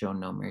who has shown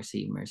no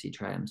mercy. Mercy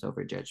triumphs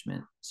over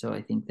judgment. So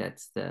I think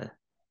that's the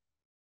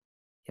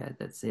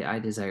I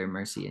desire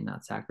mercy and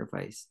not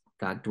sacrifice.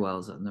 God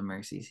dwells on the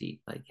mercy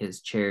seat. Like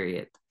his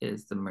chariot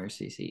is the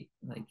mercy seat.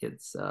 Like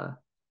it's I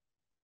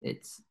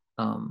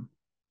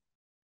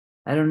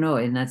don't know.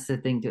 And that's the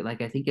thing too.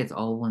 Like, I think it's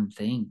all one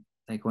thing.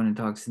 Like when it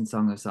talks in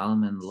Song of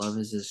Solomon, love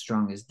is as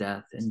strong as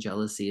death and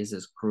jealousy is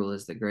as cruel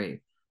as the grave.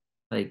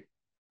 Like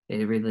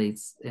it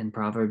relates in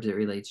Proverbs, it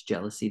relates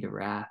jealousy to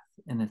wrath.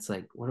 And it's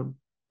like, what a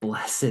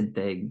blessed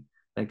thing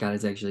that God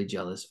is actually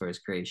jealous for his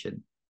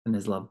creation, and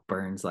his love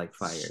burns like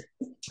fire.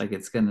 Like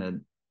it's gonna,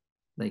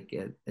 like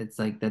it's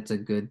like, that's a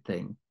good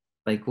thing.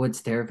 Like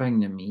what's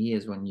terrifying to me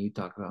is when you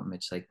talk about,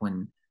 Mitch, like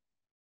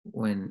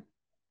when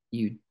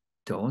you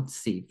don't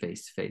see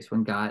face to face,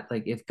 when God,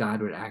 like if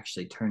God would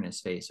actually turn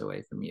his face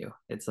away from you,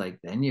 it's like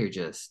then you're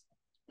just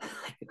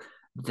like,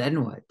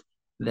 then what?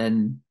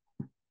 Then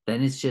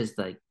it's just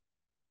like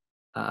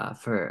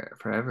for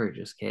forever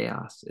just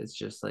chaos. It's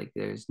just like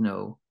there's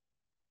no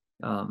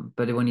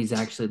but when he's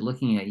actually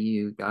looking at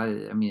you, God,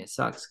 I mean, it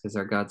sucks because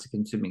our God's a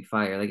consuming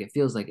fire. Like it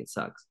feels like it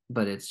sucks,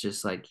 but it's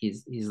just like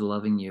he's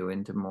loving you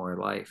into more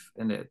life.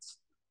 And it's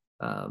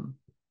um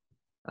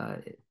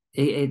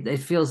it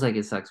feels like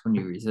it sucks when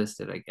you resist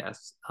it, I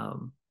guess.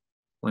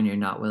 When you're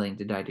not willing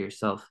to die to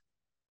yourself,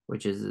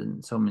 which is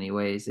in so many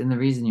ways. And the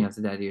reason you have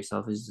to die to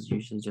yourself is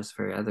usually just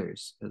for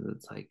others, because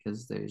it's like,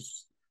 because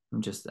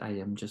I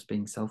am just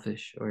being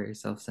selfish or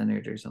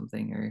self-centered or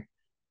something. Or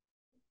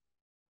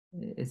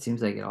it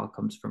seems like it all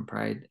comes from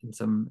pride in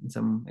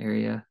some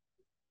area.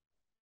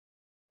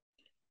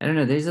 I don't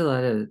know. There's a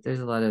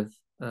lot of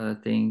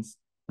things.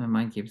 My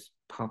mind keeps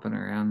popping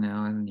around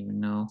now. I don't even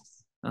know.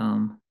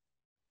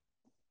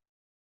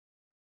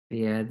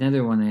 Yeah,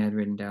 another one I had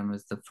written down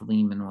was the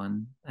Philemon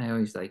one. I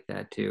always like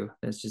that too.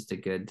 That's just a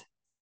good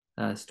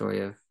story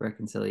of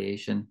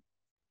reconciliation.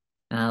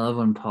 And I love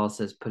when Paul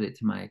says, "Put it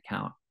to my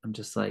account." I'm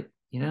just like,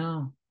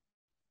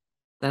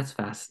 that's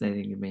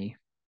fascinating to me.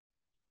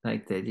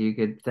 Like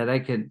that I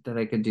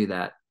could do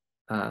that.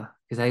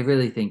 Because I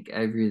really think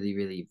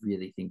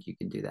you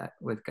can do that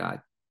with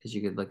God. Because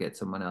you could look at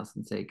someone else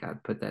and say,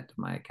 "God, put that to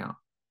my account."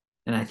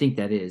 And I think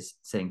that is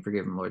saying,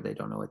 "Forgive them, Lord, they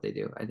don't know what they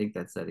do." I think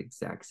that's that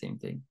exact same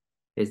thing.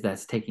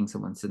 That's taking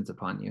someone's sins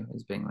upon you,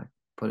 is being like,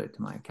 "Put it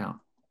to my account."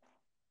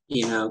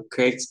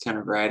 Craig's kind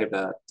of right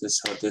about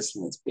this whole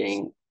dissonance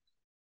being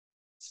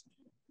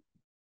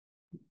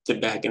the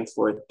back and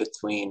forth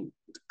between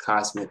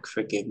cosmic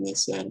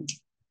forgiveness and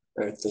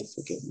earthly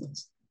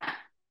forgiveness.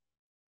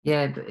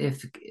 Yeah,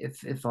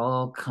 if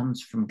all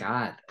comes from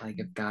God, like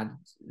if God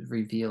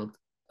revealed,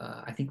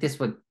 I think this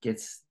what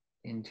gets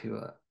into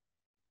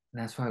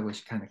that's why I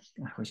wish Cal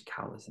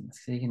was in this,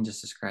 because he can just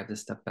describe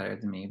this stuff better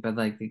than me. But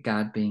like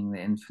God being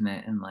the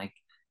infinite,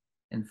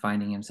 and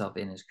finding himself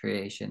in his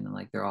creation, and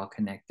like they're all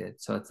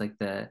connected. So it's like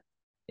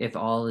if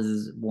all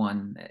is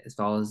one, if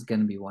all is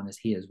going to be one as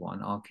he is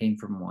one, all came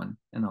from one,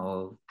 and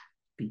all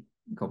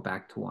go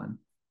back to one,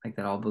 like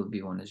that all would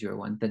be one as you're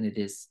one, then it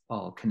is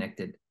all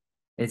connected.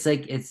 It's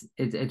like it's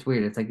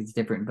weird. It's like it's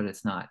different, but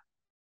it's not.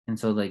 And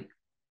so like,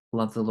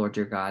 love the Lord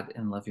your God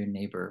and love your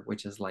neighbor,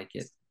 which is like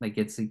it. Like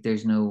it's like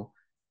there's no,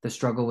 the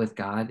struggle with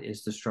God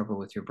is the struggle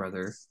with your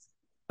brother,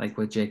 like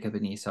with Jacob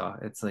and Esau.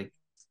 It's like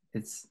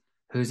it's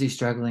who's he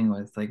struggling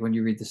with? Like when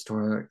you read the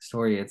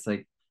story, it's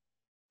like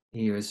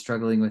he was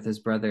struggling with his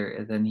brother,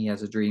 and then he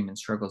has a dream and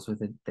struggles with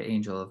the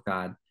angel of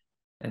God,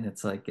 and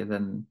it's like, and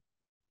then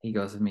he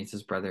goes and meets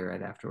his brother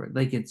right afterward.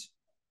 Like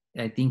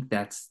I think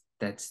that's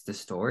the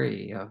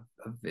story of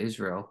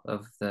Israel,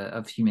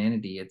 of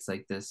humanity. It's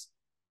like this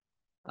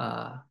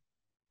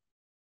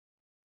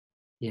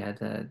yeah,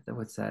 the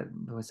what's that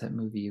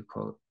movie you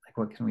quote, like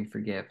what can we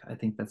forgive? I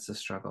think that's the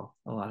struggle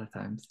a lot of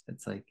times.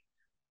 It's like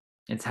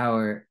it's how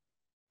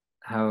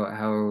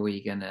are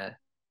we gonna.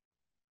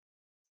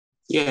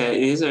 Yeah,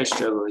 it is our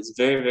struggle. It's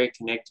very, very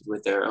connected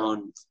with our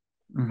own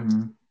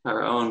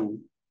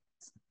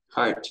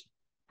heart,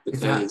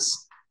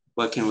 because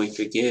what can we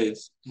forgive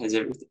has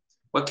everything.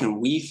 What can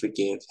we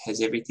forgive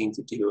has everything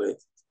to do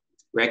with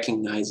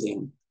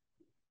recognizing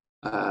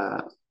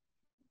our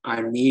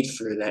need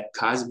for that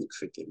cosmic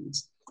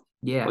forgiveness.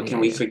 What can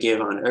we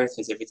forgive on earth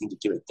has everything to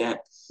do with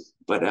that.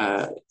 But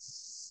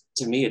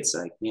to me, it's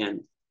like,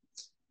 man,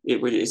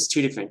 it's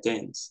two different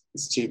things.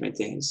 It's two different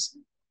things.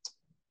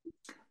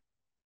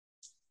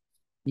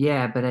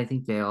 Yeah, but I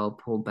think they all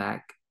pull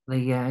back.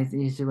 Like, yeah,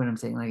 you see what I'm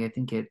saying? Like, I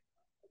think it.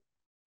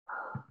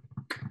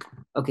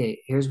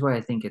 Okay, here's where I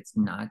think it's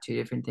not two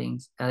different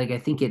things. Like, I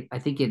think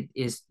it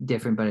is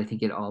different, but I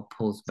think it all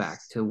pulls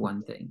back to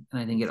one thing, and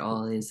I think it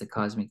all is a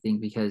cosmic thing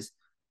because,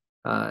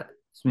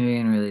 it's maybe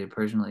unrelated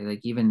personally.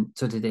 Like, even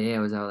so, today I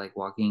was out like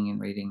walking and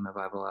reading my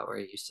Bible out where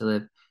I used to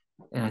live,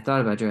 and I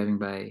thought about driving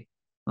by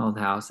my old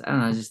house. I don't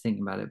know, I was just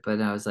thinking about it, but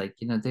I was like,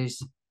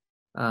 there's,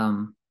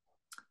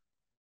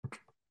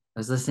 I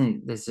was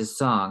listening. There's this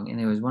song,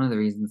 and it was one of the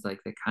reasons like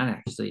that kind of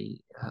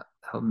actually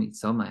helped me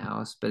sell my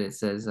house. But it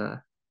says,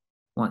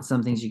 "Want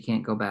some things you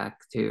can't go back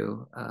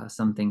to.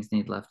 Some things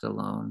need left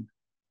alone.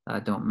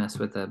 Don't mess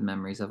with the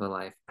memories of a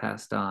life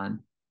passed on."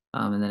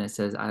 And then it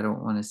says, "I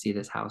don't want to see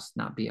this house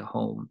not be a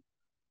home."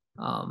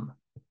 Um,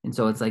 and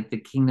so it's like the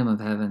kingdom of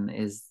heaven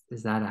is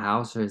that a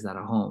house or is that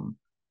a home?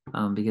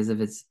 Because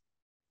if it's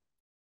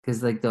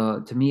because like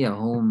to me a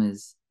home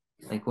is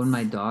like when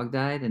my dog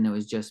died and it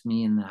was just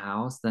me in the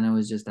house, then it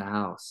was just a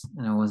house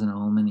and it wasn't a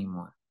home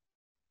anymore.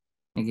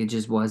 Like it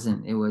just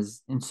wasn't. It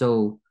was, if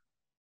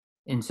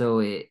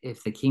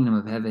the kingdom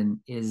of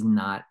heaven is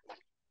not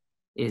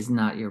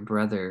your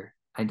brother,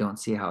 I don't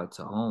see how it's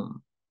a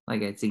home.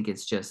 Like I think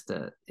it's just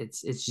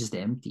it's just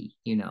empty.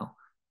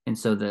 And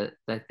so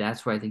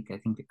that's where I think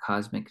the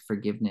cosmic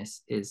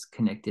forgiveness is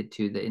connected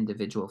to the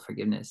individual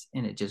forgiveness,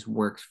 and it just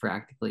works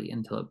practically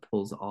until it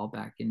pulls all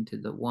back into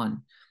the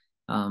one.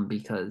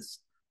 Because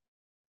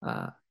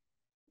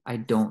I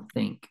don't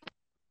think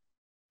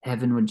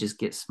heaven would just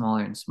get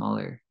smaller and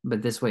smaller,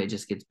 but this way it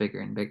just gets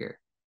bigger and bigger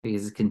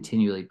because it's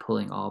continually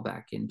pulling all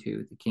back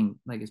into the king,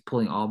 like it's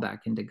pulling all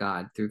back into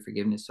God through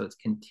forgiveness. So it's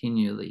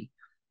continually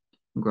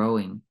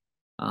growing.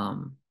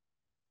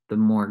 The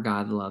more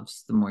God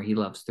loves, the more he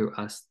loves through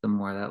us, the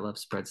more that love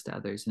spreads to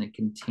others, and it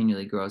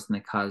continually grows, and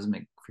the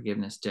cosmic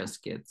forgiveness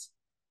just gets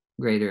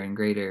greater and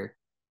greater.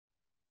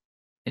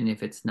 And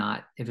if it's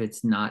not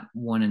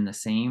one and the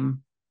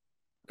same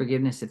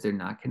forgiveness, if they're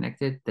not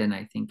connected, then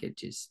I think it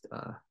just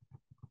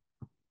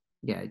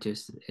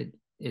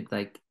it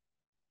like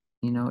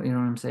you know what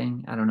I'm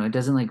saying? I don't know. It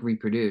doesn't like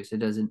reproduce. It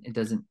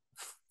doesn't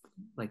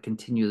like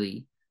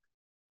continually.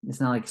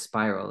 It's not like a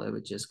spiral. It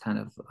would just kind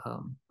of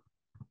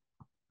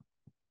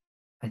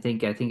I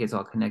think it's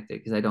all connected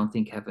because I don't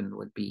think heaven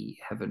would be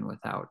heaven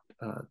without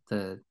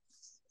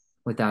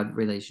without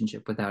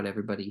relationship, without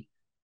everybody.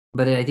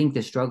 But I think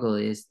the struggle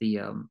is the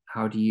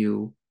how do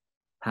you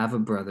have a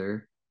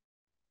brother,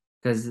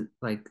 because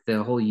like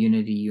the whole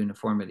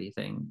uniformity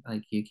thing,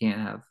 like you can't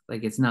have,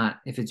 like it's not,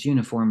 if it's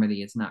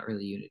uniformity it's not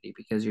really unity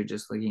because you're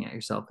just looking at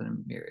yourself in a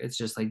mirror. It's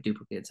just like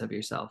duplicates of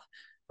yourself,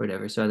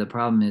 whatever. So the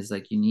problem is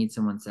like you need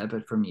someone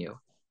separate from you,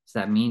 so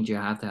that means you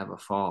have to have a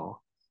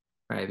fall,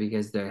 right?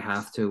 Because they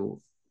have to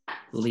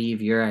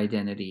leave your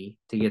identity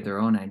to get their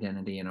own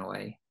identity in a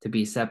way, to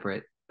be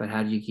separate. But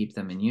how do you keep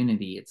them in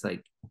unity? It's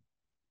like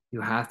you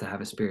have to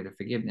have a spirit of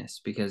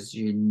forgiveness because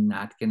you're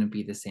not going to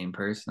be the same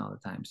person all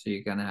the time. So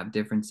you're going to have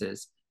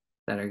differences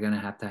that are going to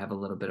have a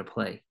little bit of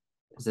play.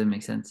 Does that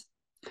make sense?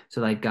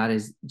 So like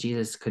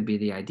Jesus could be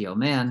the ideal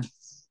man.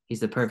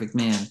 He's the perfect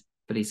man,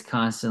 but he's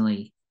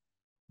constantly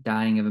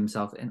dying of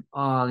himself in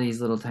all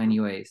these little tiny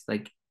ways.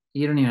 Like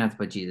you don't even have to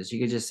put Jesus. You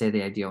could just say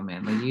the ideal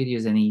man. Like you could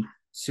use any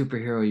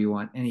superhero you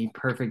want, any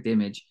perfect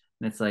image.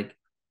 And it's like,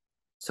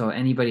 so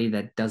anybody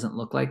that doesn't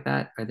look like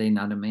that, are they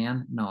not a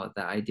man? No,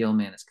 the ideal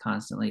man is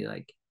constantly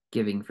like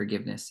giving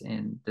forgiveness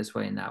in this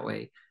way and that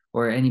way.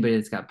 Or anybody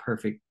that's got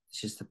perfect, it's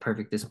just the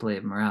perfect display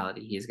of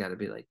morality. He's got to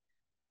be like,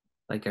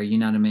 are you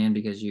not a man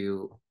because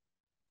you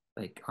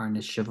like aren't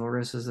as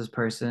chivalrous as this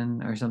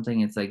person or something?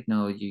 It's like,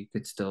 no, you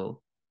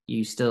still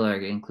are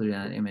included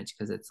in that image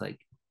because it's like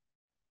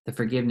the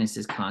forgiveness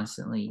is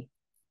constantly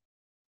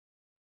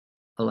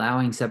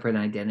allowing separate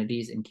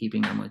identities and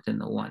keeping them within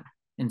the one.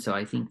 And so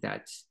I think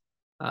that's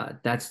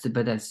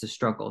the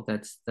struggle.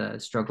 That's the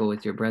struggle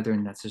with your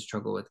brethren. That's the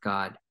struggle with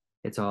God.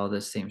 It's all the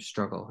same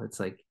struggle. It's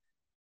like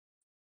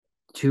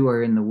two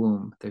are in the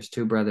womb. There's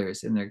two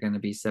brothers, and they're going to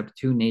be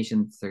two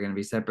nations. They're going to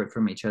be separate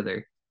from each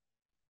other.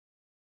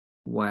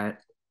 What,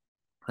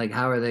 like,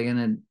 how are they going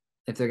to,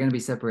 if they're going to be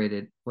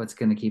separated, what's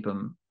going to keep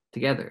them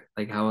together?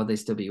 Like, how will they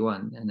still be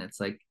one? And it's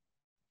like,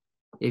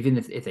 even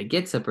if they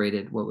get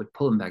separated, what would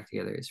pull them back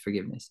together is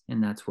forgiveness.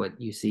 And that's what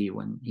you see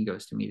when he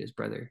goes to meet his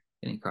brother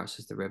and he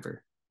crosses the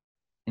river.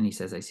 And he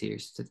says, I see your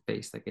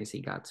face like I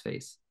see God's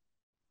face.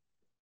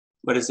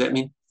 What does that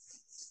mean?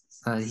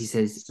 he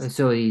says,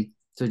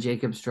 so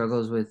Jacob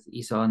struggles with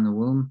Esau in the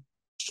womb,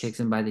 kicks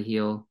him by the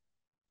heel,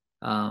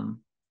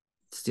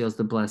 steals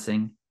the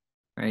blessing,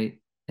 right?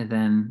 And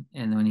then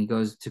when he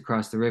goes to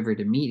cross the river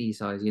to meet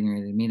Esau, he's getting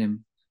ready to meet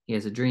him. He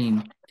has a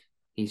dream.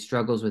 He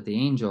struggles with the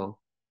angel,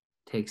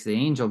 takes the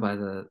angel by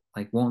the,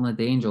 won't let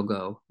the angel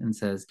go, and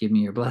says, "Give me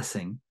your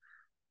blessing."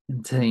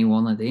 Until he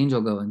won't let the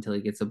angel go until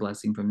he gets a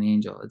blessing from the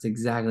angel. It's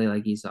exactly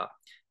like Esau.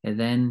 And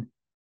then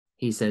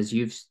he says,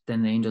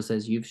 then the angel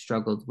says, "You've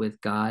struggled with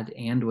God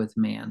and with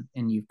man,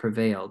 and you've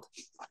prevailed."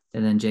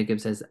 And then Jacob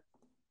says,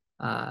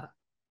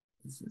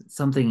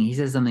 he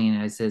says something,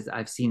 and it says,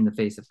 "I've seen the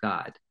face of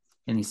God."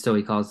 And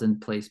he calls the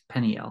place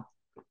Peniel.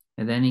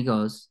 And then he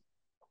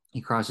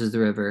crosses the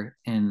river,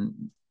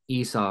 and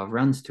Esau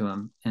runs to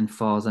him and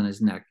falls on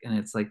his neck. And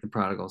it's like the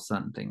prodigal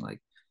son thing.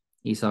 Like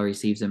Esau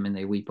receives him and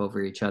they weep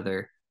over each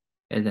other.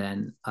 And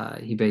then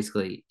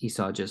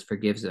Esau just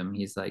forgives him.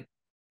 He's like,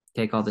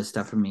 "Take all this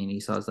stuff from me." And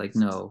Esau's like,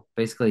 "No."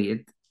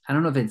 Basically, I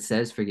don't know if it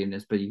says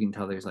forgiveness, but you can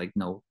tell there's like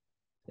no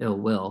ill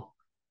will.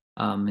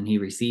 And he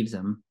receives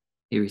him.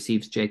 He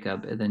receives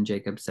Jacob, and then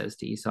Jacob says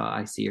to Esau,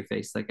 "I see your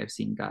face like I've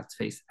seen God's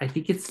face." I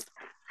think it's,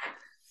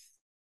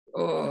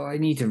 I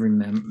need to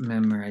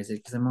memorize it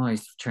because I'm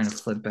always trying to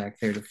flip back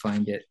there to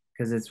find it,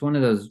 because it's one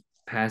of those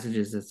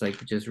passages that's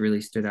like just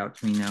really stood out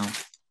to me now.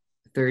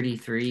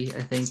 33,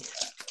 I think,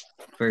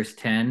 verse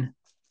 10.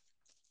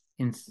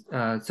 And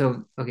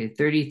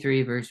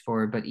 33 verse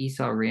 4, but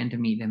Esau ran to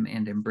meet him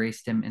and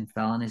embraced him and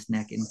fell on his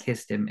neck and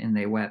kissed him, and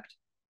they wept.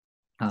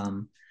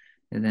 And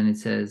then it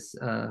says,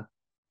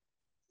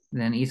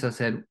 then Esau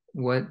said,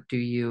 "What do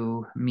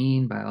you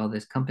mean by all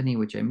this company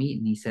which I meet?"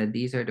 And he said,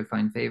 "These are to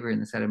find favor in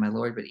the sight of my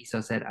Lord." But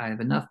Esau said, "I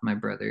have enough, my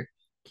brother.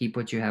 Keep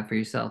what you have for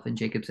yourself." And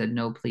Jacob said,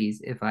 "No, please.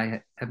 If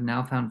I have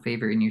now found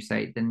favor in your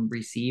sight, then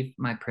receive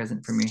my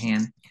present from your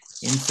hand,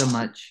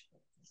 insomuch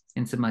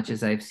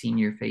as I have seen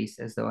your face,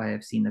 as though I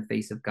have seen the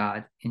face of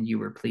God, and you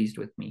were pleased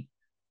with me.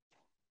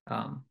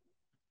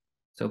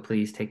 So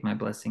please take my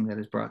blessing that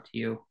is brought to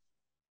you."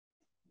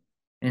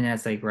 And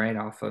that's like right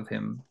off of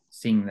him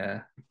seeing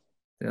the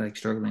like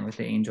struggling with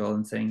the angel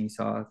and saying he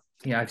saw,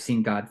 "I've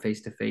seen God face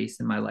to face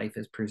and my life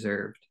is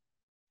preserved."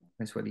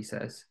 That's what he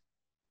says.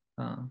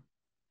 Then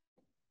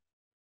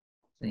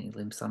he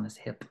limps on his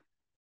hip.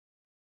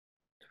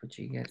 That's what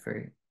you get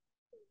for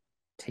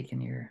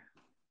taking your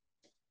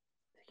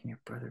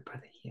brother by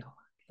the heel.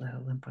 Let a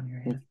limp on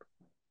your hip.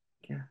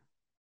 Yeah.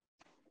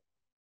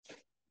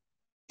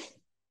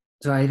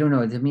 So I don't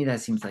know. To me,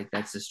 that seems like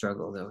that's the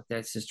struggle, though.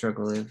 That's the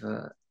struggle of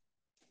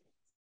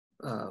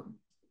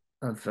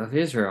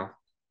Israel,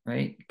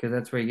 right? Because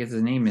that's where he gets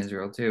his name,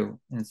 Israel, too.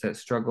 And it's that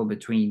struggle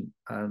between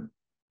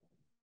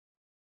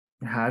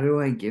how do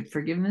I give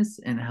forgiveness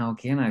and how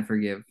can I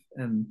forgive?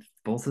 And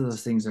both of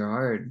those things are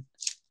hard.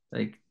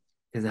 Like,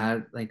 because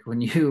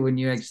when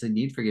you actually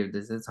need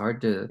forgiveness, it's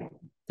hard to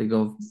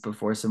go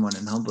before someone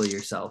and humble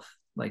yourself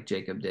like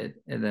Jacob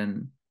did, and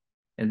then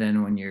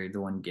when you're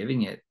the one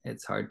giving it,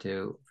 it's hard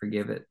to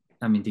forgive it.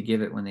 I mean, to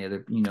give it when the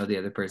other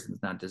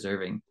person's not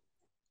deserving,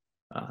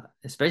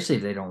 especially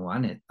if they don't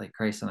want it, like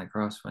Christ on the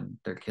cross when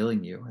they're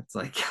killing you. It's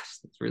like, gosh,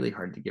 it's really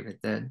hard to give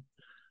it then.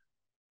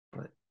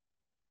 But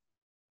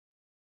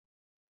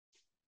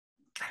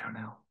I don't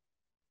know.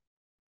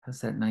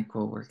 How's that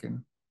NyQuil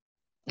working?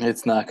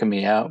 It's knocking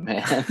me out,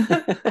 man.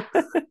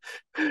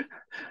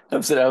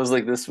 I was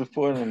like this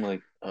before, and I'm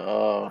like,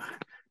 oh,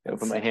 gotta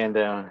put my hand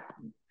down.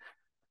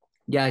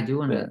 Yeah, I do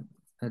want to.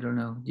 I don't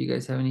know. Do you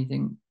guys have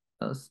anything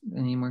else?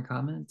 Any more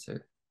comments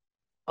or?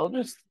 I'll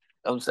just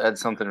add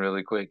something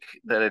really quick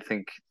that I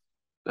think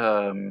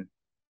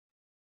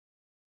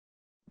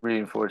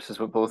reinforces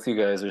what both you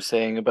guys are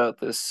saying about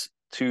this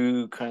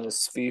two kind of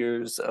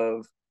spheres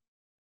of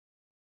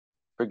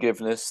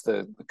forgiveness,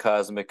 the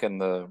cosmic and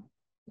the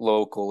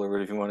local, or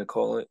whatever you want to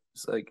call it.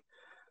 It's like,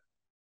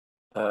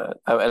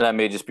 and I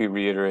may just be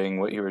reiterating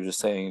what you were just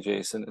saying,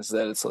 Jason, is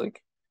that it's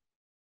like,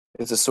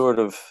 it's a sort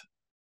of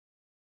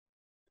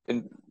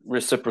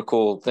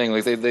reciprocal thing.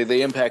 Like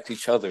they impact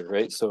each other,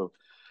 right? So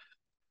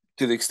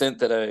to the extent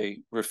that I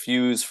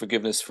refuse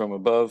forgiveness from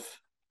above,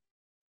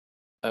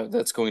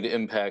 that's going to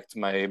impact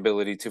my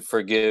ability to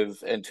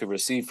forgive and to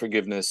receive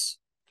forgiveness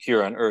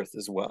here on earth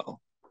as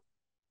well.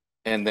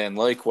 And then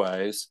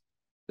likewise,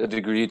 the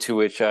degree to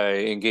which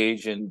I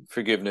engage in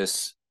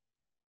forgiveness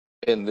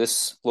in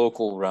this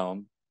local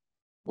realm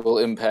will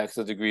impact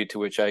the degree to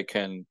which I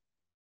can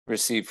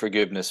receive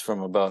forgiveness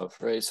from above,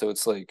 right? So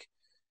it's like,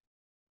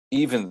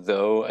 even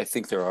though I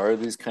think there are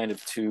these kind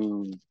of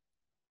two,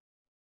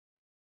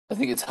 I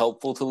think it's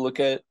helpful to look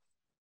at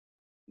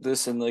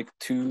this in like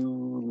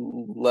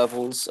two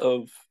levels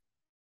of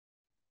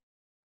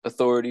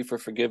authority for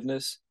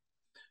forgiveness.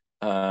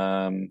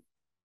 And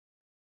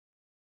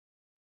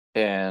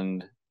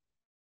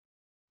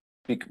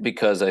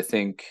because I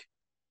think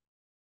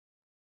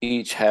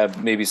each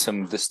have maybe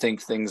some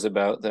distinct things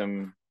about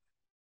them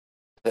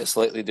that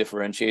slightly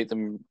differentiate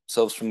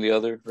themselves from the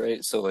other,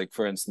 right? So like,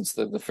 for instance,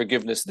 the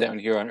forgiveness down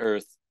here on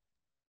earth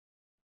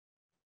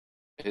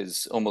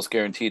is almost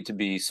guaranteed to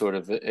be sort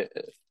of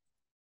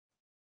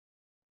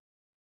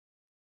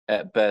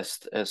at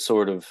best as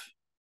sort of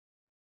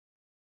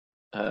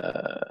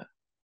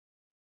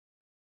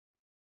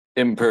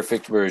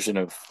imperfect version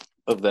of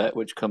that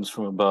which comes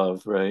from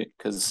above, right?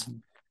 Because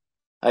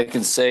I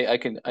can say I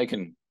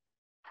can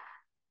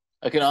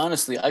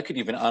honestly, I could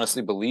even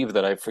honestly believe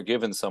that I've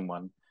forgiven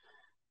someone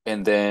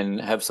and then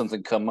have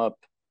something come up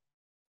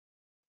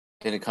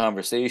in a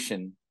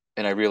conversation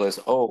and I realize,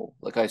 oh,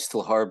 like I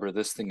still harbor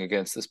this thing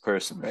against this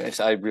person, right?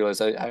 I realize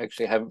I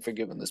actually haven't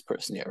forgiven this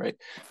person yet, right?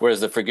 Whereas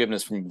the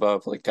forgiveness from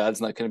above, like God's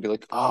not going to be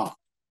like, oh,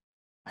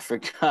 I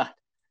forgot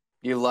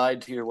you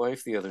lied to your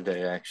wife the other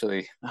day,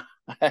 actually.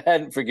 I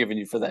hadn't forgiven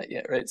you for that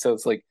yet, right? So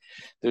it's like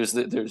there's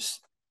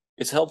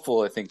it's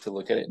helpful, I think, to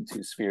look at it in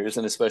two spheres,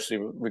 and especially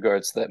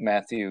regards to that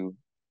Matthew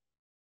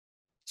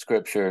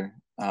scripture.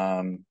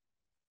 But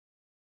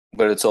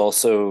it's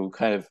also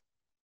kind of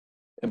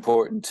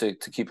important to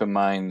keep in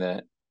mind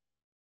that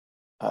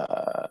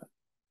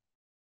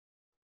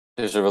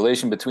there's a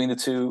relation between the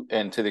two,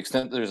 and to the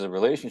extent there's a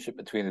relationship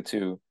between the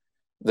two,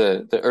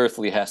 the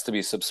earthly has to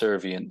be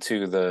subservient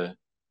to the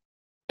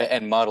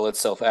and model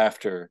itself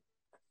after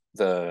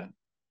the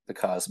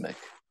cosmic.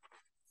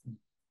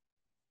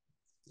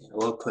 Yeah,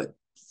 well put.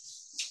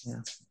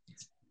 Yeah.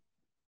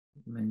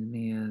 Reminds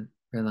me of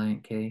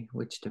Reliant K,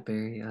 which to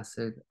bury, us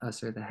or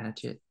the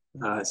hatchet.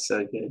 Ah,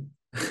 so good.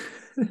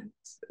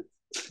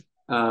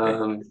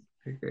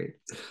 Great.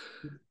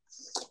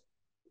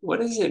 What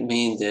does it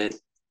mean that?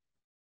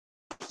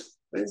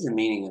 What is the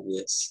meaning of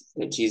this?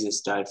 That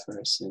Jesus died for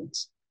our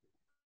sins?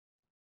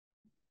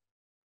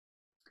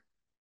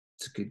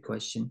 It's a good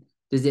question.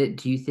 Do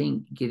you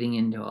think getting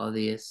into all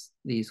these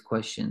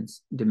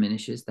questions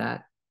diminishes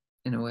that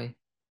in a way?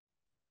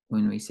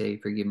 When we say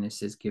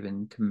forgiveness is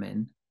given to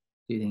men,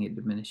 do you think it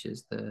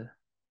diminishes the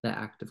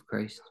act of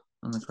Christ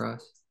on the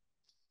cross?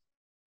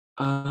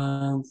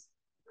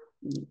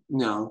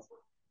 No,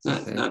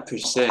 not per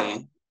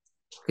se.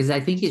 Because I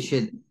think it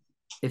should,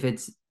 if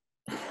it's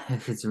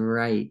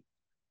right,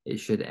 it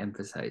should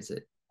emphasize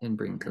it and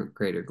bring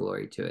greater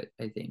glory to it,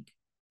 I think.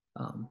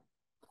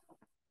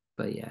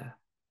 But yeah,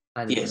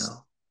 I don't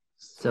know.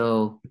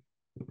 So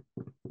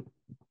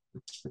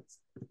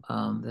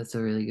that's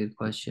a really good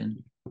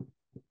question.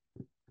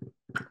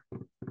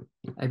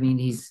 I mean,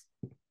 he's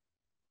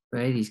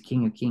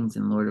King of Kings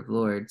and Lord of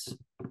Lords.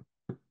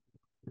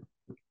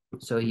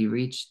 So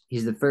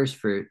he's the first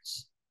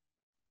fruits.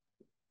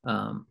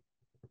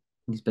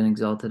 He's been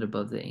exalted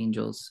above the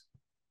angels.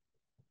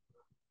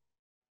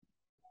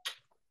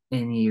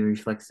 And he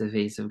reflects the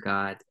face of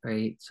God,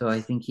 right? So I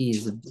think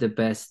he's the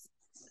best,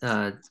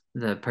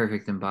 the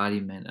perfect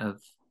embodiment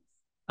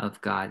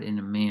of God in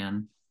a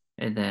man.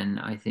 And then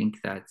I think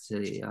that's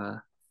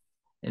and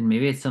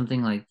maybe it's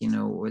something like,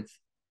 with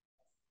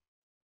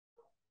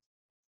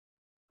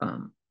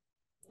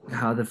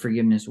how the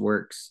forgiveness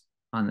works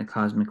on the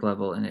cosmic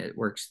level and it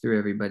works through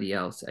everybody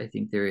else. I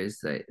think there is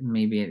that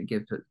maybe it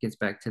gets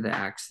back to the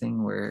Acts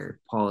thing where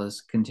Paul is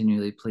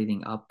continually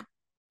pleading up.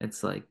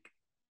 It's like,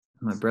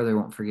 my brother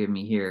won't forgive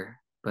me here,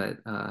 but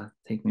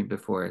take me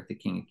before the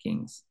King of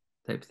Kings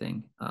type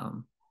thing.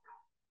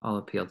 I'll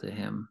appeal to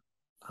him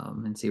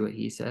and see what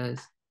he says.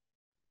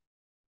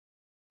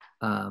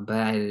 But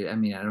I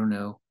mean, I don't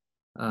know.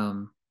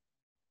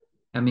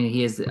 I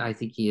mean, I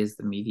think he is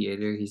the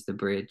mediator. He's the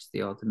bridge,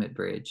 the ultimate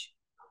bridge.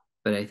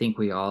 But I think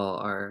we all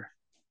are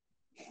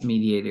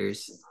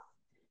mediators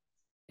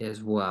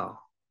as well,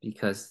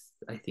 because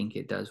I think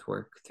it does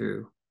work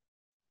through.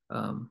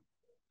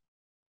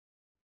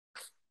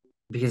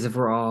 Because if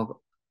we're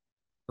all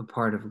a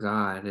part of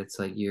God, it's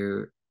like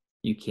you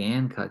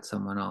can cut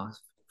someone off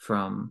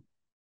from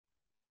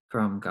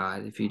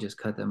God if you just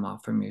cut them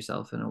off from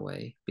yourself in a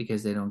way,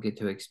 because they don't get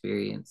to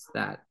experience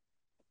that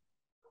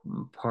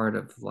part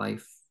of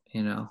life,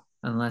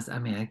 unless, I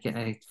mean,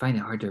 I find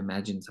it hard to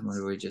imagine someone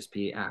who would just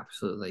be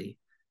absolutely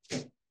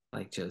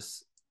like,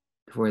 just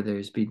where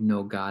there's be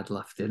no God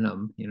left in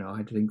them.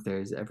 I think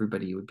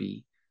everybody would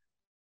be.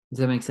 Does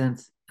that make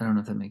sense? I don't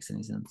know if that makes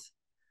any sense.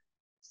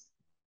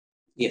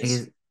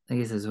 Yes. I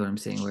guess that's what I'm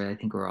saying, where I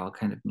think we're all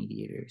kind of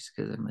mediators,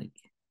 because I'm like,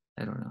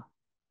 I don't know.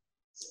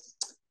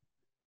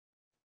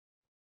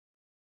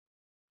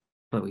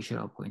 But we should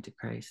all point to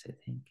Christ, I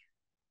think.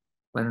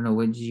 I don't know.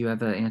 Did you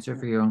have an answer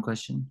for your own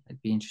question?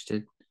 I'd be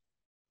interested.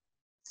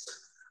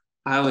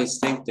 I always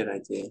think that I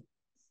do.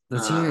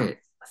 Let's hear it.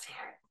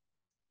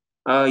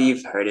 Oh,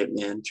 you've heard it,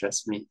 man.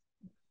 Trust me.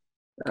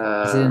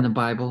 Is it in the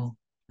Bible?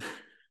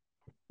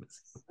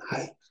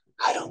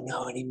 I don't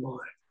know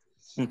anymore.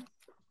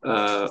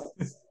 I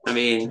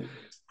mean,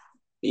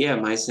 yeah,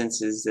 my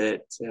sense is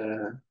that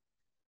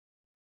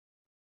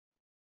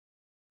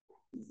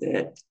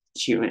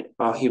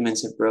all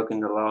humans have broken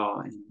the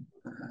law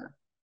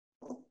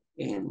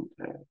and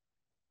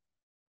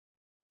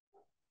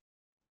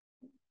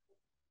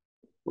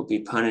will be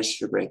punished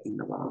for breaking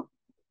the law,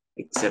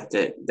 except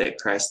that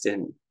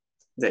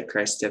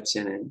Christ steps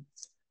in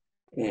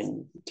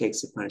and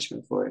takes the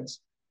punishment for us.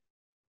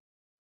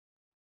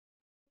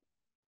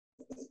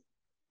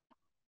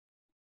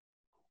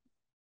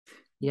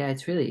 Yeah,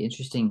 it's really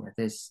interesting that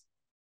this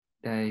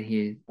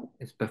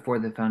it's before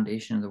the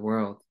foundation of the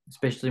world,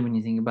 especially when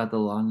you think about the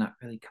law not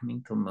really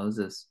coming till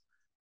Moses,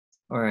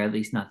 or at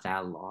least not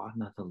that law,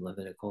 not the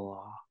Levitical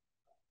law.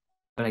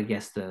 But I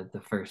guess the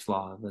first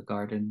law of the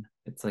garden,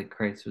 it's like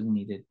Christ was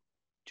needed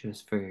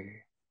just for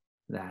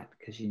that,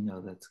 because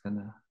that's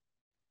gonna,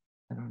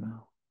 I don't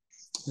know.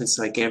 It's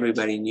like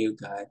everybody knew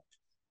God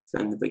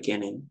from the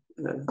beginning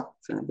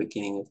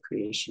of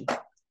creation,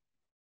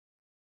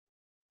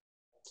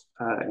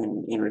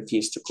 and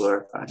refused to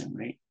glorify Him.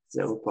 Right? Is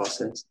that what Paul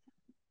says?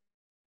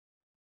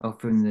 Oh,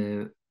 from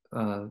the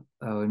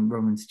in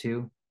Romans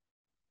 2.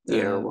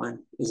 Yeah, or 1.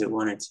 Is it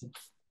 1 or 2?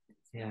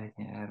 Yeah,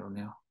 I don't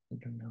know.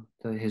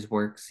 His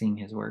works, seeing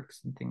his works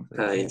and things like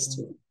Probably that. is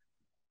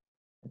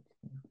 2.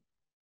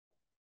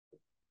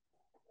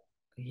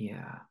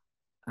 Yeah,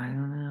 I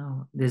don't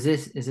know. Is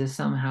this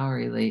somehow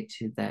relate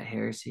to that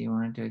heresy you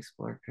wanted to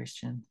explore,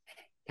 Christian?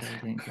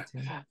 That we didn't get to.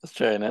 I was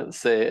trying not to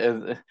say.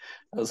 I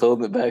was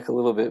holding it back a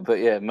little bit, but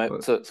yeah.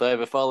 So I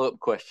have a follow-up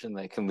question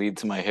that can lead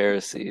to my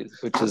heresy,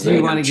 which is. Do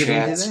you want to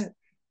get into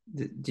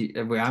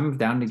that? I'm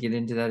down to get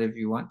into that if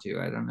you want to.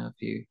 I don't know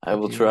if you. I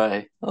will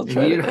try. I'll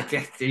try.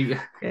 Okay,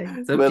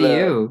 it's up to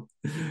you.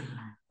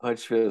 I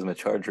just realized my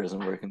charger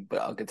isn't working,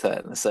 but I'll get to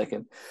that in a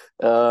second.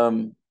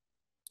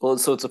 Well,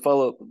 so it's a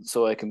follow-up,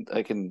 so I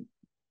can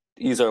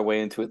ease our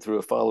way into it through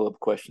a follow-up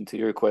question to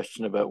your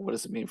question about what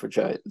does it mean for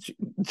Jesus?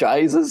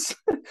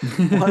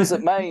 What does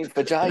it mean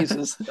for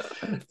Jesus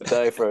to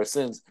die for our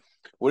sins?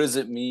 What does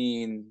it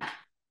mean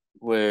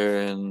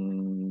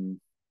when?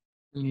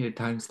 You need a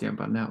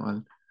timestamp on that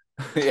one.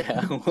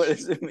 Yeah, what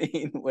does it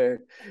mean where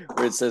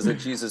it says that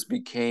Jesus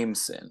became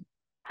sin?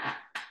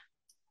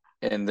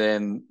 And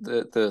then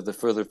the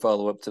further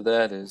follow-up to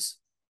that is,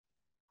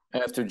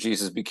 after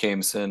Jesus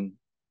became sin,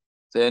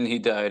 then he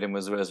died and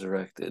was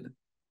resurrected.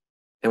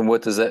 And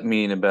what does that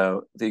mean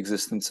about the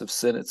existence of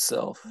sin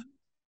itself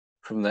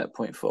from that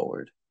point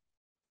forward?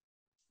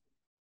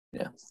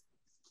 Yeah.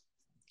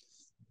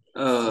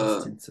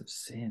 Existence of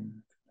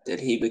sin. That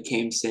he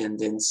became sin,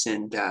 then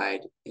sin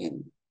died,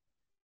 and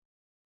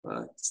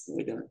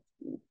we don't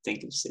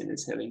think of sin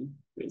as having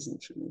risen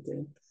from the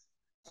dead.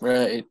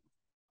 Right.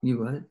 You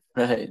what?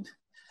 Right.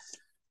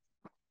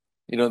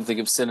 You don't think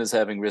of sin as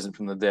having risen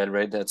from the dead,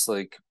 right? That's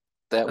like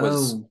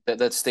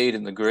that stayed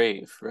in the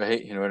grave,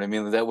 right? You know what I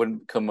mean? That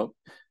wouldn't come up.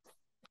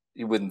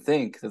 You wouldn't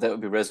think that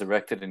would be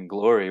resurrected in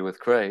glory with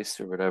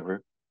Christ or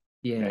whatever.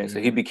 Yeah. Right? Yeah. So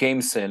he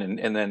became sin,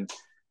 and then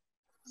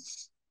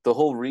the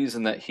whole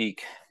reason that he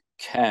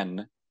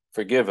can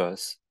forgive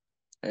us,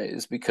 right,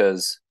 is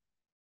because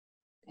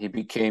he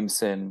became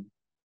sin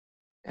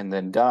and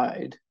then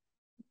died,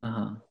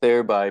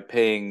 thereby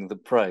paying the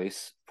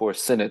price for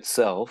sin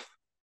itself,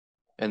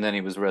 and then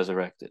he was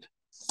resurrected.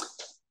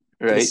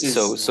 Right?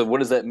 So what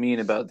does that mean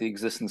about the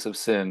existence of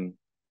sin?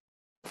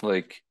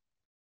 Like,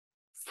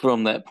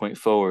 from that point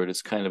forward,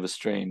 it's kind of a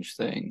strange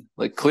thing.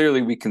 Like,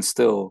 clearly we can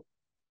still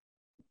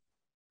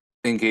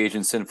engage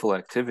in sinful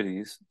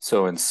activities.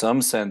 So in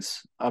some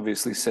sense,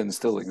 obviously sin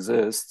still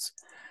exists.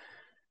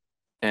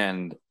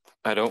 And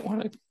I don't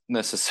want to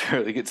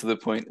necessarily get to the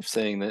point of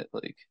saying that,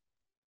 like,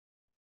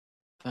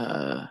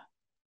 I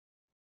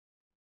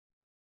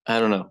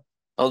don't know.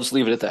 I'll just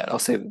leave it at that. I'll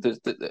say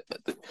that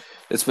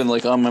it's been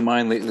like on my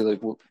mind lately,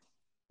 like,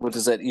 what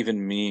does that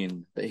even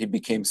mean that he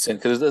became sin?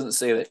 Because it doesn't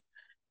say that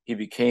he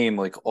became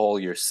like all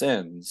your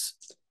sins.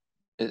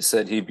 It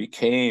said he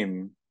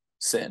became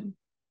sin,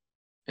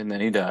 and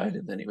then he died,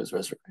 and then he was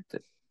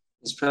resurrected.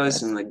 There's probably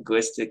some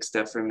linguistic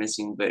stuff we're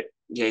missing, but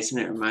Jason,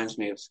 it reminds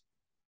me of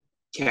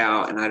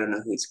Cal, and I don't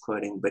know who he's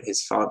quoting, but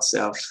his false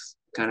self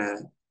kind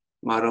of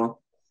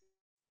model.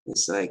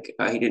 It's like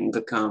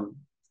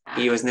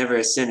he was never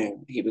a sinner.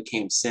 He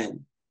became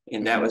sin,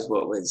 and that was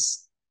what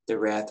the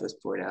wrath was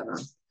poured out on.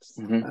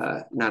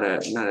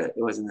 It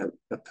wasn't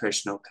a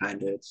personal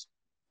kind of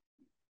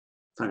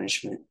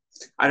punishment.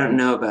 I don't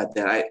know about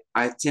that.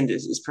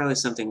 It's probably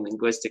something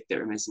linguistic that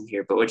we're missing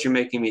here, but what you're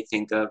making me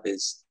think of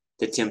is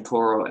the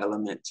temporal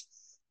element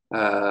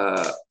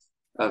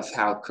of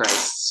how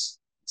Christ's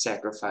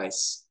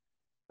sacrifice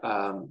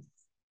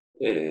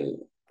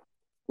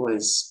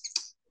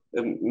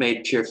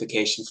made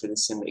purification for the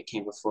sin that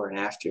came before and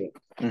after it.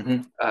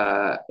 And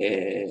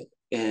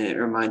it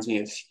reminds me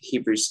of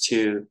Hebrews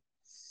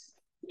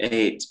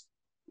 2:8,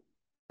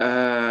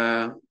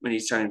 when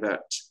he's talking about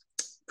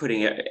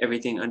putting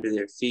everything under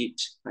their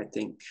feet. I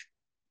think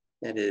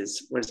that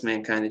is, what is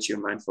mankind that you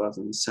are mindful of,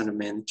 and the Son of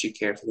Man that you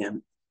care for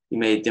them. You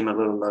made them a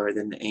little lower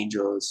than the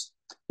angels.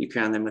 You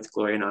crowned them with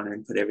glory and honor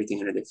and put everything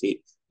under their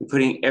feet. And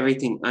putting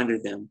everything under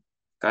them,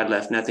 God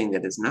left nothing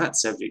that is not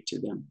subject to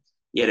them.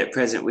 Yet at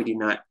present, we do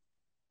not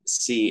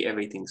see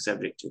everything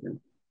subject to them.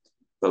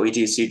 But we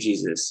do see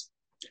Jesus,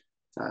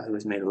 who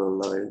was made a little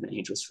lower than the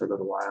angels for a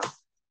little while,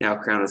 now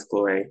crowned with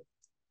glory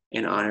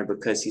and honor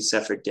because he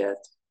suffered death,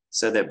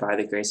 so that by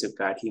the grace of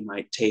God, he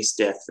might taste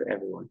death for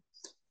everyone.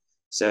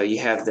 So you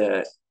have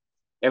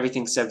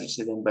everything subject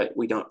to them, but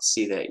we don't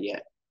see that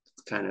yet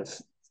kind of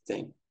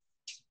thing.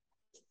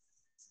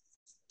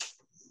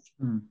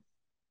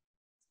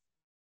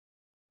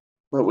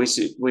 but we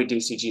do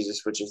see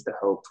Jesus, which is the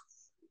hope,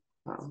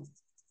 um,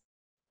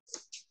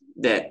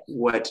 that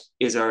what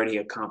is already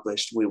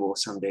accomplished we will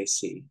someday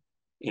see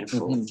in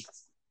full. Mm-hmm.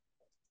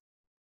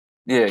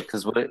 Yeah,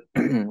 because what it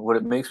what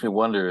it makes me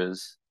wonder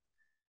is,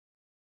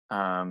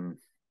 I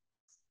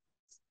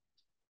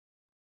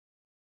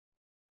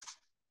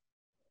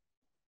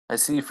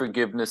see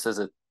forgiveness as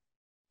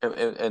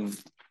and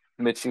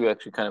Mitch, you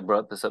actually kind of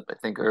brought this up, I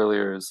think,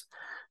 earlier, is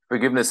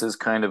forgiveness is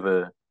kind of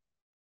a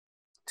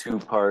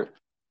two-part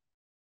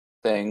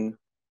thing,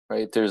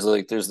 right? There's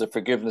the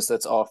forgiveness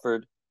that's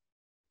offered,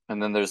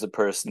 and then there's the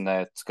person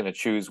that's going to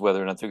choose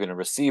whether or not they're going to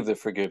receive the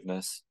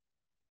forgiveness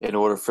in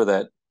order for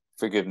that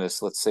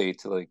forgiveness, let's say,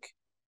 to like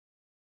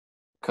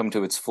come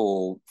to its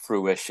full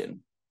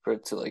fruition, for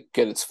it to like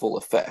get its full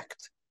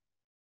effect.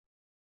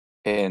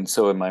 And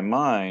so in my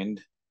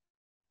mind,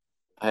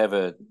 I have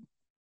a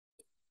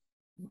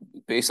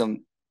based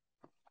on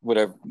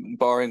whatever,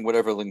 barring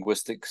whatever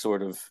linguistic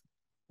sort of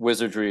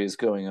wizardry is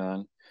going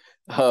on,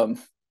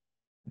 um,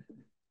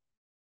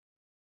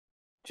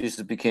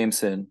 Jesus became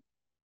sin.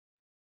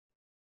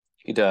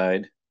 He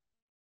died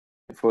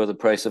before the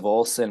price of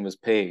all sin was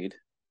paid.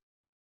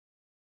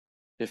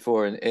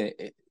 Before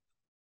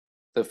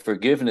the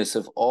forgiveness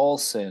of all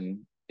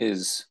sin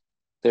is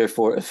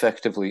therefore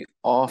effectively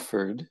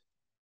offered,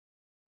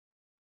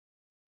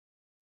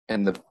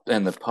 and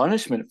the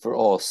punishment for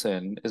all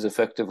sin is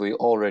effectively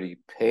already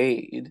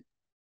paid.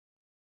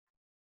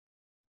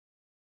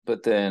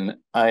 But then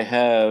I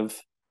have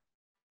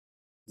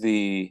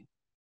the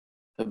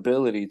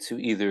ability to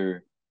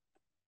either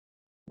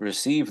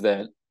receive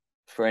that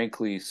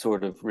frankly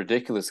sort of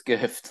ridiculous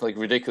gift, like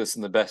ridiculous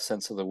in the best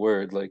sense of the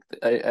word, like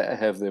I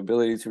have the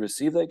ability to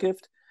receive that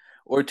gift,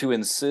 or to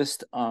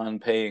insist on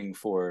paying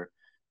for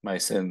my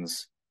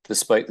sins,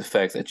 despite the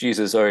fact that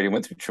Jesus already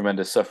went through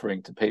tremendous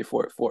suffering to pay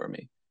for it for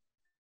me.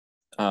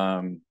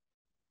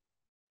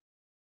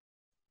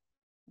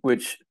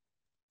 Which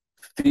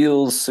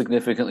feels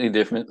significantly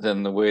different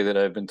than the way that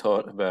I've been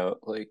taught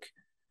about, like,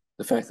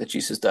 the fact that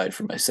Jesus died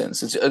for my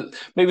sins. It's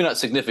maybe not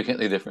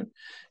significantly different.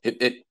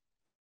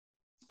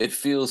 It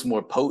feels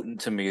more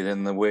potent to me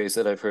than the ways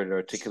that I've heard it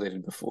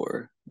articulated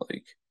before,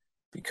 like,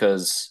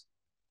 because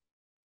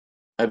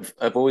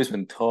I've always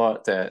been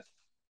taught that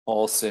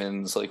all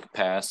sins, like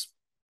past,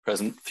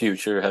 present,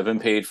 future, have been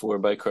paid for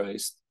by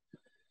Christ,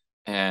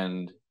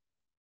 and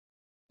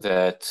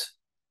that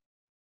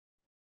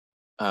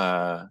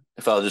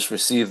if I'll just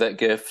receive that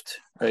gift,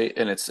 right,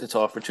 and it's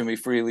offered to me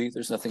freely,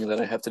 there's nothing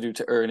that I have to do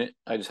to earn it.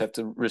 I just have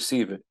to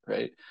receive it,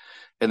 right?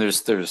 And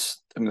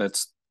there's I mean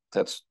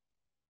that's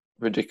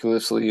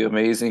ridiculously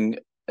amazing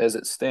as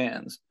it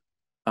stands.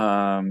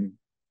 But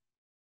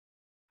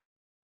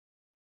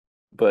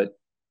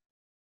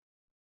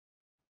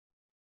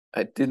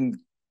I didn't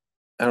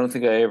I don't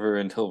think I ever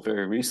until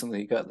very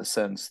recently got the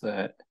sense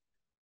that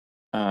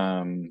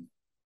um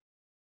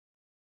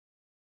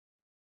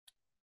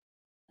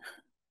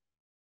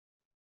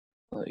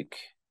like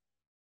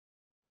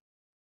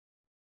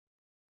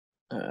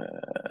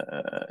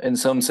in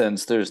some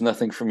sense there's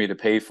nothing for me to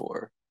pay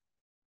for,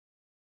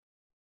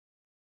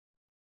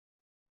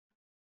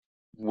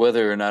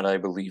 whether or not I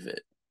believe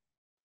it.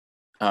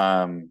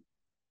 Um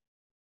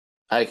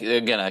I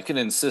can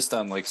insist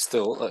on, like,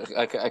 still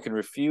I can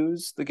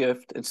refuse the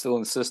gift and still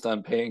insist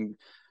on paying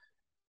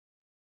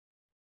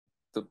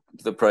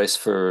the price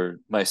for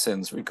my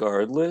sins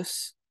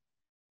regardless,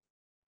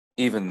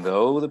 even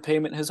though the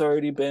payment has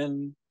already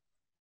been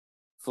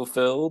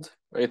fulfilled,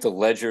 right? The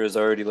ledger is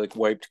already like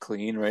wiped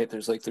clean, right?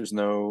 There's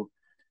no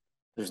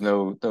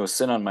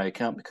sin on my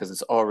account because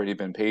it's already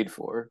been paid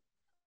for.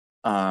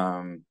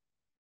 Um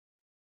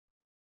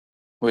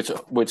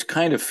which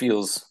kind of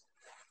feels,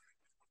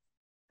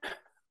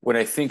 when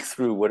I think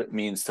through what it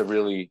means to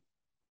really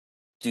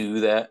do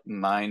that,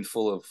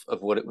 mindful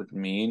of what it would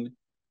mean,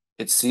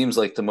 it seems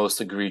like the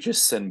most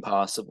egregious sin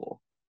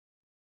possible.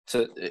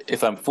 So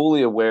if I'm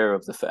fully aware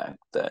of the fact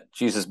that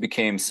Jesus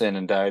became sin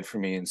and died for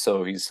me, and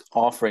so he's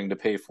offering to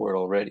pay for it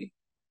already,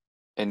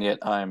 and yet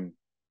I'm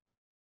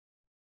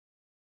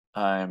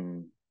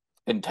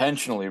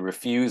intentionally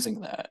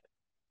refusing that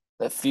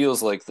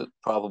feels like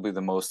probably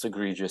the most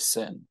egregious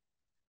sin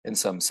in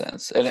some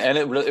sense. And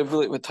it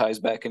really ties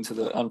back into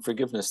the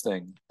unforgiveness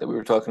thing that we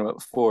were talking about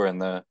before,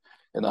 and the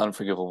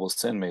unforgivable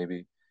sin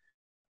maybe.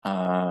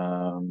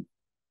 So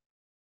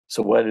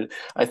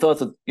I thought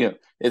that,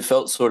 it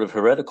felt sort of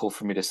heretical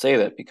for me to say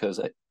that, because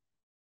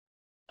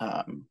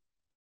um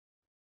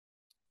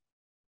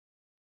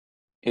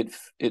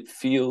it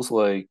feels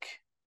like,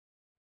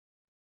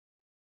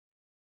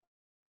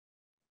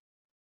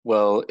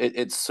 well,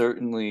 it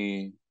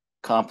certainly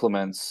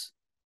complements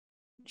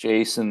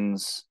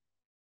Jason's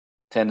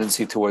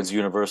tendency towards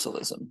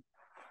universalism,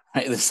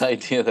 right? This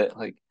idea that,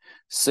 like,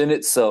 sin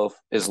itself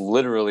is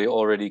literally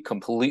already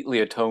completely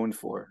atoned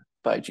for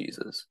by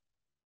Jesus.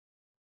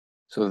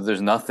 So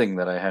there's nothing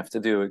that I have to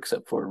do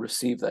except for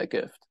receive that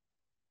gift.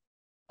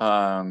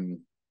 And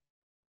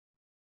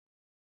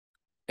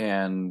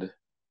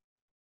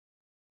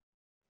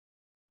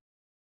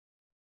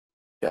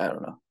yeah, I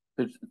don't know.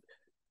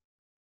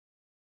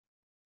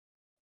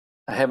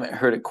 I haven't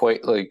heard it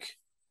quite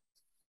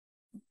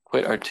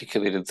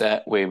articulated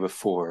that way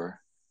before,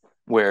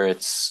 where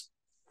it's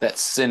that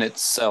sin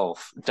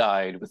itself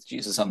died with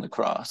Jesus on the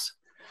cross.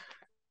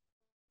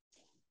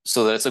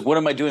 So that's like, what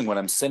am I doing when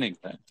I'm sinning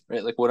then?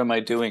 Right? Like, what am I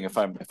doing if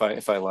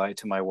I lie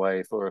to my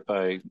wife, or if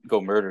I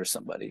go murder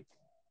somebody?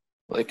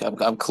 Like,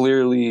 I'm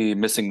clearly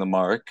missing the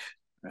mark,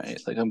 right?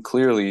 Like, I'm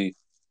clearly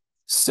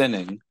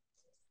sinning,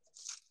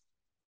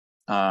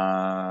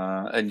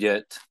 and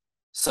yet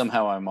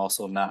somehow I'm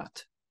also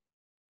not,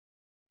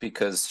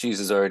 because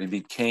Jesus already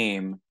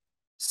became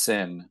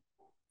sin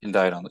and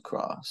died on the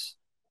cross.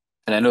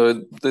 And I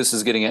know this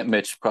is getting at,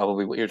 Mitch,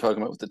 probably what you're talking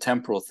about with the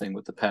temporal thing,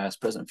 with the past,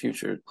 present,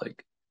 future,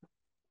 like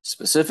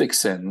specific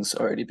sins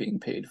already being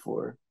paid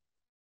for.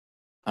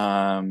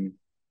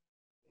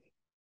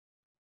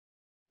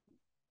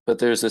 But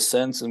there's a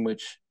sense in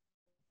which,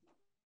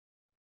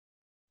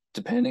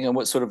 depending on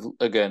what sort of,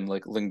 again,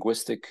 like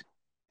linguistic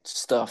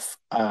stuff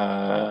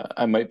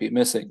I might be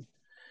missing,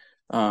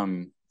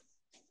 there's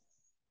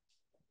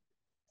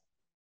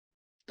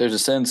a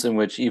sense in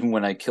which even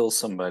when I kill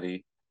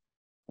somebody,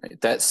 right,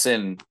 that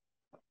sin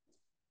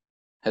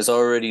has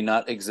already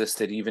not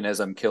existed even as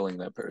I'm killing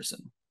that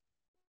person,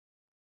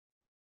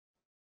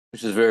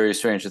 which is very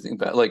strange to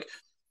think about. Like,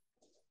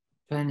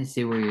 Trying to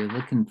see where you're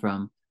looking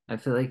from. I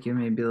feel like you're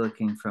maybe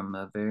looking from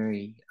a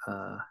very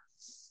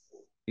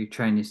you're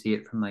trying to see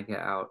it from like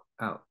a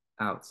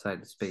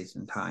outside of space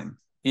and time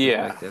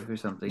perspective or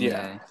something.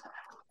 Yeah.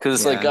 Because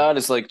it's like God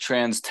is like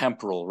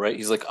trans-temporal, right?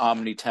 He's like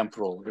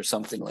omnitemporal or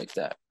something like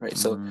that, right?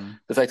 So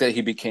the fact that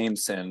he became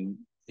sin,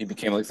 he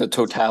became like the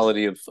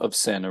totality of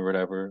sin or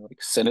whatever,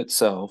 like sin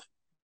itself.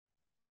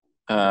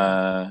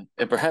 And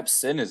perhaps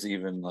sin is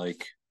even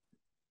like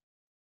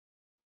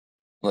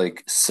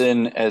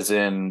sin as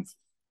in,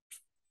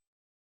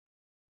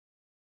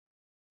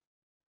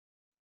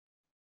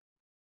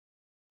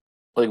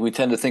 like, we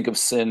tend to think of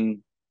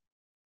sin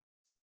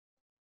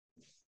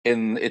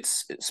in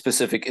its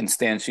specific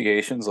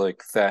instantiations,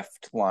 like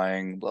theft,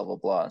 lying, blah blah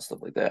blah, and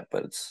stuff like that.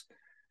 But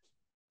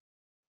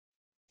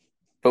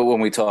when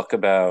we talk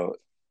about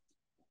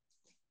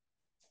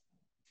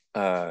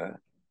God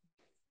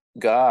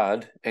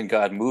and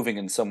God moving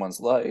in someone's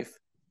life,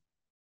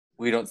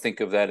 we don't think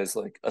of that as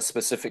like a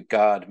specific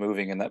God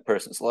moving in that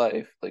person's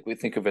life. Like, we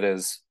think of it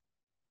as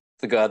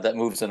the God that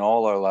moves in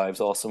all our lives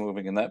also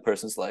moving in that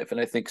person's life.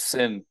 And I think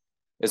sin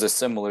is a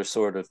similar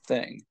sort of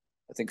thing.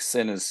 I think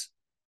sin is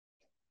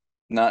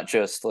not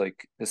just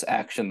like this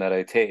action that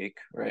I take,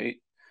 right?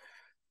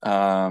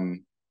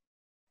 And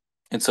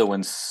so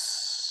when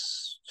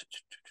this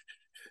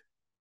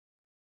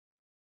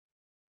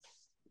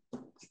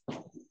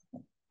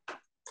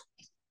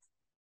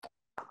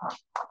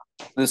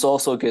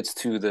also gets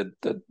to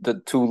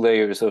the two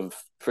layers of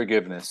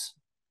forgiveness,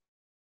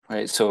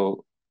 right?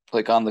 So,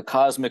 like, on the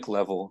cosmic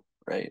level,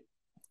 right,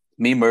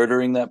 me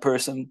murdering that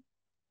person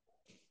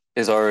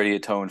is already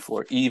atoned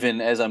for, even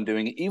as I'm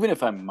doing it, even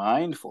if I'm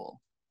mindful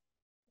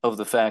of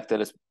the fact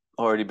that it's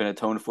already been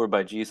atoned for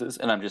by Jesus,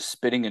 and I'm just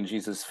spitting in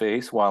Jesus'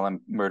 face while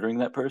I'm murdering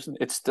that person,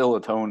 it's still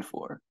atoned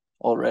for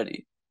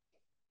already.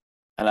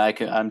 And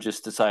I'm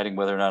just deciding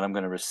whether or not I'm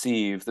going to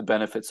receive the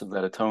benefits of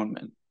that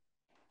atonement.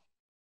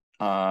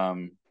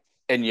 And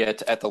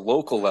yet at the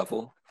local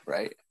level,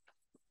 right,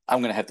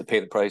 I'm going to have to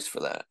pay the price for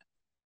that.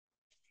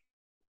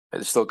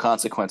 There's still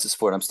consequences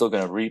for it. I'm still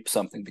going to reap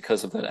something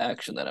because of that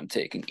action that I'm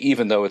taking,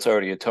 even though it's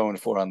already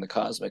atoned for on the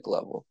cosmic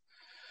level.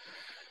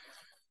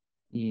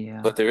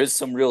 Yeah. But there is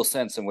some real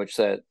sense in which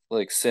that,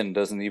 like, sin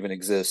doesn't even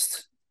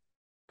exist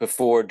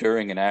before,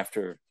 during, and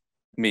after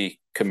me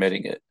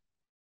committing it,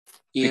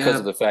 because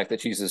of the fact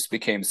that Jesus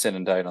became sin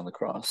and died on the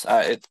cross.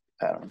 I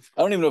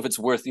don't even know if it's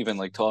worth even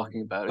like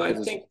talking about it, Well, I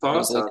because think it Paul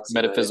was like talks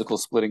about it. metaphysical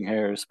splitting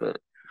hairs. But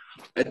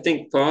I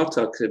think Paul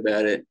talks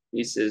about it.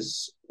 He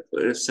says,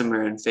 "What if some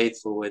are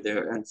unfaithful? Would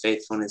their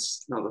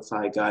unfaithfulness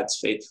nullify God's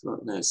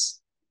faithfulness?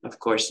 Of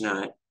course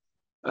not.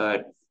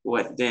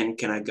 What then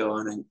can I go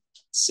on and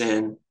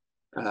sin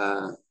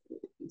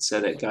so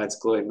that God's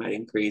glory might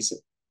increase?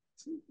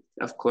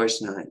 Of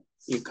course not.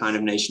 Your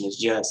condemnation is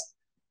just."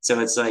 So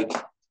it's like,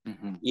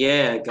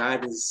 yeah,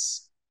 God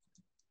is,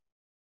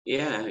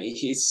 yeah,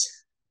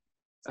 he's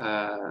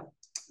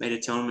made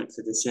atonement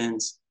for the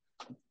sins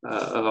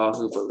of all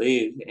who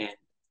believe, and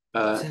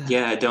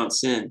yeah, don't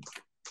sin.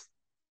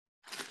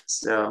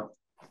 So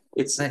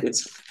it's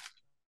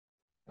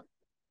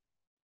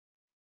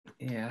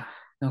yeah.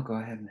 No, go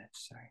ahead, Mitch.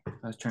 Sorry,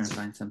 I was trying to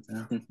find something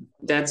else.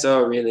 That's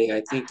all really.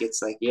 I think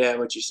it's like, yeah,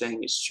 what you're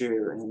saying is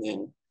true, and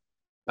then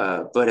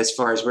but as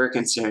far as we're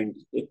concerned,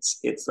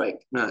 it's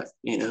like not,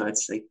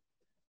 it's like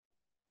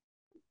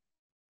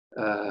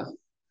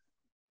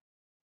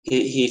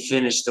he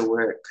finished the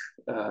work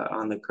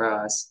on the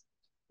cross.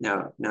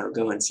 Now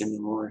go and sin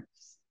no more.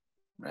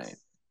 right.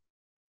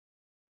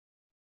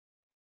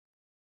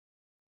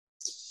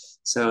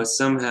 So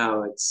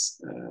somehow it's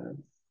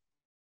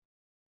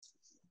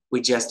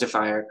we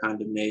justify our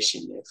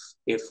condemnation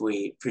if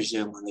we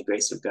presume on the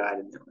grace of God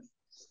in that way.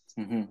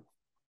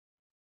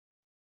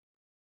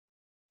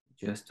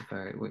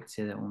 justify. Wait,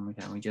 say that one more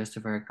time. We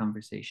justify our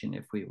conversation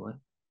if we what?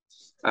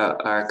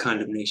 Our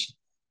condemnation.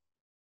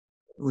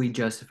 We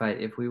justify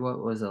if we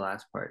what was the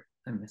last part?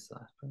 I missed the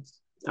last part.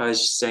 I was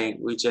just saying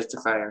we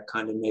justify our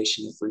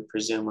condemnation if we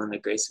presume on the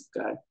grace of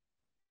God.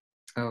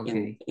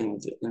 Okay. In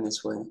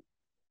this way.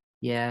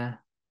 Yeah.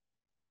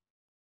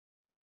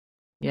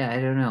 Yeah,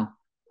 I don't know.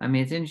 I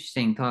mean, it's an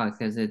interesting thought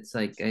because it's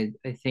like I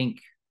think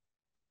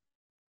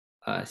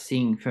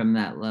seeing from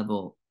that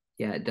level,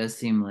 yeah, it does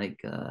seem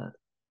like you're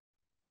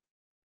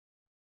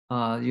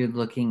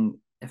looking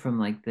from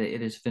like the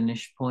it is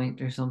finished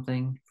point or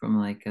something, from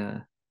like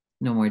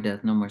no more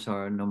death, no more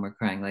sorrow, no more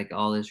crying, like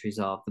all is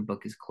resolved, the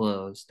book is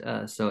closed.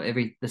 So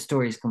the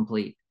story is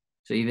complete.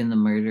 So even the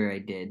murder I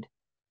did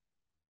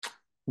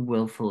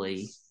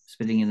willfully,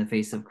 spitting in the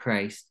face of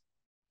Christ,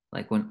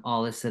 like when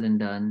all is said and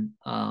done,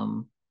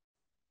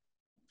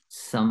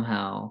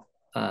 somehow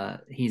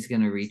he's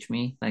gonna reach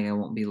me, like I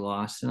won't be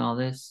lost in all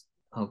this.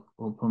 He'll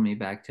pull me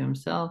back to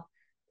himself.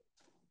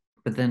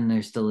 But then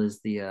there still is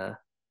the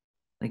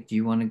like, do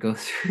you want to go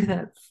through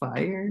that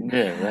fire?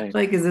 Yeah, right.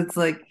 Like, is it's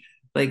like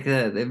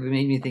it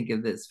made me think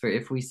of this: for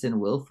if we sin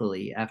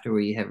willfully after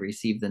we have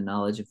received the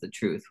knowledge of the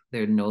truth,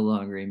 there no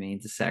longer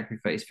remains a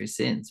sacrifice for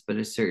sins, but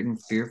a certain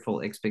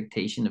fearful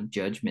expectation of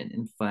judgment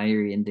and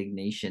fiery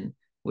indignation,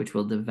 which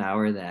will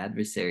devour the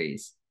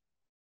adversaries.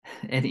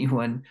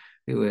 Anyone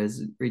who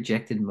has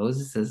rejected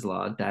Moses'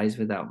 law dies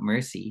without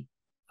mercy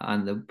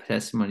on the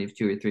testimony of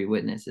two or three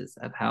witnesses.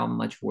 Of how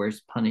much worse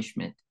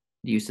punishment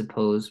do you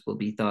suppose will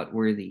be thought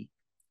worthy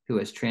who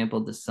has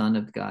trampled the Son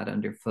of God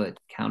underfoot,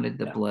 counted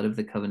the blood of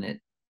the covenant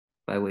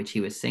by which he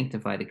was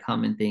sanctified a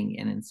common thing,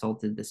 and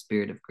insulted the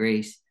Spirit of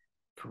grace?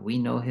 For we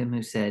know him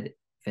who said,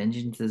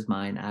 "Vengeance is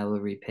mine, I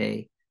will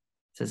repay,"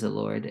 says the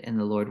Lord, and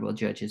the Lord will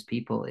judge his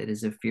people. It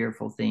is a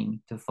fearful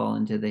thing to fall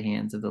into the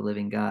hands of the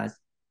living God,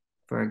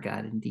 for our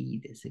God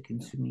indeed is a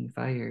consuming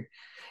fire.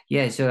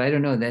 Yeah, so I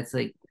don't know. That's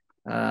like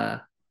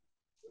I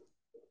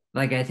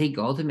think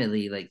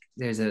ultimately, like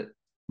there's a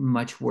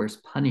much worse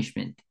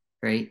punishment,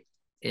 right?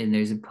 And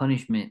there's a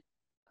punishment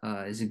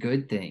is a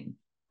good thing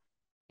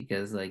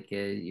because like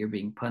you're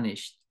being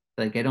punished.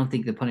 Like I don't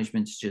think the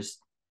punishment's just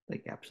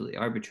like absolutely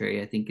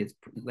arbitrary. I think it's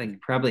like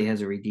probably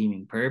has a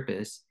redeeming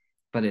purpose,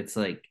 but it's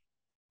like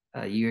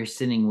you're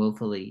sinning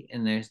willfully,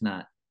 and there's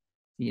not,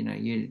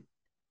 you're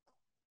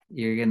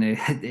gonna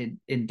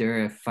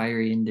endure a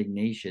fiery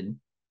indignation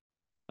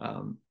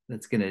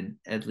that's gonna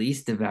at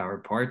least devour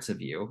parts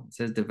of you. It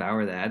says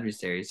devour the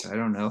adversary, so I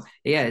don't know.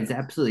 Yeah, it's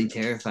absolutely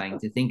terrifying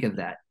to think of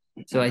that.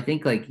 So I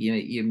think like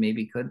you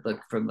maybe could look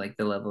from like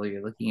the level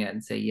you're looking at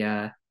and say,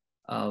 yeah,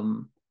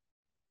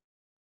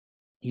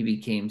 he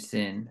became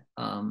sin,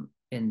 and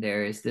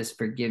there is this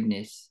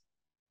forgiveness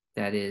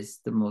that is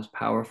the most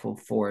powerful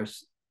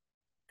force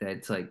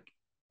that's like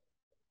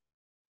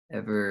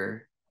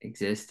ever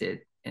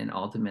existed, and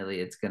ultimately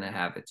it's going to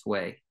have its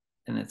way,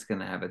 and it's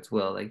going to have its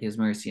will. Like his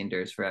mercy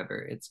endures forever.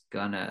 It's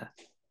gonna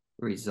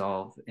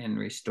resolve and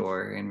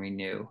restore and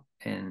renew,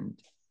 and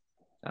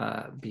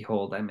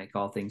behold, I make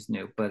all things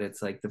new. But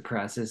it's like the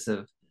process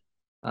of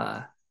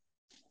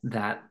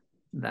that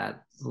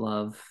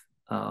love,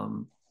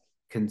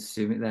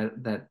 consuming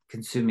that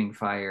consuming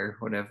fire,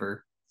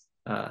 whatever.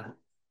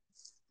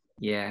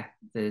 Yeah,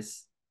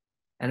 this,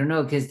 I don't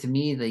know, because to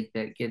me, like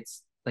that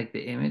gets like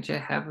the image I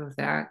have of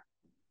that.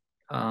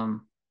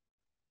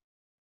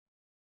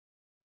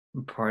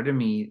 Part of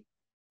me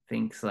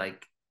thinks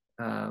like,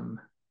 I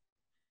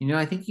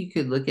think you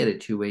could look at it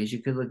two ways.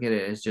 You could look at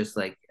it as just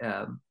like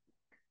an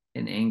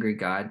angry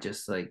God,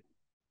 just like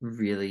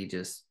really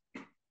just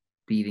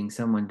beating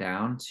someone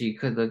down. So you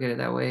could look at it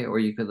that way, or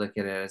you could look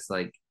at it as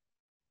like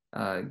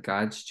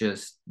God's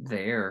just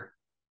there,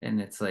 and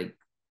it's like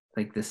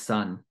the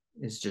sun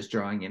is just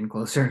drawing in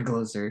closer and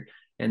closer,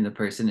 and the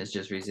person is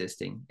just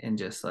resisting, and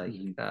just like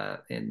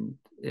and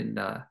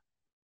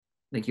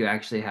like you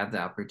actually have the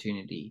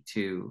opportunity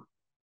to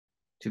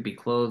be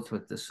clothed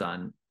with the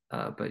sun,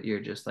 but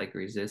you're just like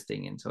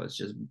resisting, and so it's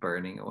just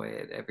burning away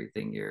at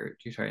everything you're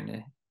trying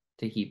to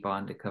heap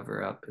on to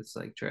cover up. It's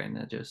like trying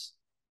to just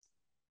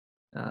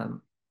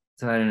so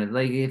I don't know,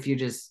 like if you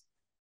just,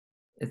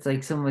 it's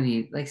like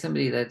somebody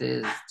that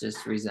is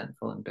just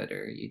resentful and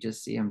bitter, you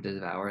just see them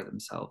devour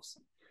themselves.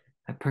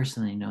 I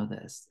personally know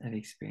this. I've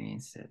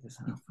experienced it. It's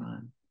not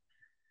fun.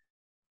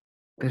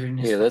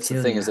 Bitterness. Yeah, that's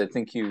the thing is I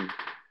think you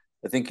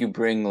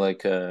bring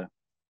like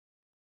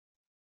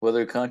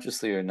whether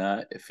consciously or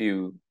not, if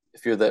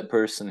you're that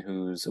person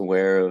who's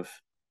aware of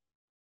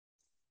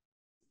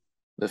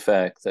the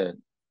fact that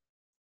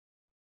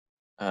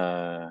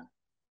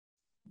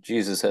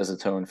Jesus has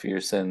atoned for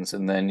your sins,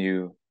 and then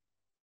you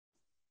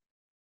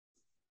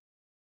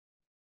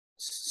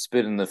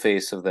spit in the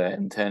face of that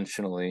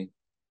intentionally,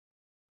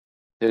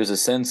 there's a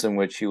sense in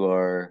which you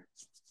are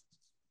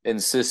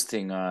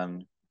insisting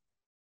on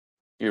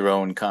your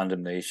own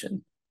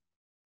condemnation.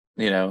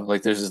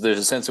 Like there's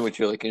a sense in which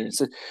you're like,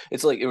 it's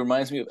like, it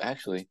reminds me of,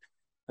 actually,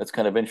 that's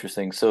kind of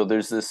interesting. So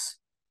there's this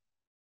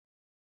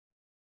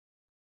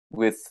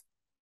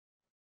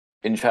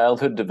in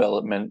childhood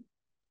development,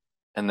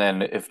 And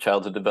then if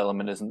childhood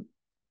development isn't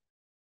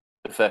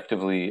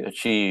effectively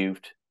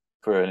achieved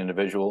for an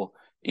individual,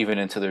 even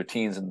into their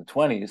teens and the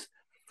 20s,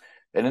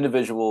 an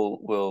individual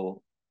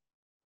will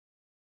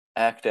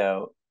act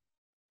out,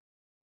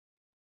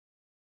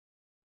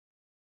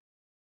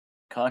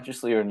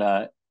 consciously or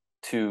not,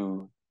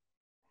 to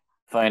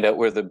find out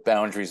where the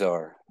boundaries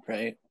are,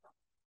 right?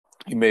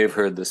 You may have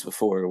heard this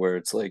before, where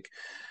it's like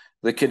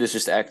the kid is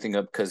just acting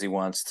up because he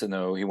wants to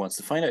know, he wants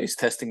to find out. He's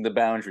testing the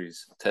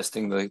boundaries,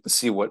 testing to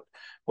see what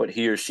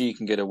he or she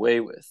can get away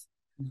with.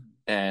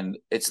 And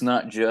it's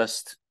not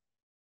just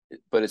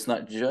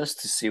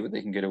to see what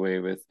they can get away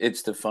with.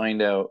 It's to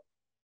find out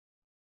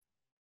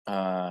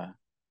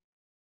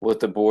what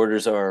the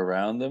borders are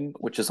around them,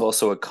 which is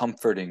also a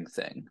comforting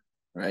thing,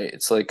 right?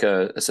 It's like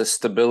it's a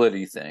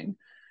stability thing.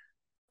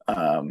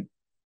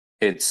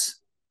 It's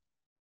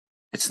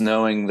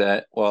knowing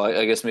that, well,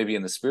 I guess maybe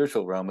in the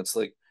spiritual realm, it's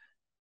like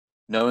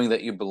knowing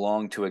that you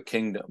belong to a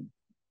kingdom,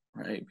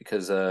 right?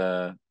 Because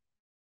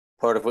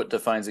part of what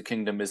defines a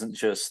kingdom isn't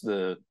just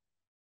the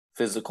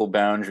physical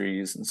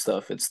boundaries and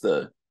stuff. It's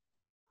the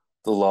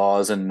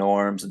laws and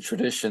norms and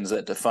traditions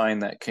that define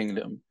that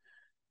kingdom.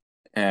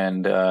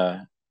 And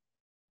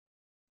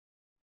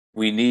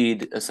we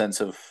need a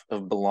sense of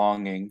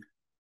belonging,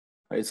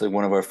 right? It's like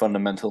one of our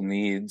fundamental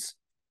needs.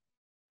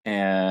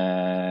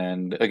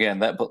 And again,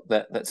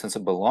 that sense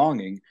of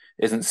belonging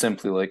isn't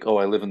simply like, oh,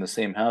 I live in the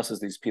same house as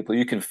these people.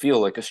 You can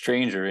feel like a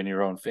stranger in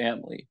your own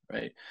family,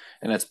 right?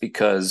 And that's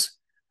because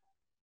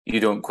you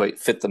don't quite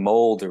fit the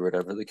mold or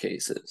whatever the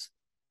case is.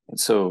 And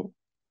so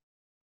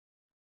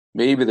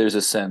maybe there's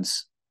a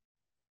sense,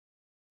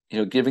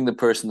 giving the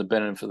person the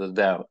benefit of the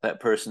doubt,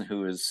 that person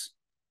who is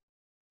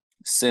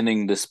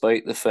sinning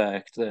despite the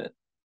fact that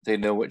they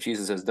know what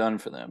Jesus has done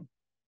for them.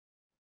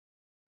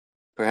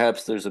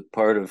 Perhaps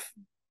part of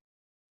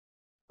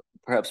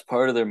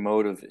their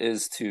motive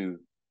is to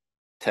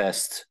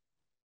test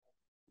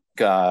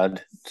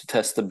God, to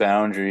test the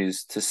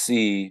boundaries, to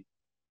see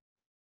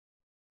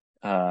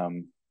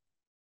to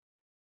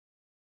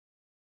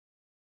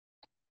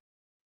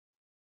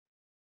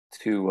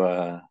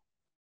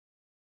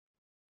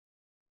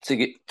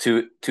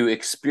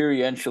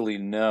experientially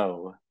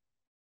know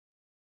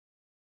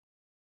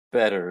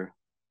better,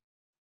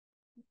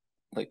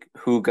 like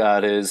who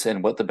God is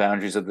and what the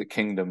boundaries of the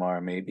kingdom are,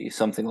 maybe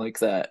something like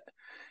that,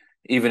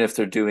 even if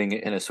they're doing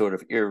it in a sort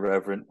of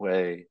irreverent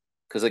way.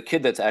 Because a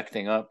kid that's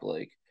acting up,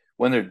 like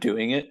when they're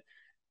doing it,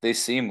 they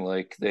seem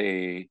like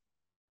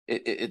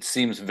it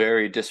seems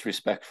very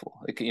disrespectful.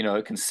 Like,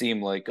 it can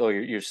seem like, oh,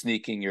 you're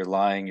sneaking, you're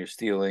lying, you're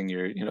stealing,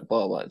 you're,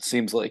 blah, blah. It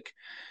seems like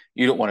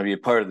you don't want to be a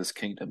part of this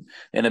kingdom.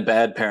 And a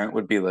bad parent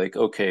would be like,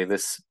 okay,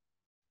 this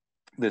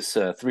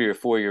 3 or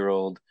 4 year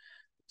old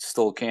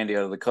stole candy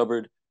out of the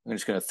cupboard. I'm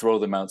just going to throw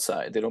them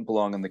outside. They don't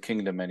belong in the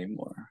kingdom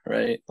anymore,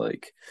 right?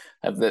 Like,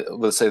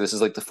 let's say this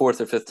is like the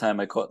 4th or 5th time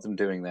I caught them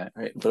doing that,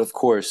 right? But of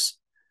course,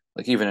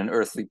 like even an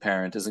earthly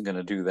parent isn't going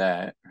to do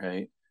that,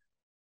 right?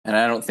 And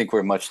I don't think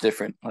we're much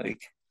different,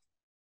 like,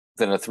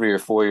 than a 3 or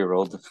 4 year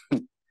old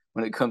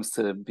when it comes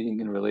to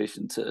being in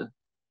relation to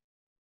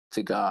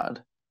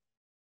God.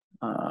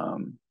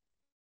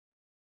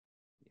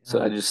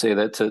 So I just say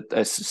that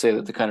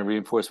to kind of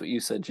reinforce what you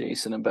said,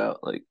 Jason, about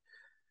like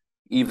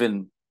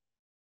even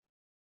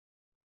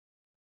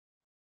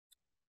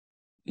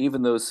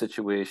those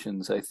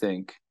situations, I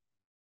think,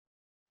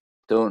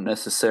 don't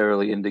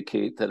necessarily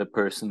indicate that a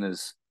person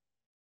is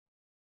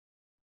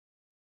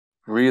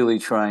really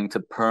trying to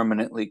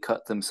permanently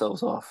cut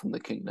themselves off from the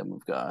kingdom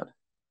of God.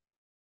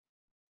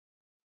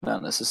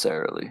 Not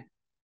necessarily.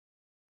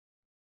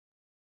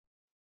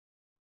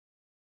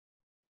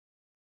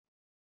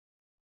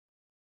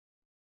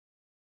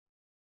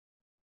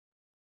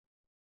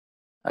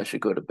 I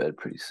should go to bed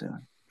pretty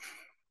soon.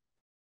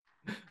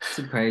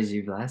 Surprised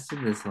you've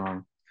lasted this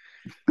long.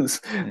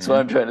 That's why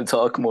I'm trying to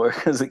talk more,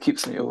 because it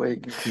keeps me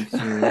awake. It keeps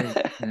you awake.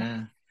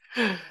 Yeah.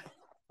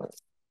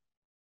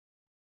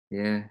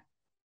 Yeah.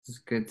 It's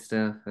good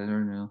stuff. I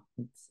don't know.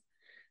 It's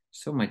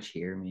so much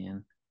here,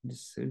 man.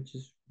 Just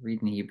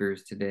reading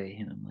Hebrews today,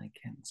 and I'm like,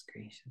 goodness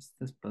gracious,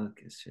 this book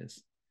is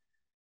just,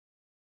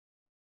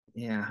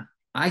 yeah.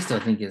 I still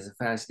think it's a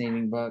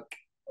fascinating book.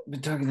 I've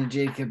been talking to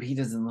Jacob. He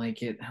doesn't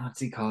like it. What's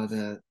he call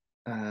it?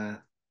 A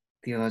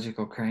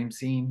theological crime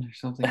scene or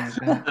something like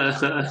that.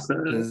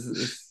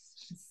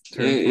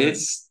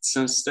 It's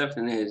some stuff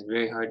in there is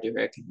very hard to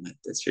reckon with.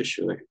 That's for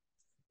sure.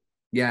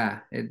 Yeah,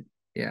 it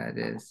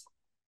is.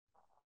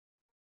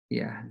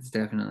 Yeah, it's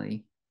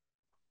definitely.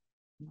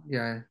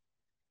 Yeah,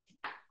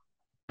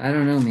 I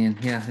don't know, man.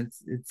 Yeah,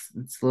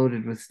 it's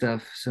loaded with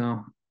stuff.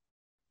 So,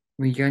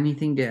 you got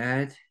anything to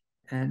add,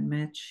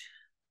 Mitch?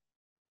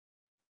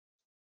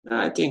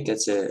 I think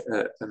that's a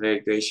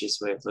very gracious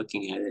way of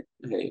looking at it.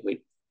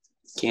 We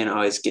can't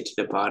always get to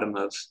the bottom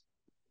of.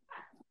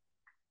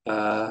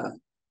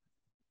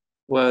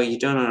 Well, you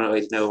don't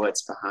always know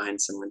what's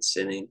behind someone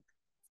sinning.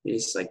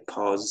 It's like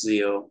Paul's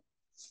zeal,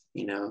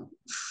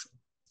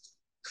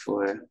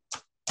 for it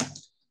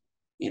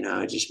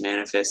just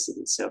manifested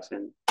itself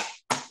in a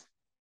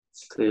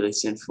clearly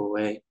sinful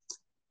way.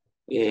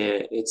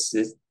 Yeah, it's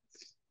this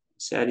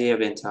idea I've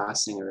been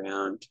tossing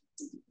around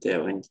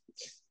that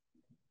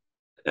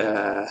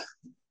uh,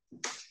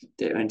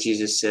 when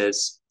Jesus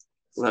says,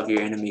 "Love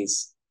your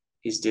enemies,"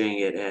 he's doing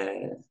it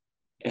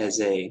as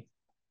a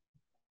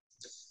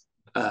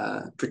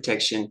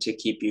protection to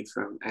keep you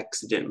from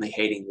accidentally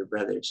hating your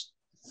brothers,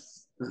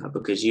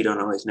 because you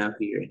don't always know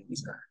who your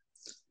enemies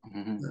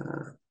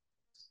are.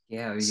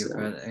 Yeah, or your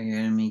brother, or your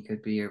enemy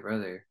could be your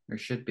brother, or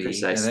should be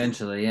precisely.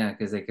 eventually. Yeah,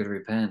 because they could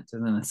repent,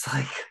 and then it's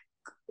like,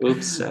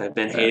 oops, I've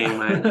been hating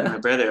my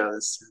brother all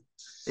this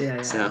time.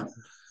 Yeah. So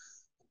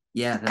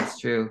yeah, that's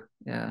true.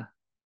 Yeah,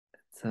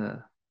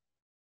 it's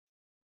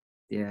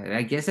yeah.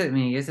 I guess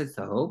it's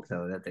the hope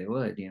though that they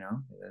would,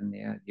 and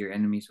yeah, your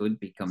enemies would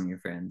become your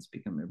friends,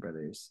 become your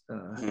brothers.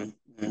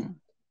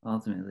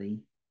 Ultimately.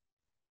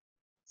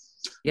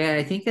 Yeah,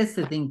 I think that's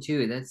the thing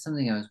too. That's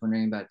something I was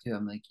wondering about too.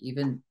 I'm like,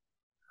 even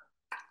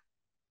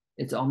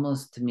it's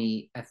almost to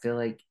me, I feel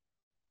like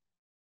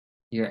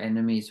your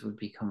enemies would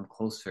become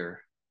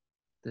closer.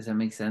 Does that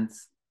make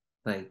sense?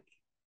 Like,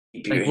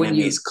 keep your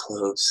enemies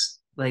close.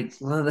 Like,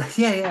 well,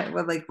 yeah.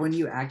 Well, like when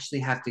you actually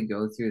have to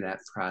go through that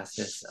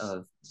process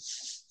of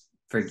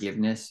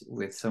forgiveness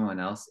with someone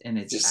else, and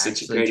it's just actually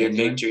such a greater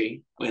genuine.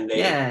 victory when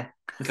they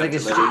it's like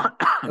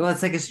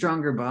it's like a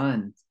stronger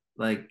bond.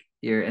 Like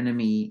your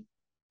enemy,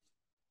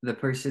 the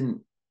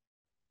person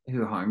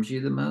who harms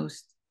you the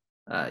most,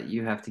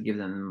 you have to give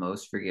them the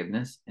most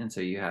forgiveness, and so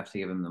you have to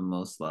give them the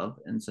most love,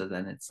 and so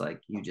then it's like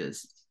you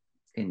just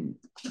and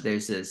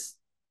there's this,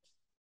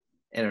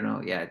 I don't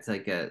know, yeah, it's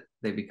like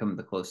they become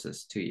the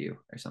closest to you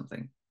or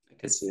something.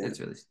 It's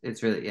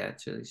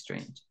really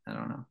strange. I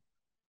don't know.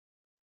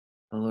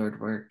 The Lord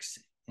works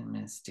in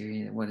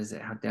mysterious. What is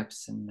it? How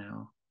depths and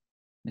how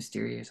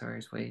mysterious are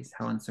his ways?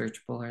 How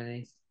unsearchable are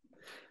they?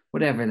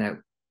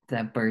 Whatever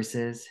that verse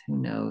is,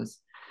 who knows?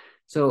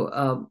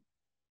 So,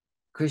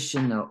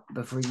 Christian, though,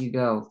 before you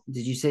go,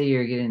 did you say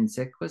you're getting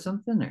sick with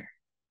something, or?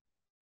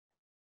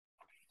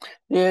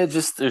 Yeah,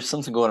 just there's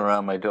something going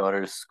around my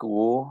daughter's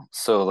school.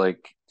 So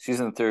like she's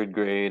in third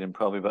grade and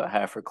probably about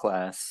half her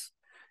class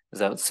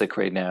is out sick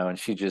right now, and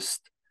she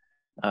just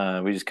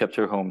we just kept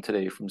her home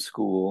today from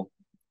school,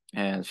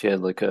 and she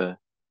had like a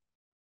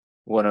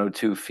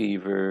 102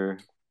 fever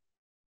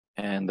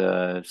and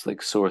just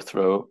like sore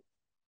throat.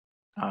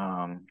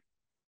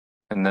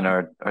 And then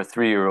our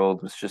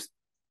 3-year-old was just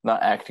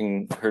not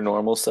acting her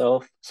normal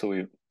self, so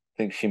we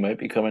think she might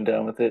be coming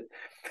down with it.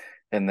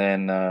 And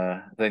then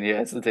yeah,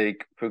 as the day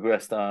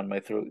progressed on, my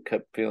throat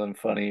kept feeling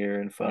funnier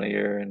and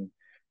funnier, and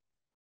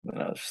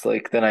then I was just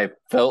like, then I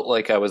felt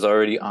like I was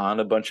already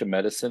on a bunch of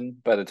medicine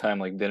by the time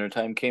like dinner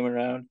time came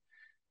around.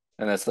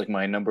 And that's like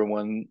my number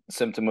one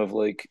symptom of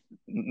like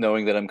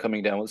knowing that I'm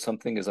coming down with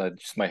something is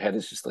my head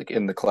is just like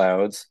in the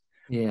clouds.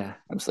 Yeah.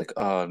 I'm just like,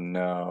 oh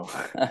no.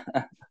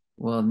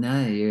 Well, now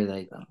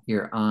that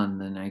you're on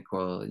the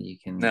NyQuil, you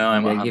can. No,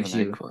 I'm on the gives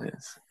you. NyQuil,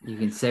 yes. You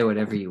can say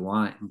whatever you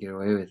want and get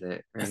away with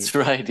it, right? That's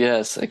right.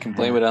 Yes, I can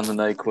blame it on the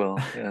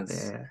NyQuil.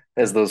 Yes, Yeah.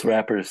 as those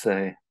rappers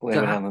say, blame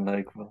it on the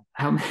NyQuil.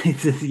 How many?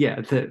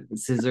 Yeah, the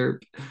scissor.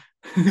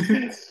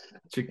 Chicken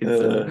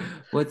scissor.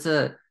 What's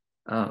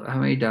how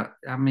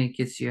many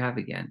kids do you have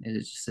again? Is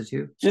it just the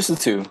two? Just the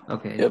two.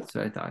 Okay, Yep.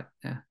 so I thought.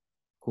 Yeah,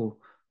 cool.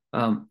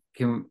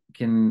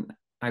 Can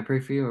I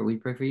pray for you, or we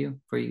pray for you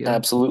before you go?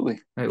 Absolutely.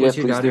 All right, what's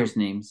your daughter's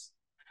names?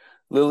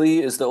 Lily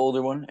is the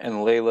older one, and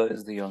Layla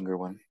is the younger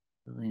one.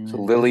 So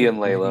Lily and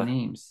Layla.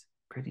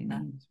 Pretty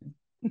names.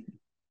 All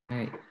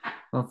right.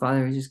 Well,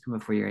 Father, we just come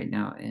before you right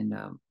now, and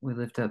we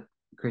lift up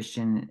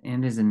Christian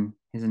and his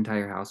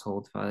entire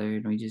household, Father,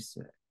 and we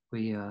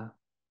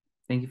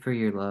thank you for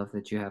your love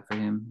that you have for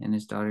him and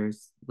his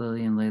daughters,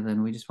 Lily and Layla,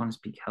 and we just want to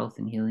speak health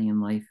and healing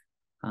and life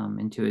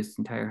into his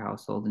entire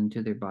household,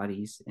 into their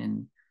bodies,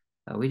 and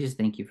we just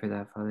thank you for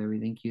that, Father. We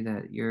thank you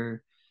that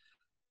your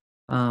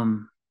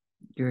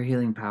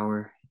healing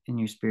power and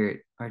your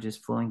spirit are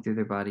just flowing through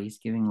their bodies,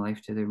 giving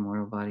life to their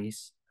mortal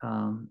bodies,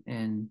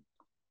 and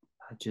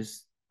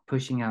just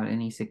pushing out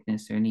any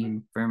sickness or any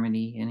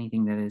infirmity,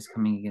 anything that is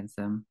coming against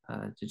them,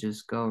 to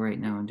just go right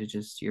now into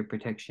just your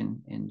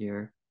protection and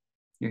your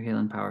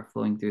healing power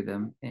flowing through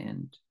them,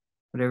 and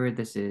whatever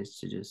this is,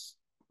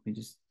 we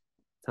just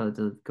tell it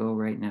to go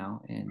right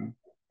now, and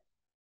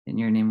in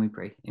your name we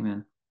pray.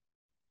 Amen.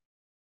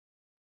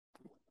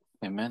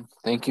 Amen.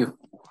 Thank you.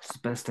 It's the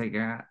best I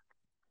got.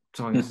 It's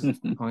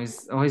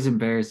always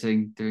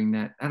embarrassing doing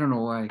that. I don't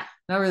know why.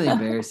 Not really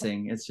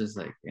embarrassing. It's just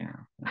like,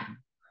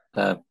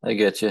 I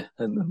get you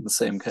in the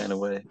same kind of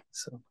way.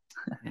 So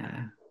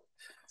yeah,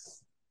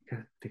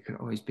 there could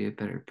always be a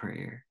better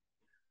prayer.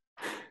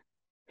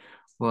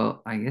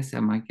 Well, I guess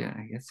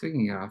we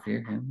can get off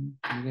here.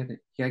 You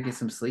gotta get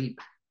some sleep.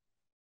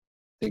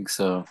 I think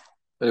so.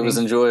 But it was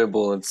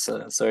enjoyable. It's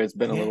sorry it's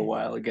been a little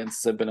while again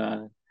since I've been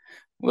on.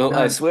 Well,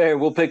 I swear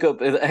we'll pick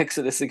up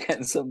Exodus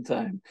again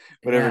sometime.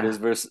 Whatever it is,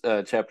 verse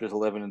chapters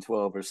 11 and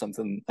 12 or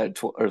something,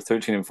 or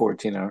 13 and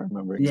 14. I don't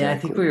remember exactly. Yeah, I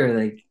think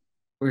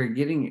we're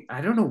getting.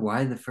 I don't know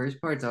why the first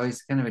part's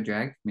always kind of a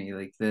drag for me.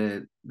 Like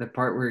the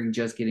part we're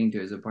just getting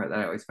to is the part that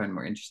I always find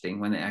more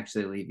interesting when they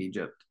actually leave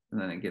Egypt. and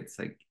then it gets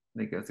like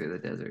they go through the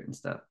desert and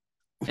stuff.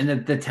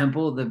 And the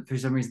temple, for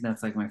some reason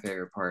that's like my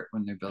favorite part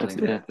when they're building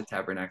the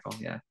tabernacle.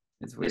 Yeah,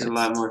 it's weird. There's a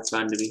lot more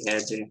fun to be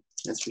had there.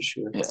 That's for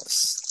sure.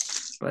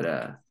 Yes.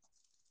 But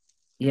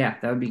yeah,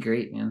 that would be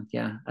great, man.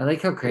 Yeah, I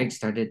like how Craig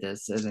started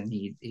this and then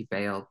he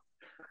bailed.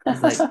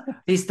 He's like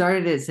he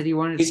started it, said he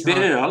wanted. He's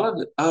been in all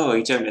of it. Oh,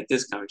 you're talking about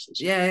this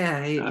conversation?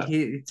 Yeah.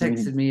 He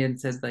texted me and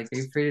said like, "Are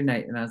you free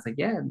tonight?" And I was like,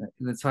 "Yeah." And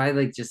that's why I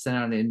like just sent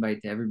out an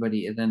invite to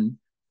everybody. And then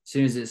as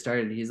soon as it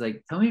started, he's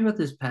like, "Tell me about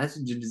this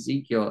passage in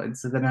Ezekiel." And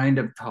so then I end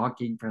up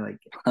talking for like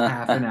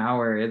half an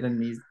hour, and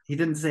then he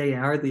didn't say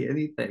hardly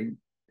anything,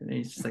 and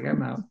he's just like,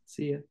 "I'm out.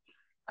 See ya."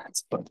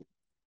 That's funny.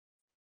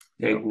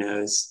 Greg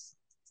knows.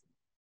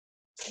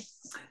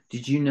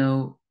 Did you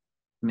know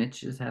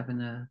Mitch is having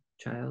a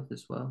child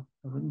as well?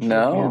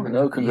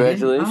 No,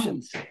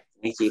 congratulations.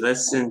 Thank you.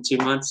 Less than 2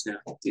 months now.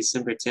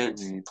 December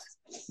 10th.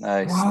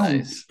 Nice, Whoa,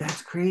 nice.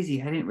 That's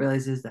crazy. I didn't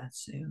realize it was that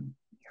soon.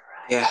 You're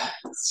right. Yeah,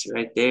 it's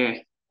right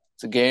there.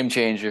 It's a game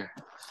changer.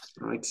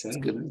 I'm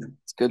excited.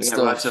 It's good I stuff.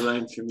 got lots to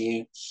learn from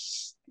you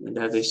and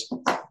others.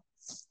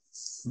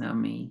 Not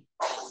me.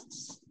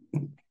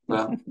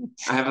 Well,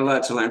 I have a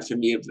lot to learn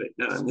from you, but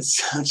not on this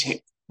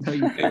subject. No,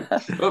 you do.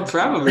 Well,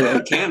 probably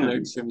I can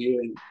learn from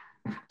you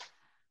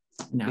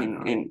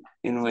No.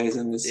 in ways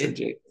on this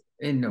subject.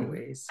 In no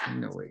ways.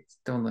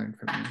 Don't learn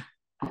from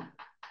me.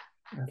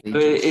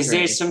 But is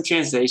there some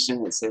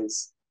translation that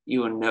says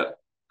you will know?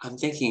 I'm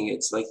thinking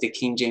it's like the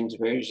King James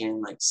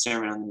Version, like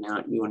Sermon on the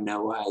Mount. You will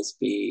no wise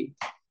be.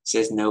 It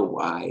says no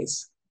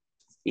wise.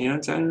 You know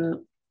what I'm talking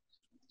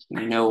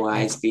about? No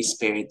wise be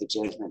spared the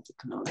judgment to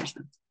come or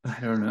something. I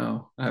don't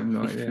know. I have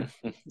no idea.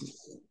 All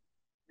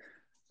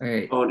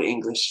right. Old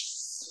English.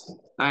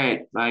 All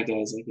right. Bye,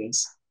 guys, I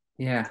guess.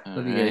 Yeah.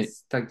 Love you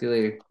guys. Talk to you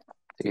later.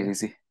 Take it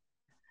easy.